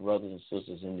 true brothers and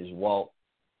sisters in this walk,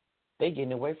 they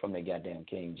getting away from their goddamn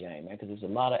King James, man, because there's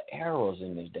a lot of errors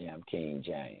in this damn King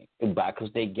James. Because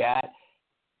they got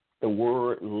the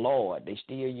word Lord. They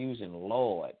still using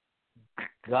Lord,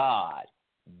 God,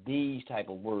 these type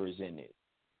of words in it.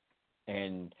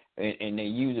 And they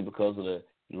use it because of the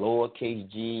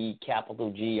lowercase g, capital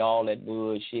G, all that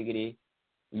bullshiggity.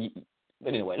 But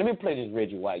anyway, let me play this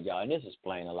Reggie White, y'all, and this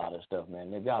explains a lot of stuff,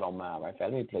 man. If y'all don't mind right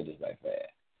fast, let me play this right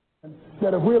fast.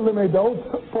 That if we eliminate the old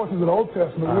portions of the Old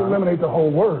Testament, we eliminate the whole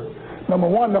word. Number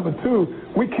one. Number two,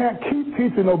 we can't keep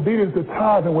teaching obedience to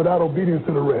tithing without obedience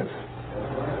to the rest.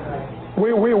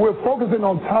 We're focusing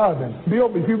on tithing.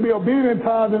 If you be obedient in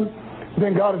tithing,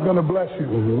 then God is going to bless you.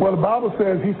 Mm-hmm. Well, the Bible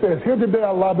says, he says, here today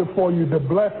I lie before you the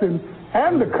blessing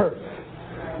and the curse.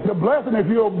 The blessing if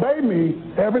you obey me,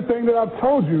 everything that I've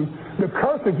told you, the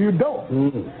curse if you don't.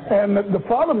 Mm-hmm. And the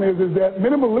problem is that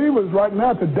many believers right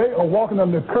now today are walking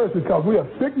under the curse because we have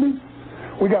sickness,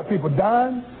 we got people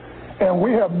dying, and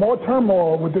we have more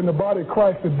turmoil within the body of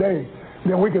Christ today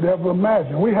than we could ever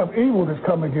imagine. We have evil that's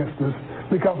come against us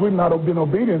because we've not been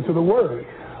obedient to the word.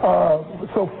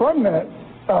 So from that,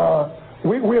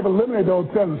 we have eliminated the Old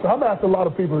Testament. So I've asked a lot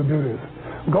of people to do this.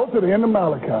 Go to the end of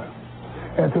Malachi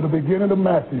and to the beginning of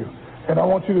Matthew, and I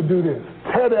want you to do this.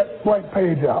 Tear that blank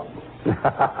page out.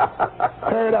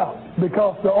 Tear it out.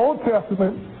 Because the Old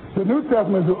Testament, the New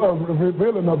Testament is a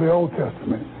revealing of the Old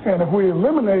Testament. And if we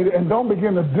eliminate it and don't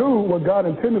begin to do what God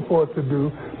intended for us to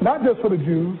do, not just for the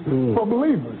Jews, for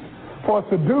believers, for us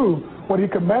to do what he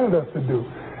commanded us to do.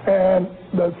 And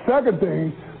the second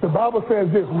thing, the Bible says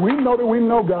this: we know that we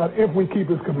know God if we keep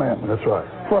his commandments. That's right.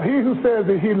 For he who says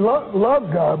that he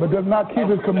loves God but does not keep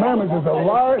his commandments is a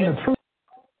liar and the truth.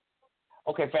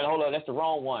 Okay, fella, hold on. That's the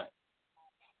wrong one.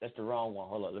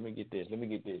 Hold on. Let me get this.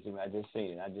 I just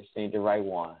seen it. I just seen the right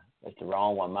one. That's the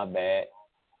wrong one. My bad.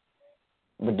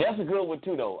 But that's a good one,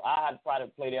 too, though. I'd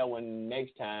probably play that one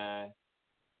next time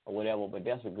or whatever, but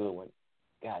that's a good one.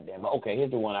 God damn. Okay, here's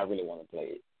the one I really want to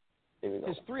play. Here we go.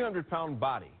 His 300-pound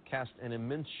body cast an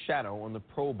immense shadow on the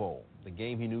Pro Bowl, the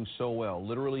game he knew so well,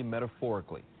 literally,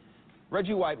 metaphorically.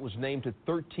 Reggie White was named to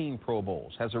 13 Pro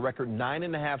Bowls, has a record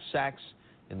 9.5 sacks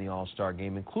in the All-Star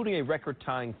game, including a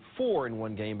record-tying 4 in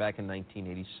one game back in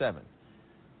 1987.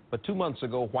 But 2 months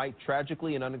ago, White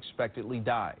tragically and unexpectedly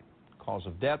died. Cause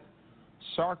of death,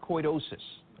 sarcoidosis,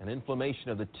 an inflammation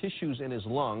of the tissues in his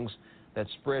lungs that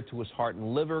spread to his heart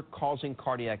and liver, causing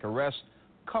cardiac arrest,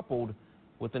 coupled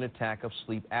with an attack of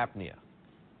sleep apnea.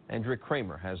 Andrea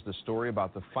Kramer has the story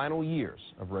about the final years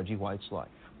of Reggie White's life.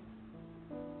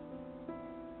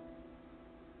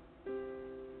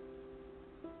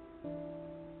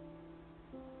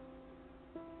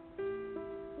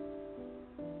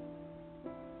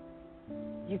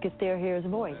 You could still hear his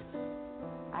voice.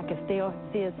 I could still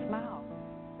see his smile.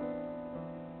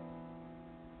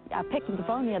 I picked up the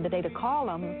phone the other day to call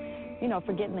him,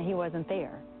 forgetting that he wasn't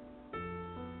there.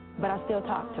 But I still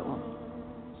talked to him.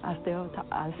 I still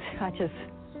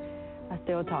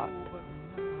talked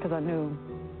because I knew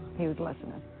he was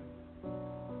listening.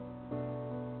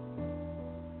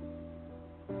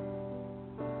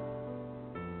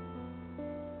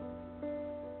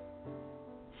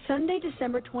 Sunday,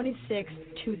 December 26,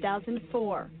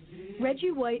 2004.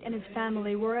 Reggie White and his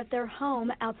family were at their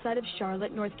home outside of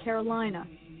Charlotte, North Carolina.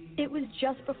 It was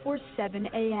just before 7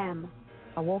 a.m.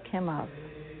 I woke him up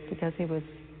because he was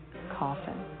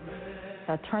coughing.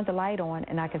 So I turned the light on,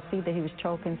 and I could see that he was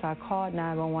choking, so I called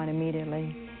 911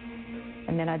 immediately,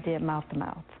 and then I did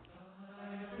mouth-to-mouth.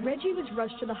 Reggie was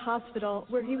rushed to the hospital,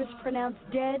 where he was pronounced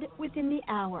dead within the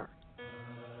hour.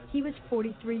 He was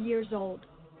 43 years old.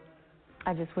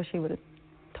 I just wish he would have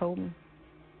told me.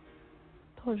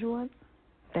 Told you what?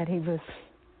 That he was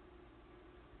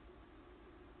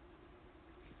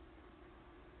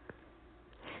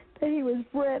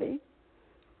ready.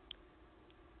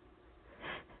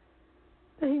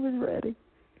 That he was ready.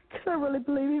 Because I really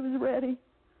believe he was ready.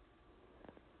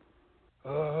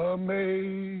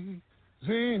 Amazing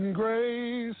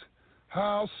grace,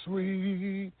 how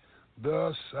sweet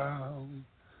the sound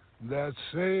that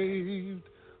saved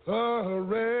a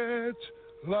wretch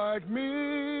like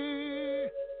me.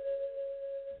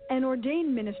 An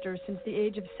ordained minister since the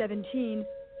age of 17,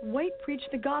 White preached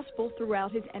the gospel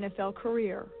throughout his NFL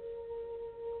career.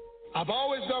 I've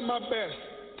always done my best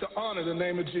to honor the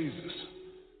name of Jesus.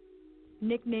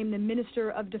 Nicknamed the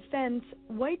Minister of Defense,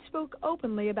 White spoke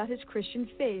openly about his Christian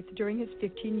faith during his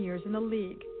 15 years in the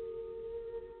league.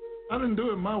 I didn't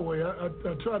do it my way. I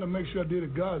tried to make sure I did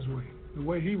it God's way, the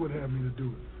way he would have me to do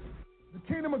it.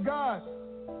 The kingdom of God.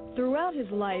 Throughout his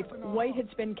life, White had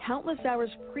spent countless hours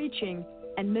preaching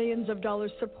and millions of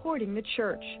dollars supporting the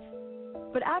church.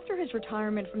 But after his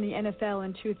retirement from the NFL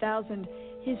in 2000,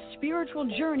 his spiritual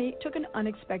journey took an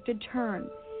unexpected turn.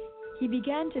 He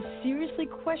began to seriously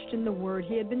question the word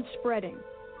he had been spreading.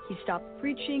 He stopped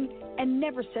preaching and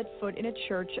never set foot in a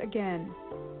church again.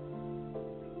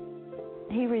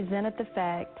 He resented the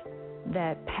fact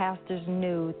that pastors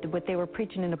knew that what they were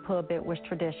preaching in the pulpit was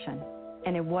tradition,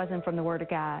 and it wasn't from the Word of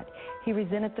God. He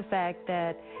resented the fact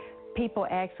that people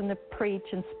asked him to preach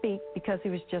and speak because he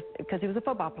was a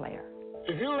football player.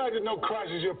 If you would like to know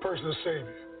Christ as your personal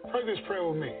Savior, pray this prayer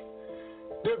with me.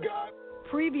 Dear God.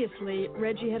 Previously,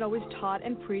 Reggie had always taught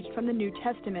and preached from the New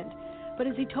Testament, but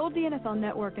as he told the NFL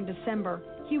Network in December,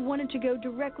 he wanted to go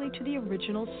directly to the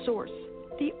original source,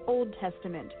 the Old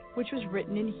Testament, which was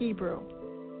written in Hebrew.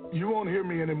 You won't hear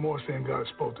me anymore saying God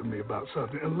spoke to me about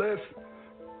something unless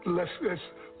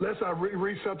I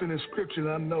read something in Scripture and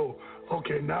I know,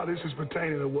 okay, now this is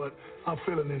pertaining to what I'm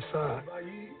feeling inside.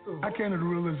 I came to the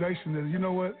realization that, you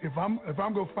know what, if I'm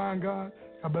going to find God,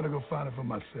 I better go find it for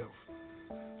myself.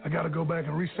 I got to go back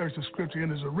and research the Scripture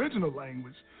in its original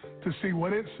language to see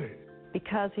what it said.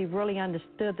 Because he really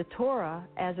understood the Torah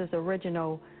as its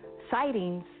original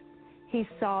sightings, he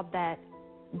saw that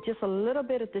just a little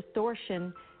bit of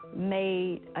distortion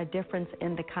made a difference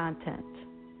in the content,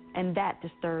 and that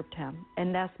disturbed him,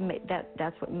 and that's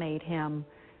what made him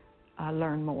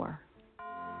learn more.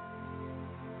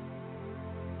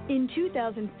 In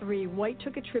 2003, White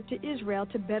took a trip to Israel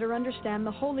to better understand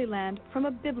the Holy Land from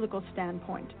a biblical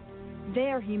standpoint.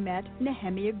 There he met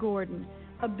Nehemiah Gordon,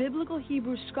 a biblical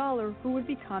Hebrew scholar who would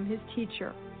become his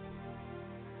teacher.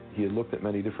 He had looked at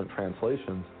many different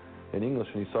translations in English,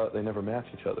 and he saw that they never match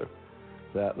each other.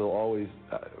 that they'll always,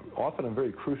 often on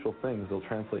very crucial things, they'll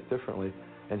translate differently.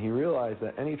 And he realized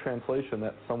that any translation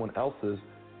that's someone else's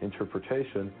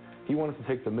interpretation, he wanted to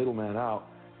take the middleman out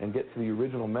and get to the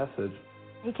original message.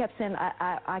 He kept saying,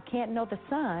 I can't know the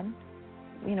Son,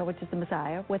 which is the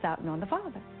Messiah, without knowing the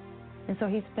Father. And so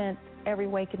he spent every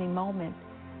wakening moment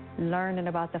learning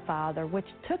about the Father, which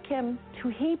took him to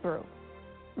Hebrew.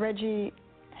 Reggie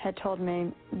had told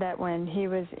me that when he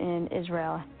was in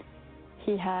Israel,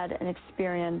 he had an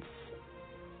experience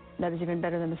that was even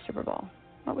better than the Super Bowl.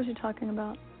 What was he talking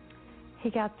about? He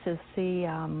got to see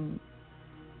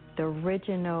the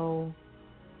original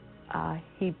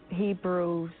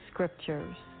Hebrew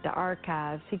scriptures, the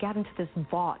archives. He got into this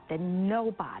vault that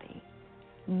nobody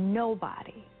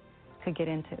could get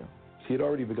into. He had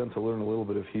already begun to learn a little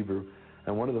bit of Hebrew,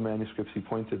 and one of the manuscripts, he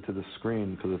pointed to the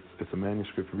screen because it's a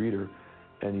manuscript reader,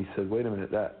 and he said, wait a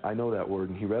minute, I know that word.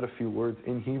 And he read a few words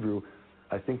in Hebrew.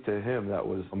 I think to him that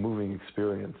was a moving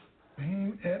experience.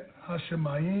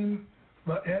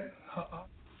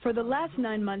 For the last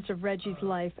 9 months of Reggie's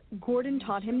life, Gordon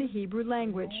taught him the Hebrew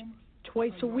language,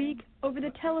 twice a week over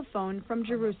the telephone from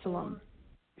Jerusalem.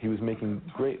 He was making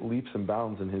great leaps and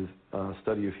bounds in his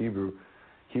study of Hebrew.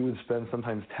 He would spend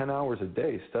sometimes 10 hours a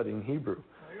day studying Hebrew.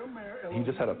 He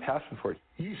just had a passion for it.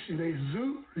 He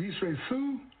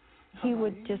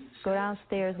would just go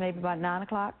downstairs maybe about 9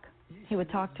 o'clock. He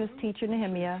would talk to his teacher,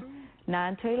 Nehemiah,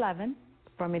 9 to 11.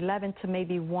 From 11 to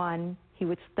maybe 1, he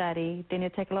would study. Then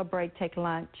he'd take a little break, take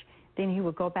lunch. Then he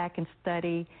would go back and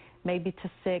study maybe to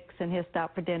 6, and he'll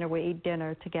stop for dinner. We'd eat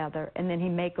dinner together, and then he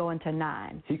may go into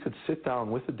 9. He could sit down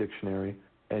with a dictionary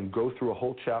and go through a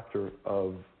whole chapter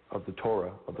of the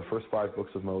Torah, of the first 5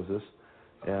 books of Moses,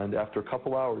 and after a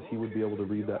couple hours, he would be able to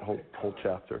read that whole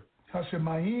chapter.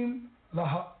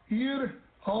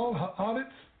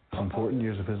 Important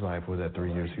years of his life were that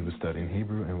 3 years he was studying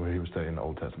Hebrew and where he was studying the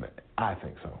Old Testament. I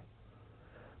think so.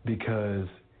 Because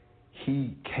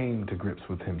he came to grips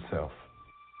with himself.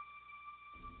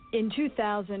 In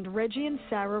 2000, Reggie and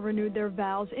Sarah renewed their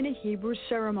vows in a Hebrew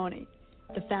ceremony.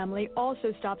 The family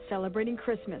also stopped celebrating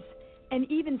Christmas and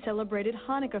even celebrated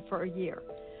Hanukkah for a year.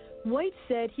 White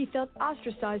said he felt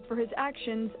ostracized for his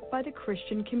actions by the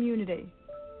Christian community.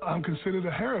 I'm considered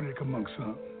a heretic amongst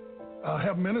some. I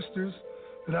have ministers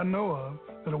that I know of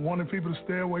that are wanting people to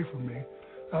stay away from me.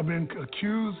 I've been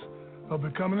accused of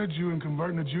becoming a Jew and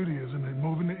converting to Judaism and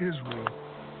moving to Israel.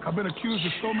 I've been accused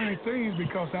of so many things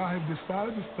because I have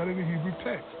decided to study the Hebrew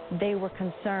text. They were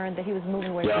concerned that he was moving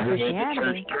away from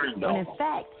Christianity, when in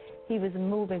fact, he was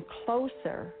moving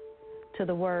closer to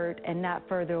the Word and not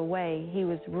further away. He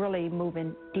was really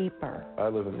moving deeper. I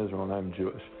live in Israel and I'm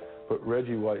Jewish, but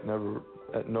Reggie White never,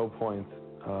 at no point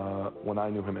when I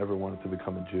knew him, ever wanted to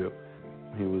become a Jew.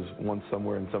 He was once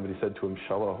somewhere and somebody said to him,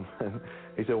 Shalom. And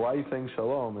he said, why are you saying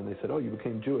Shalom? And they said, oh, you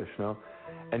became Jewish, no?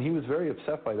 And he was very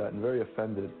upset by that and very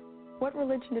offended. What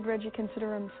religion did Reggie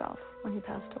consider himself when he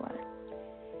passed away?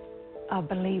 A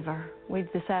believer.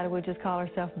 We've decided we just call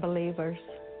ourselves believers.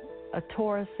 A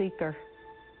Torah seeker.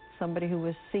 Somebody who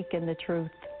was seeking the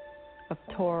truth of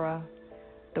Torah,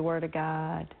 the Word of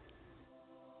God.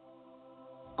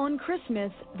 On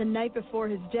Christmas, the night before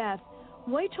his death,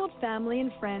 White told family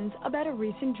and friends about a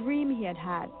recent dream he had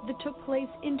had that took place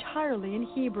entirely in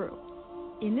Hebrew.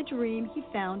 In the dream, he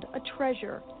found a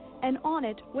treasure, and on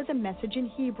it was a message in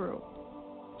Hebrew.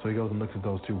 So he goes and looks at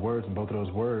those 2 words, and both of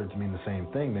those words mean the same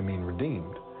thing. They mean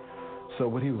redeemed. So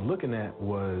what he was looking at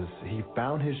was he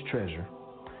found his treasure,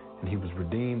 and he was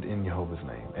redeemed in Jehovah's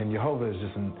name. And Jehovah is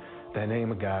just the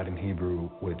name of God in Hebrew,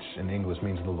 which in English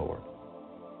means the Lord.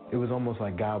 It was almost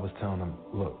like God was telling him,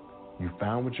 look, you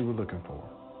found what you were looking for.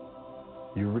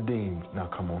 You're redeemed. Now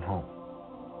come on home.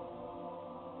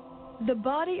 The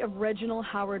body of Reginald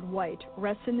Howard White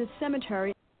rests in the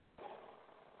cemetery.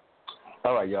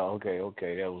 All right, y'all. Okay.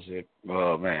 That was it.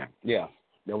 Oh, man. Yeah,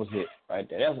 that was it right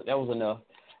there. That was enough.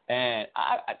 And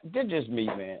that's just me,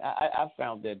 man. I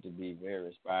found that to be very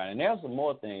inspiring. And there's some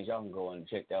more things. Y'all can go and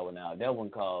check that one out. That one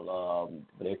called,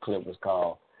 that clip was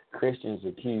called Christians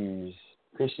accuse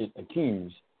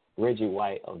Reggie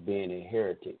White of being a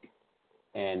heretic.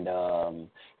 And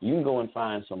you can go and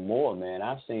find some more, man.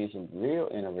 I've seen some real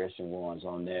interesting ones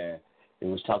on there. It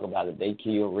was talking about that they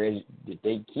killed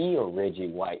Reggie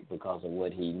White because of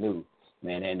what he knew,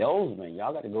 man. And those, man,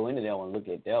 y'all got to go into that one and look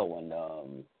at that one.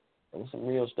 There was some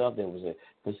real stuff.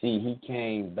 But see, he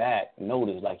came back.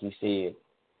 Notice, like he said,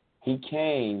 he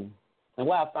came. And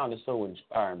why I found it so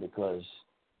inspiring because,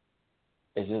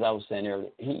 as I was saying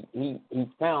earlier, he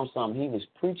found something. He was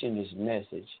preaching this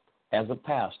message as a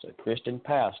pastor, Christian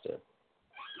pastor,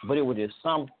 but it was just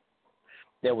some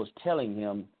that was telling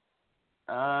him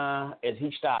as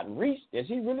he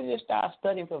really just started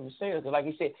studying for himself. Because like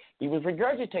he said, he was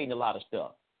regurgitating a lot of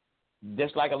stuff,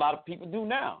 just like a lot of people do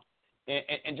now.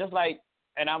 And just like,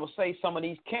 and I would say some of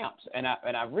these camps, and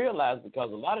I realized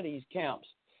because a lot of these camps,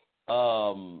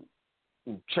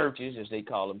 churches as they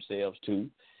call themselves too,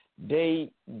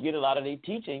 they get a lot of their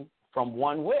teaching from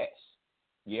One West.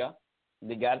 Yeah,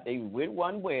 they with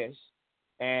One West,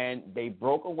 and they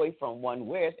broke away from One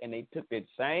West, and they took that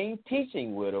same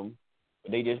teaching with them.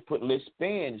 They just put little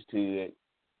spins to it,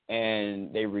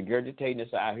 and they regurgitating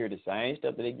this out here, the same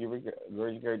stuff that they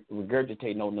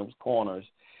regurgitating on those corners.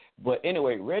 But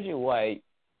anyway, Reggie White,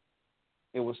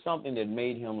 it was something that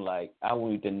made him like, I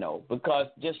wanted to know. Because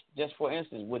just for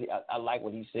instance, I like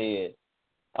what he said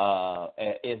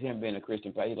as him being a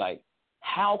Christian. He's like,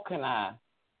 how can I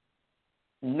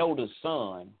know the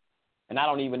Son and I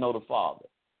don't even know the Father?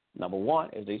 Number one,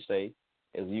 as they say,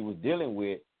 as he was dealing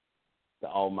with the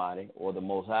Almighty or the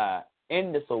Most High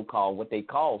in the so-called, what they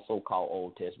call so-called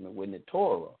Old Testament, with the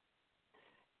Torah.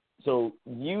 So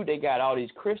they got all these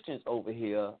Christians over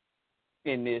here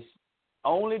in this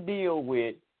only deal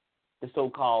with the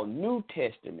so-called New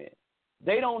Testament.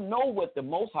 They don't know what the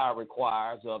Most High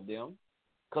requires of them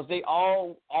because they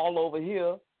all over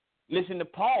here listen to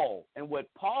Paul and what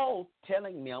Paul's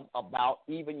telling them about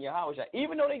even Yahweh.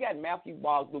 Even though they got Matthew,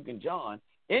 Mark, Luke, and John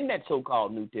in that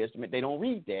so-called New Testament, they don't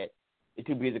read that. They're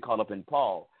too busy caught up in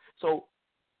Paul. So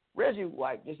Reggie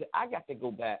White just said, I got to go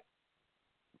back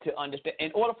to understand.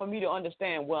 In order for me to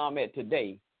understand where I'm at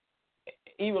today,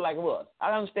 even like it was,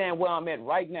 I understand where I'm at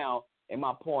right now and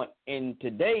my point in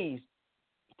today's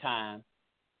time.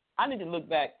 I need to look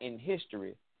back in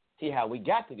history, see how we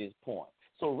got to this point.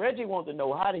 So Reggie wants to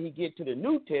know, how did he get to the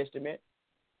New Testament?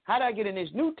 How did I get in this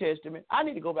New Testament? I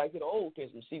need to go back to the Old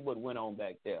Testament, see what went on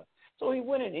back there. So he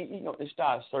went in, and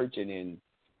started searching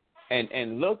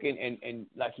and looking, and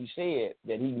like he said,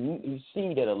 that he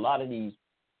see that a lot of these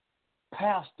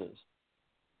pastors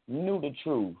knew the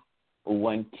truth but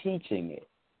wasn't teaching it.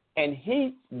 And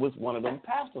he was one of them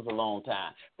pastors a long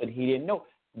time, but he didn't know.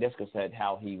 That's because that's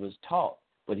how he was taught.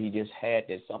 But he just had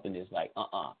that something that's like,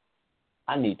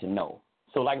 I need to know.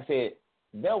 So like I said,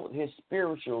 that was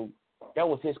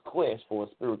his quest for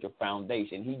a spiritual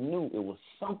foundation. He knew it was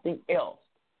something else.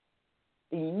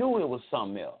 He knew it was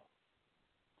something else.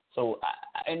 So,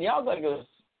 and y'all got to go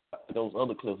those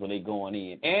other clips where they going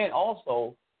in. And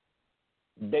also,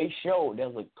 they showed,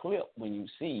 there's a clip when you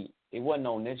see, it wasn't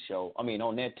on this show,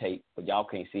 on that tape, but y'all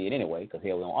can't see it anyway because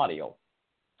it was on audio.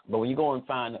 But when you go and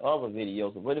find the other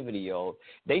videos, the other videos,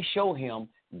 they show him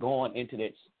going into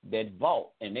that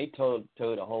vault, and they told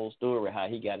the whole story how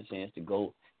he got a chance to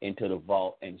go into the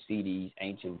vault and see these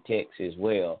ancient texts as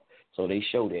well. So they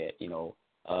show that,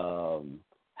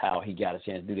 how he got a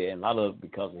chance to do that, and a lot of it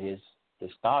because of his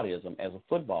statism as a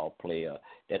football player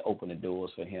that opened the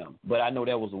doors for him. But I know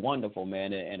that was wonderful,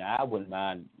 man, and I wouldn't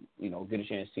mind, get a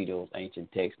chance to see those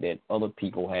ancient texts that other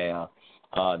people have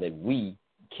that we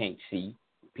can't see.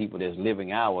 People that's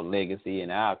living our legacy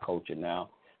and our culture now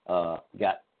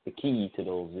got the key to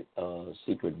those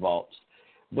secret vaults.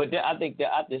 But I think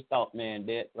that I just thought, man,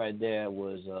 that right there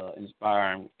was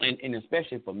inspiring, and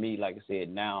especially for me, like I said,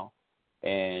 now,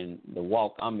 and the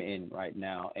walk I'm in right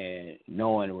now, and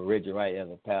knowing Reggie White as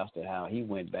a pastor, how he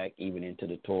went back even into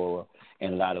the Torah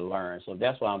and a lot to learn. So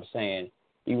that's why I'm saying,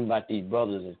 even about these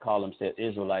brothers that call themselves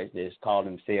Israelites, that call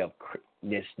themselves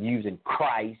that's using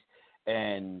Christ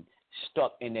and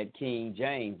stuck in that King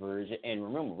James version. And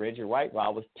remember, Reggie White, while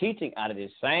I was teaching out of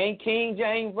this same King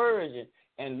James version,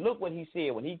 and look what he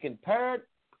said when he compared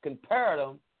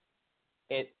them,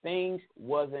 things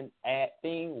wasn't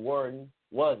adding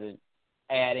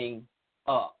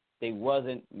up. They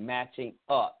wasn't matching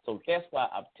up. So that's why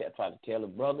I try to tell the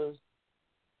brothers,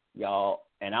 y'all,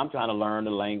 and I'm trying to learn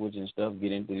the language and stuff,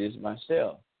 get into this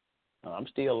myself. I'm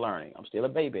still learning. I'm still a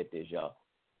baby at this, y'all.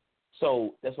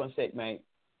 So that's what I said, man.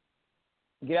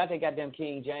 Get out that goddamn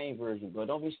King James version, bro.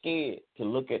 Don't be scared to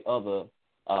look at other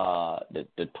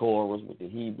the Torahs with the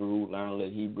Hebrew, learn a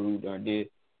little Hebrew, learn this.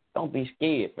 Don't be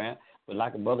scared, man. But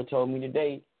like a brother told me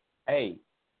today, hey,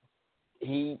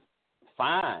 he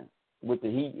fine with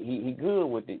he good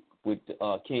with the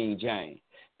King James,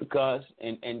 because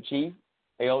and Chief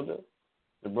Elder,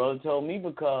 the brother told me,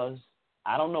 because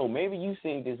I don't know, maybe you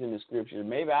seen this in the scriptures,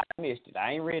 maybe I missed it.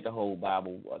 I ain't read the whole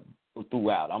Bible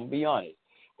throughout. I'm gonna be honest.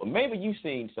 But maybe you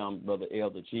seen some, Brother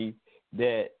Elder Chief,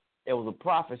 that there was a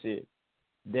prophecy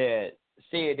that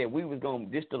said that we was going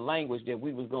to, this the language that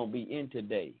we was going to be in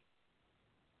today.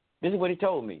 This is what he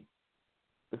told me.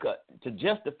 Because to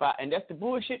justify, and that's the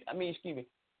bullshit,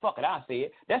 fuck it, I say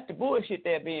it. That's the bullshit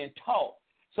they're being taught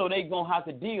So they gonna have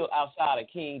to deal outside of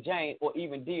King James or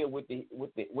even deal with the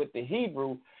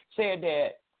Hebrew. Said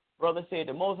that brother said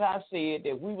the Most High said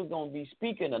that we was gonna be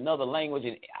speaking another language,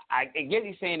 and I guess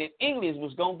he's saying that English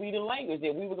was gonna be the language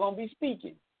that we were gonna be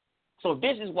speaking. So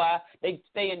this is why they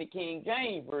stay in the King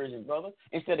James version, brother,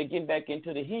 instead of getting back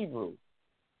into the Hebrew.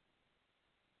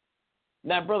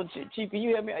 Now, brother Chief, can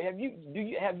you help me?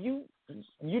 Have you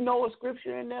know a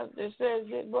scripture in there that says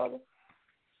that, brother?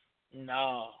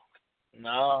 No.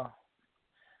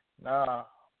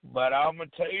 But I'm gonna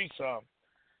tell you something.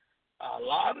 A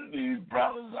lot of these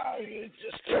brothers out here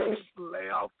just can't lay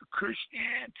off the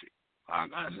Christianity.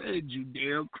 Like I said,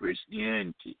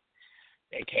 Judeo-Christianity.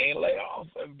 They can't lay off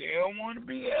if they don't want to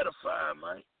be edified,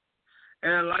 man.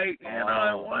 And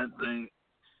one thing,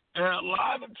 and a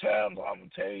lot of times I'm gonna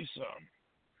tell you something.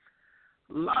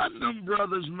 A lot of them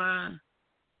brothers, man,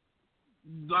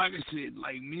 like I said,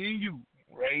 like me and you,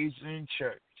 raised in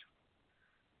church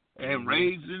and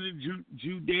raised in the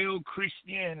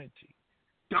Judeo-Christianity,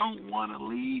 don't want to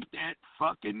leave that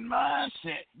fucking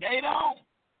mindset. They don't.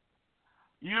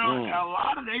 You know, a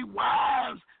lot of their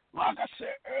wives, like I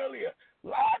said earlier, a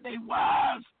lot of their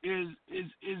wives is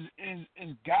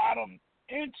got them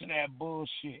into that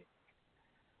bullshit.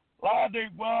 A lot of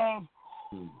their wives,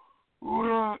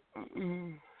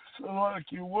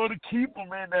 like you want to keep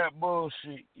them in that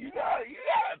bullshit. You gotta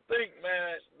think,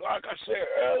 man. Like I said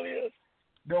earlier,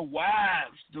 the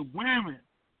wives, the women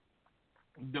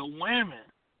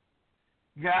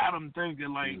got them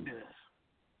thinking like this.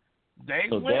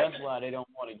 That's why they don't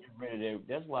want to get rid of their.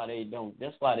 That's why they don't.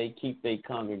 That's why they keep their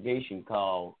congregation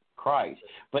called Christ.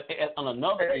 But on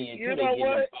another end, too, they get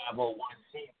them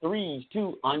 501c3s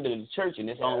too under the church, and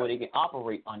that's the only way they can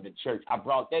operate under church. I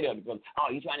brought that up because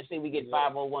you trying to say we get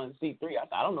 501c3? I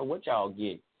said I don't know what y'all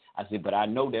get. I said, but I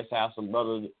know that's how some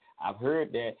brothers. I've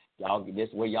heard that y'all.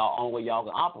 That's where y'all only way y'all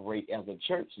can operate as a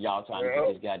church. Y'all trying to get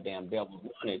this goddamn devil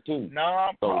money too.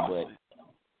 No, but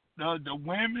the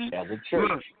women as a church.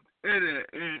 Look,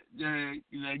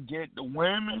 they get the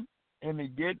women and they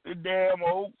get the damn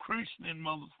old Christian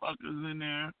motherfuckers in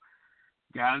there.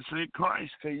 Gotta say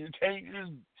Christ, cause you can't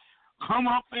just come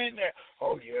up in there.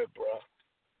 Oh yeah, bro.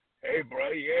 Hey, bro,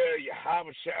 yeah, your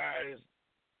Habashah is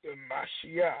the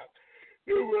Mashiach.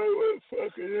 What the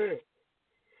fuck is that?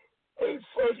 What the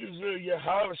fuck is your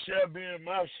Habashah being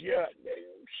Mashiach?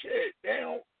 They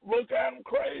don't look at them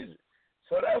crazy.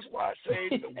 So that's why I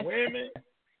say the women,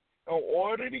 in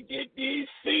order to get these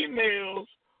females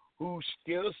who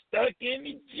still stuck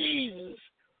into Jesus,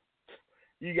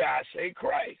 you gotta say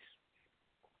Christ.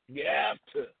 You have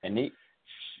to. And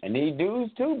these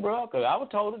dudes too, bro. Cause I was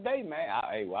told today, man.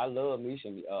 I love me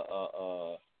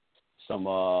some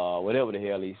whatever the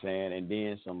hell he's saying, and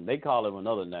then some. They call him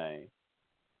another name.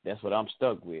 That's what I'm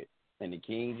stuck with. In the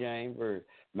King James version,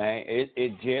 man.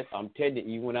 It just. I'm telling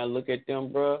you, when I look at them,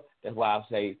 bro. That's why I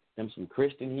say them some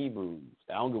Christian Hebrews.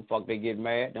 I don't give a fuck. They get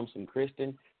mad. Them some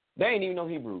Christian. They ain't even no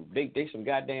Hebrew. They some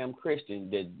goddamn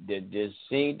Christian that just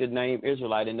seen the name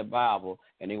Israelite in the Bible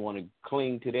and they want to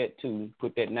cling to that too,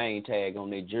 put that name tag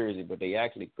on their jersey, but they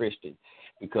actually Christian.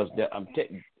 Because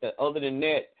other than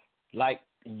that, like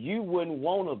you wouldn't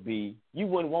want to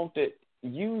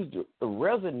use to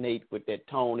resonate with that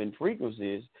tone and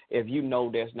frequencies if you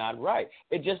know that's not right.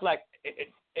 It's just like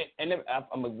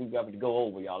we got to go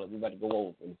over, y'all. We got to go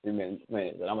over in 3 minutes.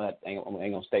 But I ain't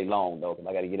gonna stay long though, because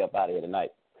I got to get up out of here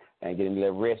tonight and get in a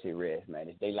little rest, man.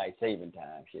 It's daylight saving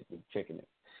time. Shit, we're checking it.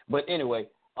 But anyway,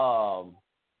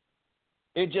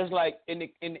 it's just like in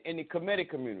the Kemetic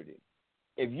community.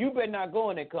 If you better not go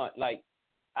in that like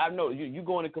I know you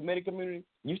go in the Kemetic community,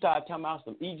 you start talking about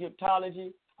some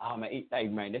Egyptology. Oh man, hey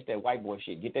man, that's that white boy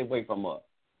shit. Get that away from us.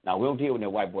 Now we don't deal with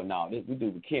that white boy now. We do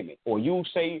with Kemet. Or you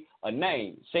say a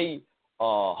name, say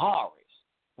Horus.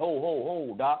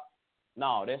 Ho, doc.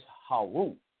 No, that's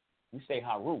Haru. You say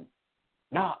Haru.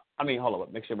 Nah, hold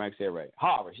on. Make sure I say it right.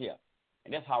 Horus, yeah.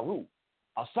 And that's Haru.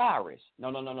 Osiris.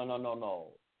 No.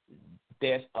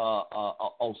 That's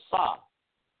Osa.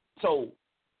 So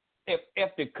if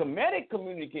the Kemetic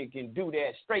community can do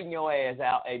that, straighten your ass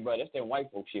out. Hey, bro, that's that white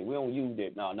folk shit. We don't use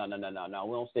that. No. We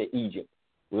don't say Egypt.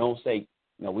 We don't say,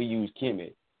 we use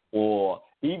Kemet. Or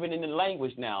even in the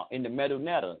language now, in the Medu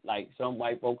Neter, like some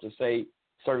white folks will say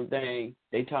certain things,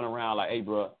 they turn around like, hey,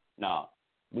 bro,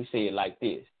 we say it like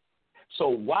this. So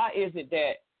why is it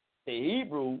that the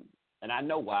Hebrew, and I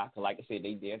know why, because like I said,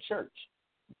 they're church.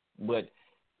 But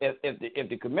if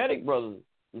the Kemetic brothers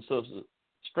and sisters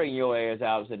straighten your ass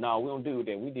out and say, no, we don't do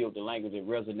that. We deal with the language that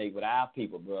resonate with our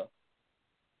people, bro.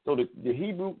 So the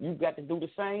Hebrew, you got to do the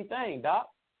same thing,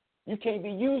 doc. You can't be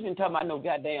talking about no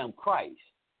goddamn Christ.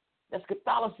 That's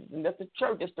Catholicism. That's the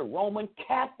church. That's the Roman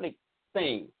Catholic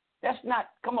thing. That's not,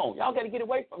 come on, y'all got to get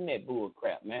away from that bull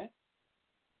crap, man.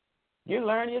 You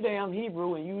learn your damn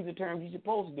Hebrew and use the terms you're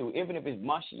supposed to do, even if it's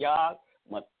Mashiach,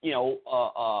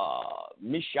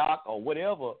 Mishak or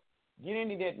whatever. Get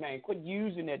into that, man. Quit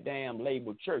using that damn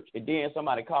label church. And then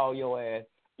somebody call your ass,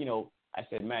 I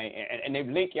said, man, and they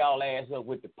link y'all ass up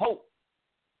with the Pope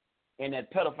in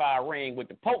that pedophile ring with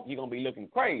the Pope, you're going to be looking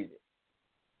crazy.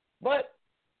 But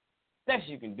that's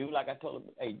you can do. Like I told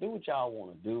them, hey, do what y'all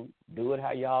want to do. Do it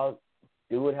how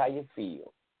you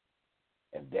feel.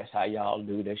 If that's how y'all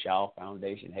do, that's y'all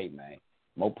foundation. Hey, man,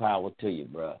 more power to you,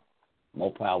 bro.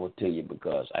 More power to you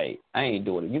because, hey, I ain't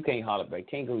doing it. You can't holler back.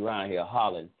 Can't go around here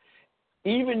hollering.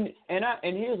 And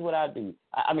here's what I do.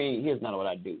 I mean, here's not what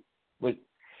I do. But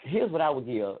here's what I would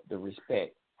give the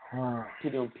respect to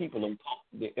them people,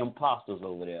 the imposters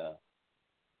over there.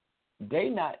 They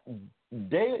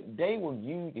will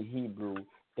use the Hebrew.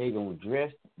 They gonna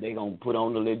dress. They gonna put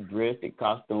on the little dress, the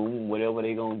costume, whatever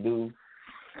they gonna do.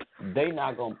 They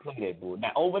not gonna play that bull.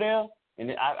 Now over there,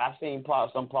 and I've seen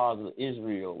some parts of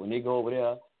Israel when they go over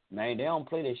there. Man, they don't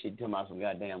play that shit talking about some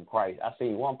goddamn Christ. I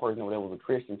seen one person over there was a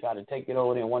Christian try to take it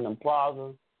over there in one of them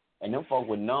plazas, and them folk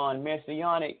with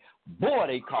non-messianic, boy,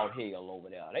 they caught hell over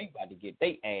there. They about to get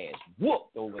their ass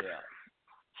whooped over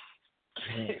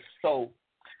there. So,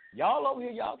 y'all over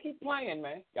here, y'all keep playing,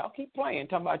 man. Y'all keep playing,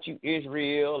 talking about you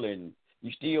Israel, and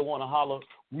you still want to holler,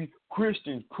 we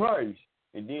Christians Christ,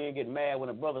 and then get mad when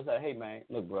a brother say, hey, man,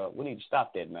 look, bro, we need to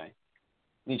stop that, man.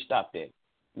 We need to stop that.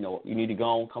 You need to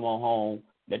go on, come on home.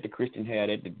 Let the Christian have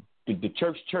that. The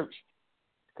church,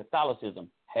 Catholicism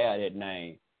have that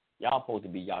name. Y'all supposed to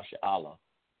be Yasha Allah.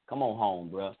 Come on home,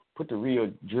 bro. Put the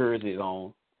real jerseys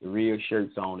on, the real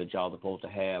shirts on that y'all supposed to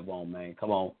have on, man.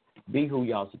 Come on. Be who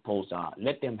y'all supposed to are.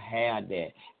 Let them have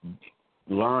that.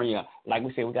 Learn your, like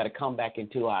we said, we got to come back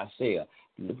into ourselves.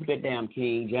 Put that damn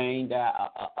King James down.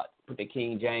 Put the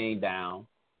King James down,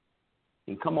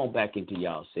 and come on back into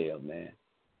y'allself, man.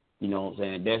 You know what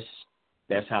I'm saying?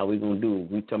 That's how we gonna do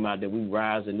it. We talking about that we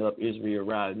rising up, Israel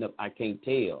rising up. I can't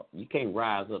tell. You can't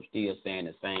rise up still saying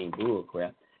the same bull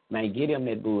crap. Man, get him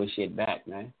that bullshit back,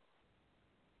 man.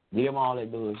 Get him all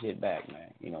that bullshit back,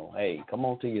 man. Hey, come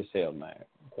on to yourself, man.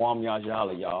 Kwam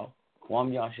Yashala, y'all.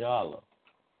 Kwam Yashala.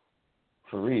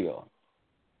 For real.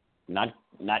 Not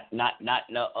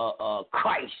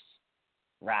Christ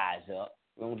rise up.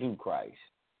 We don't do Christ.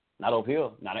 Not over here.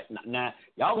 Not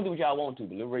y'all can do what y'all want to.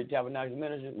 The Liberated Tabernacle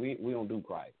Ministry, we don't do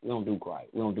Christ. We don't do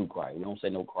Christ. We don't do Christ. We don't say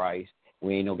no Christ.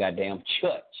 We ain't no goddamn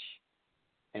church.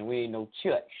 And we ain't no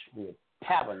church. We're a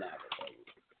tabernacle.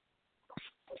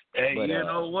 Hey, but, you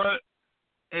know what?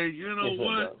 Hey, you know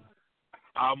what?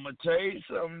 I'm going to tell you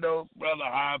something, though, Brother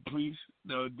High Priest.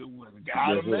 The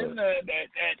got him in there,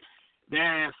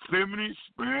 that feminine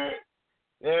spirit.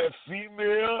 That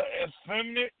female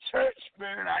effeminate church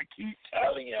spirit, I keep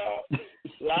telling y'all,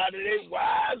 a lot of their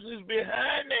wives is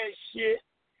behind that shit.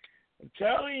 I'm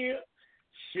telling you,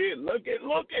 shit. Look at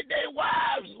their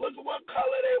wives. Look at what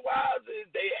color their wives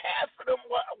is. They half of them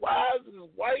wives is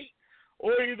white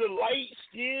or either light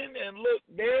skinned and look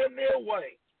damn near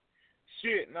white.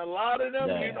 Shit, and a lot of them,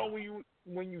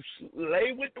 when you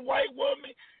lay with the white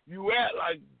woman, you act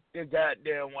like the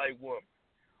goddamn white woman.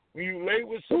 When you lay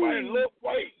with somebody that look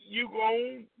white, you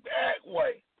gon' act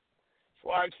white.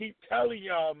 So I keep telling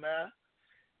y'all, man,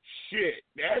 shit,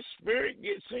 that spirit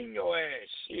gets in your ass.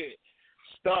 Shit,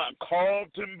 start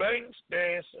Carlton Banks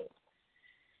dancing.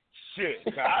 Shit,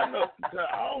 cause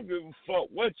I don't give a fuck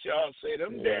what y'all say.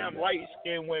 Them damn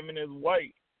light-skinned women is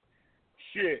white.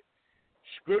 Shit,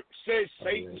 script says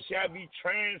Satan shall be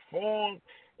transformed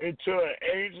into an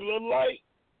angel of light.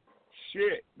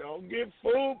 Shit, don't get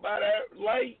fooled by that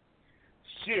light.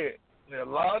 Shit, a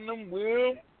lot of them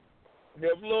will.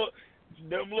 Them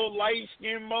little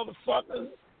light-skinned motherfuckers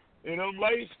and them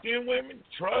light-skinned women,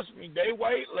 trust me, they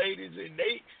white ladies and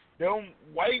them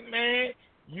white man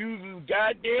uses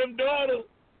goddamn daughter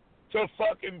to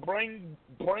fucking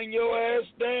bring your ass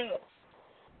down.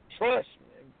 Trust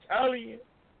me, I'm telling you.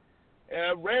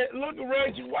 Look at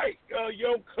Reggie White,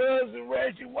 your cousin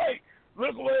Reggie White.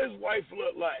 Look what his wife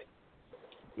look like.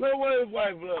 Look what his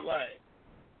wife look like.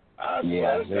 I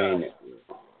swear to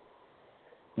God.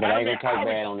 But I ain't gonna talk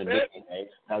bad on the dead.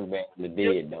 Talk bad on the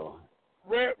dead though.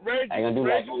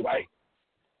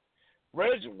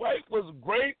 Reggie White was a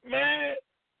great man,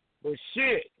 but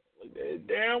shit, his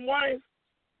damn wife,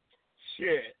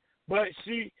 shit. But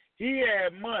he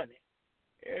had money,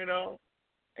 you know.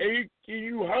 And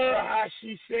you heard how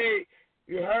she said.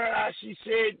 You heard how she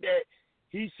said that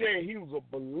he said he was a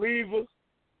believer.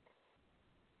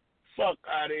 fuck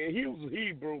out of here. He was a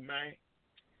Hebrew, man.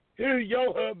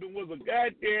 Your husband was a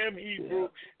goddamn Hebrew,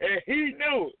 and he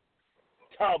knew it.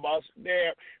 Talk about some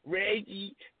damn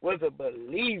Reggie was a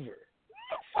believer. What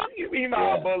the fuck you mean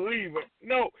by a believer?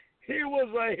 No, he was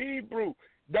a Hebrew.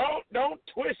 Don't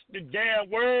twist the damn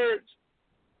words.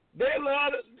 They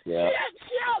love it. Yeah,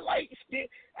 like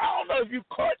I don't know if you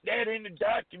caught that in the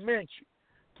documentary,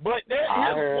 but that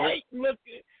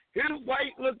his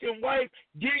white looking wife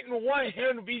didn't want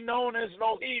him to be known as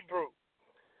no Hebrew.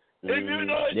 Did you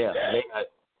know that?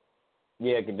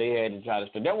 Because they had to try to.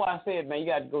 That's why I said, man, you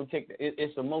got to go check.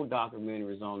 It's some more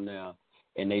documentaries on there,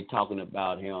 and they talking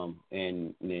about him,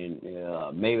 and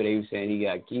maybe they were saying he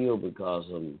got killed because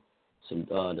of some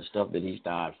the stuff that he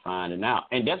started finding out,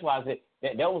 and that's why I said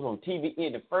that was on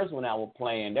TVN. The first one I was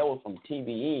playing, that was from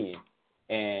TVN,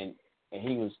 and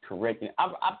he was correcting.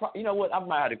 You know what? I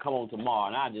might have to come on tomorrow,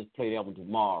 and I'll just play that one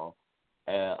tomorrow.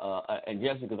 And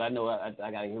Justin, because I know I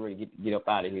got to get ready to get up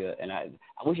out of here, and I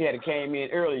wish you had came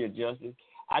in earlier, Justin.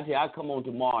 I'll come on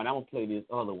tomorrow, and I'm gonna play this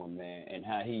other one, man, and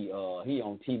how he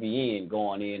on TVN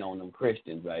going in on them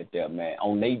Christians right there, man,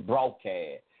 on they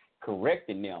broadcast,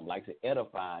 correcting them, like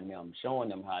edifying them, showing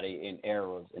them how they in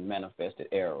errors and manifested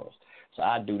errors. So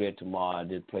I do that tomorrow. I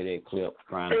just play that clip,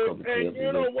 trying a couple clips,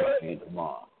 you know what?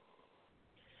 Tomorrow.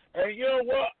 And you know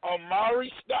what?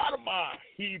 Amari Stoudemire,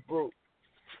 Hebrew.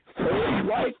 His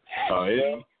wife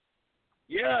actually,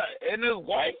 and his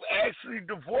wife actually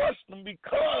divorced him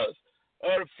because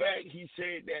of the fact he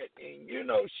said that. And you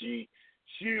know, she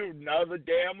another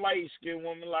damn light skinned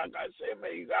woman. Like I said,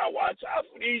 man, you gotta watch out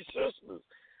for these sisters,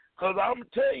 cause I'm gonna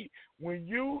tell you, when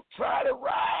you try to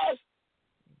rise,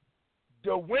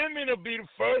 the women will be the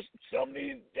first. Some of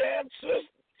these damn sisters,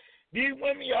 these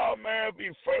women y'all married, will be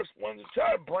the first ones to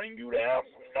try to bring you down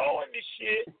from knowing this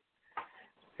shit.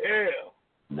 Hell.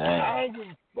 I don't give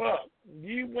a fuck.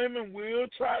 These women will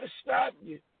try to stop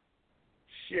you.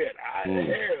 Shit, I don't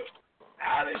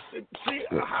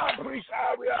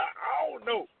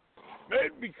know.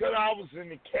 Maybe because I was in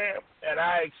the camp and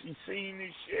I actually seen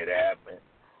this shit happen.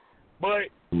 But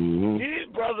these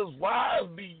brothers' wives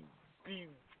be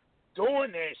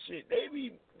doing that shit.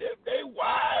 They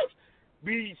wives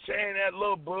be saying that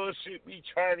little bullshit, be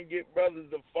trying to get brothers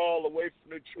to fall away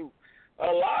from the truth. A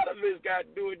lot of it's got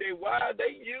to do with their wives.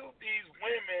 They use these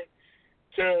women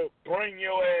to bring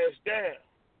your ass down.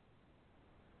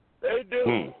 They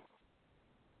do.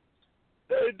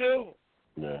 They do.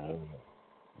 No.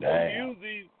 They use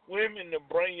these women to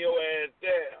bring your ass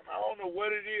down. I don't know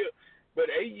what it is, but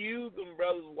they use them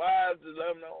brothers' wives to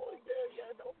let them know,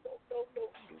 don't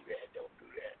do that. Don't do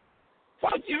that.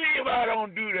 Fuck you mean if I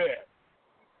don't do that?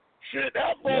 Shit,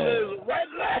 that brother is right.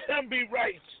 Let him be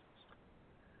righteous.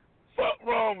 Fuck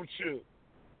wrong with you?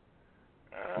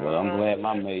 Well, I'm glad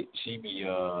my mate, she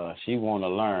want to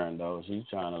learn, though. She's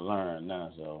trying to learn now,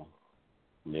 so.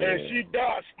 Yeah. And she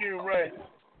dark skin, right?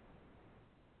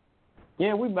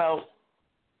 Yeah, we about,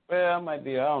 I might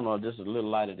be, I don't know, just a little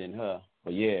lighter than her.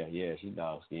 But yeah, she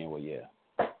dark skin, well, yeah.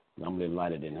 I'm a little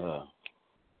lighter than her.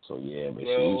 So, yeah, but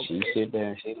she sit there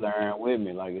and she learn with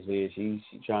me. Like I said, she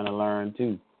trying to learn,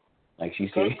 too. Like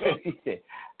she said,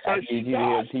 I need you to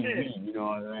hear TV, you know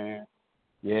what I'm saying?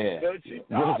 Yeah.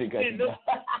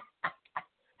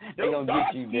 They gonna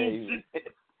get you, baby.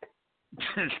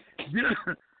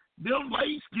 Them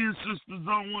light-skinned sisters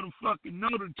don't want to fucking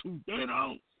know the truth. They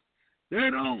don't.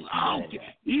 I don't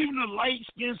care. Even the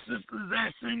light-skinned sisters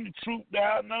that sing the truth that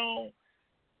I know,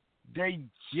 they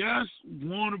just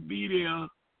want to be there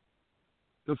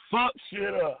to fuck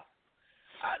shit up.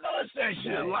 I know it's that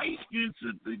shit. Light-skinned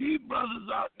sisters, these brothers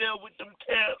out there with them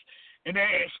camps, and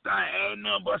they start adding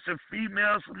up us and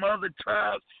females from other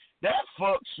tribes. That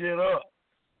fucks shit up.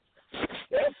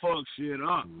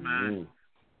 Man.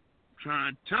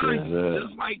 Trying to tell you,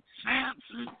 just like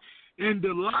Samson and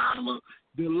Delilah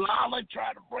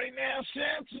tried to bring down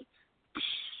Samson.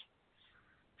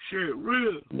 Shit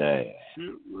real.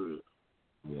 Shit real.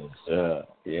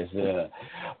 Yes, sir.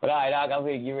 But all right, Doc, I'm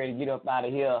going to get ready to get up out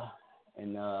of here.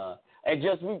 And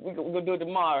just we're going to do it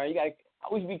tomorrow. I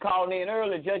wish you be calling in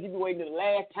early, Judge. You be waiting to the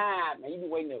last time, man. You be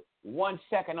waiting 1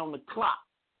 second on the clock.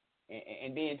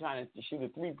 And then trying to shoot a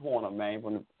 3-pointer, man,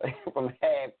 from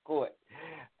half court.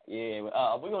 Yeah,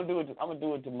 we're gonna do it. I'm gonna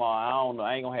do it tomorrow. I don't know.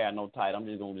 I ain't gonna have no title. I'm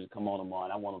just gonna come on tomorrow.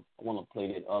 And I wanna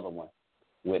play that other one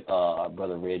with our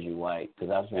brother Reggie White,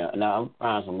 because I'm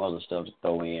finding some other stuff to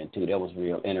throw in too. That was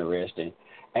real interesting.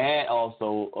 And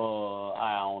also,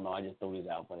 I don't know. I just threw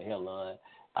this out for the hell of it.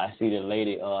 I see the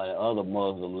lady, the other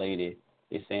Muslim lady,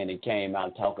 is saying they came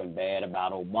out talking bad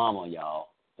about Obama, y'all.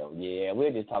 So, yeah,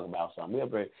 we'll just talk about something.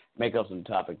 We'll make up some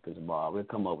topics tomorrow. We'll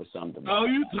come up with something tomorrow. Oh,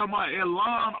 you talking about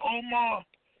Ilhan Omar?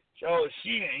 Oh,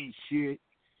 she ain't shit.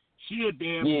 She a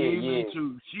damn demon,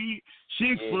 too. She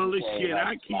full of shit.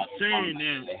 I keep saying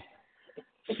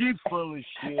that. She full of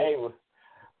shit. Hey,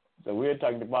 so we're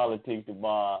talking to politics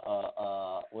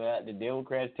tomorrow. Well, the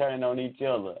Democrats turning on each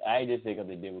other. I ain't just sick of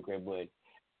the Democrat, but,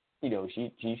 you know,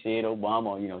 she said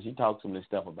Obama, you know, she talked some of this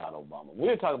stuff about Obama.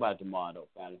 We'll talk about it tomorrow, though,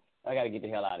 family. I got to get the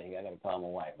hell out of here. I got to call my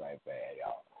wife right fast,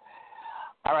 y'all.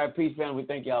 All right, peace, family. We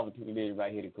thank y'all for tuning in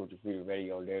right here to Culture Freedom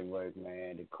Radio Network,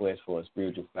 man. The quest for a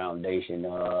spiritual foundation,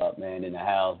 man, in the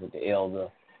house with the elder,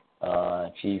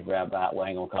 Chief Rabbi. Well, I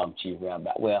ain't going to call him Chief Rabbi.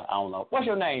 Well, I don't know. What's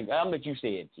your name? I'm going to let you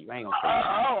say it, Chief. I ain't going to say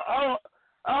it.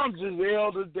 I'm just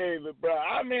Elder David, bro.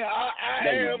 I mean, I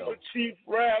am a Chief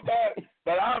Rabbi,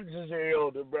 but I'm just an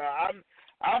elder, bro.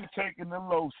 I'm taking the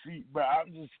low seat, bro.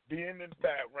 I'm just being in the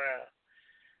background.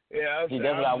 Yeah, see,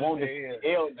 that's what I want to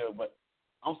say, elder, but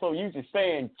I'm so used to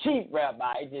saying Chief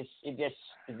Rabbi, it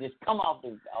just come off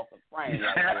the frame.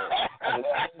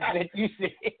 Like you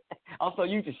said, I'm so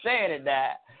used to saying it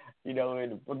that, you know,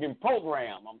 in the fucking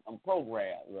program. I'm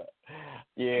programmed. But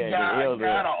yeah, the elder.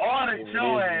 Gotta audit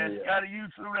your ass. Gotta use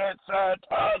some of that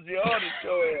Scientology audit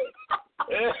your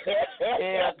ass.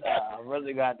 Yeah, nah,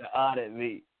 brother got to audit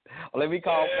me. Well, let me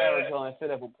call Farrakhan and set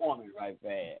up an appointment right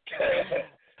fast.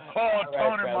 Call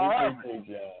Tony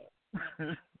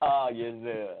Muhammad. Oh, yes,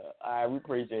 sir. All right, we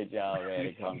appreciate y'all, man,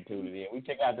 to come tune in. We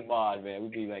check out the bars, man. We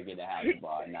be back in the house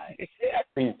tomorrow night.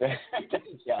 Peace. Thank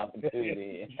y'all for tuning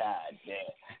in. God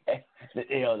damn.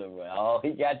 The elder, bro. Oh,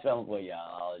 he got something for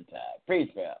y'all all the time.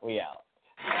 Peace, fam. We out.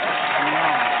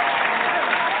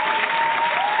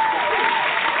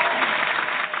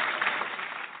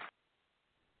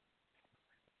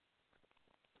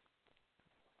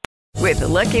 With the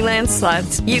Lucky Land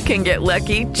Slots, you can get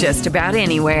lucky just about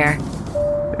anywhere.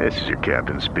 This is your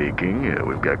captain speaking.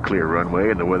 We've got clear runway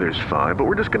and the weather's fine, but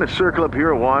we're just going to circle up here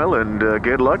a while and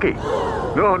get lucky.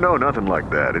 No, nothing like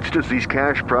that. It's just these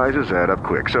cash prizes add up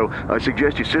quick. So I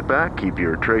suggest you sit back, keep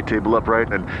your tray table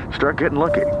upright, and start getting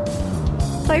lucky.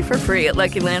 Play for free at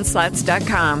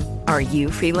LuckyLandSlots.com. Are you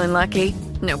feeling lucky?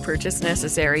 No purchase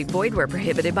necessary. Void where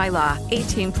prohibited by law.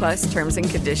 18+ terms and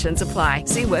conditions apply.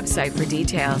 See website for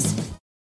details.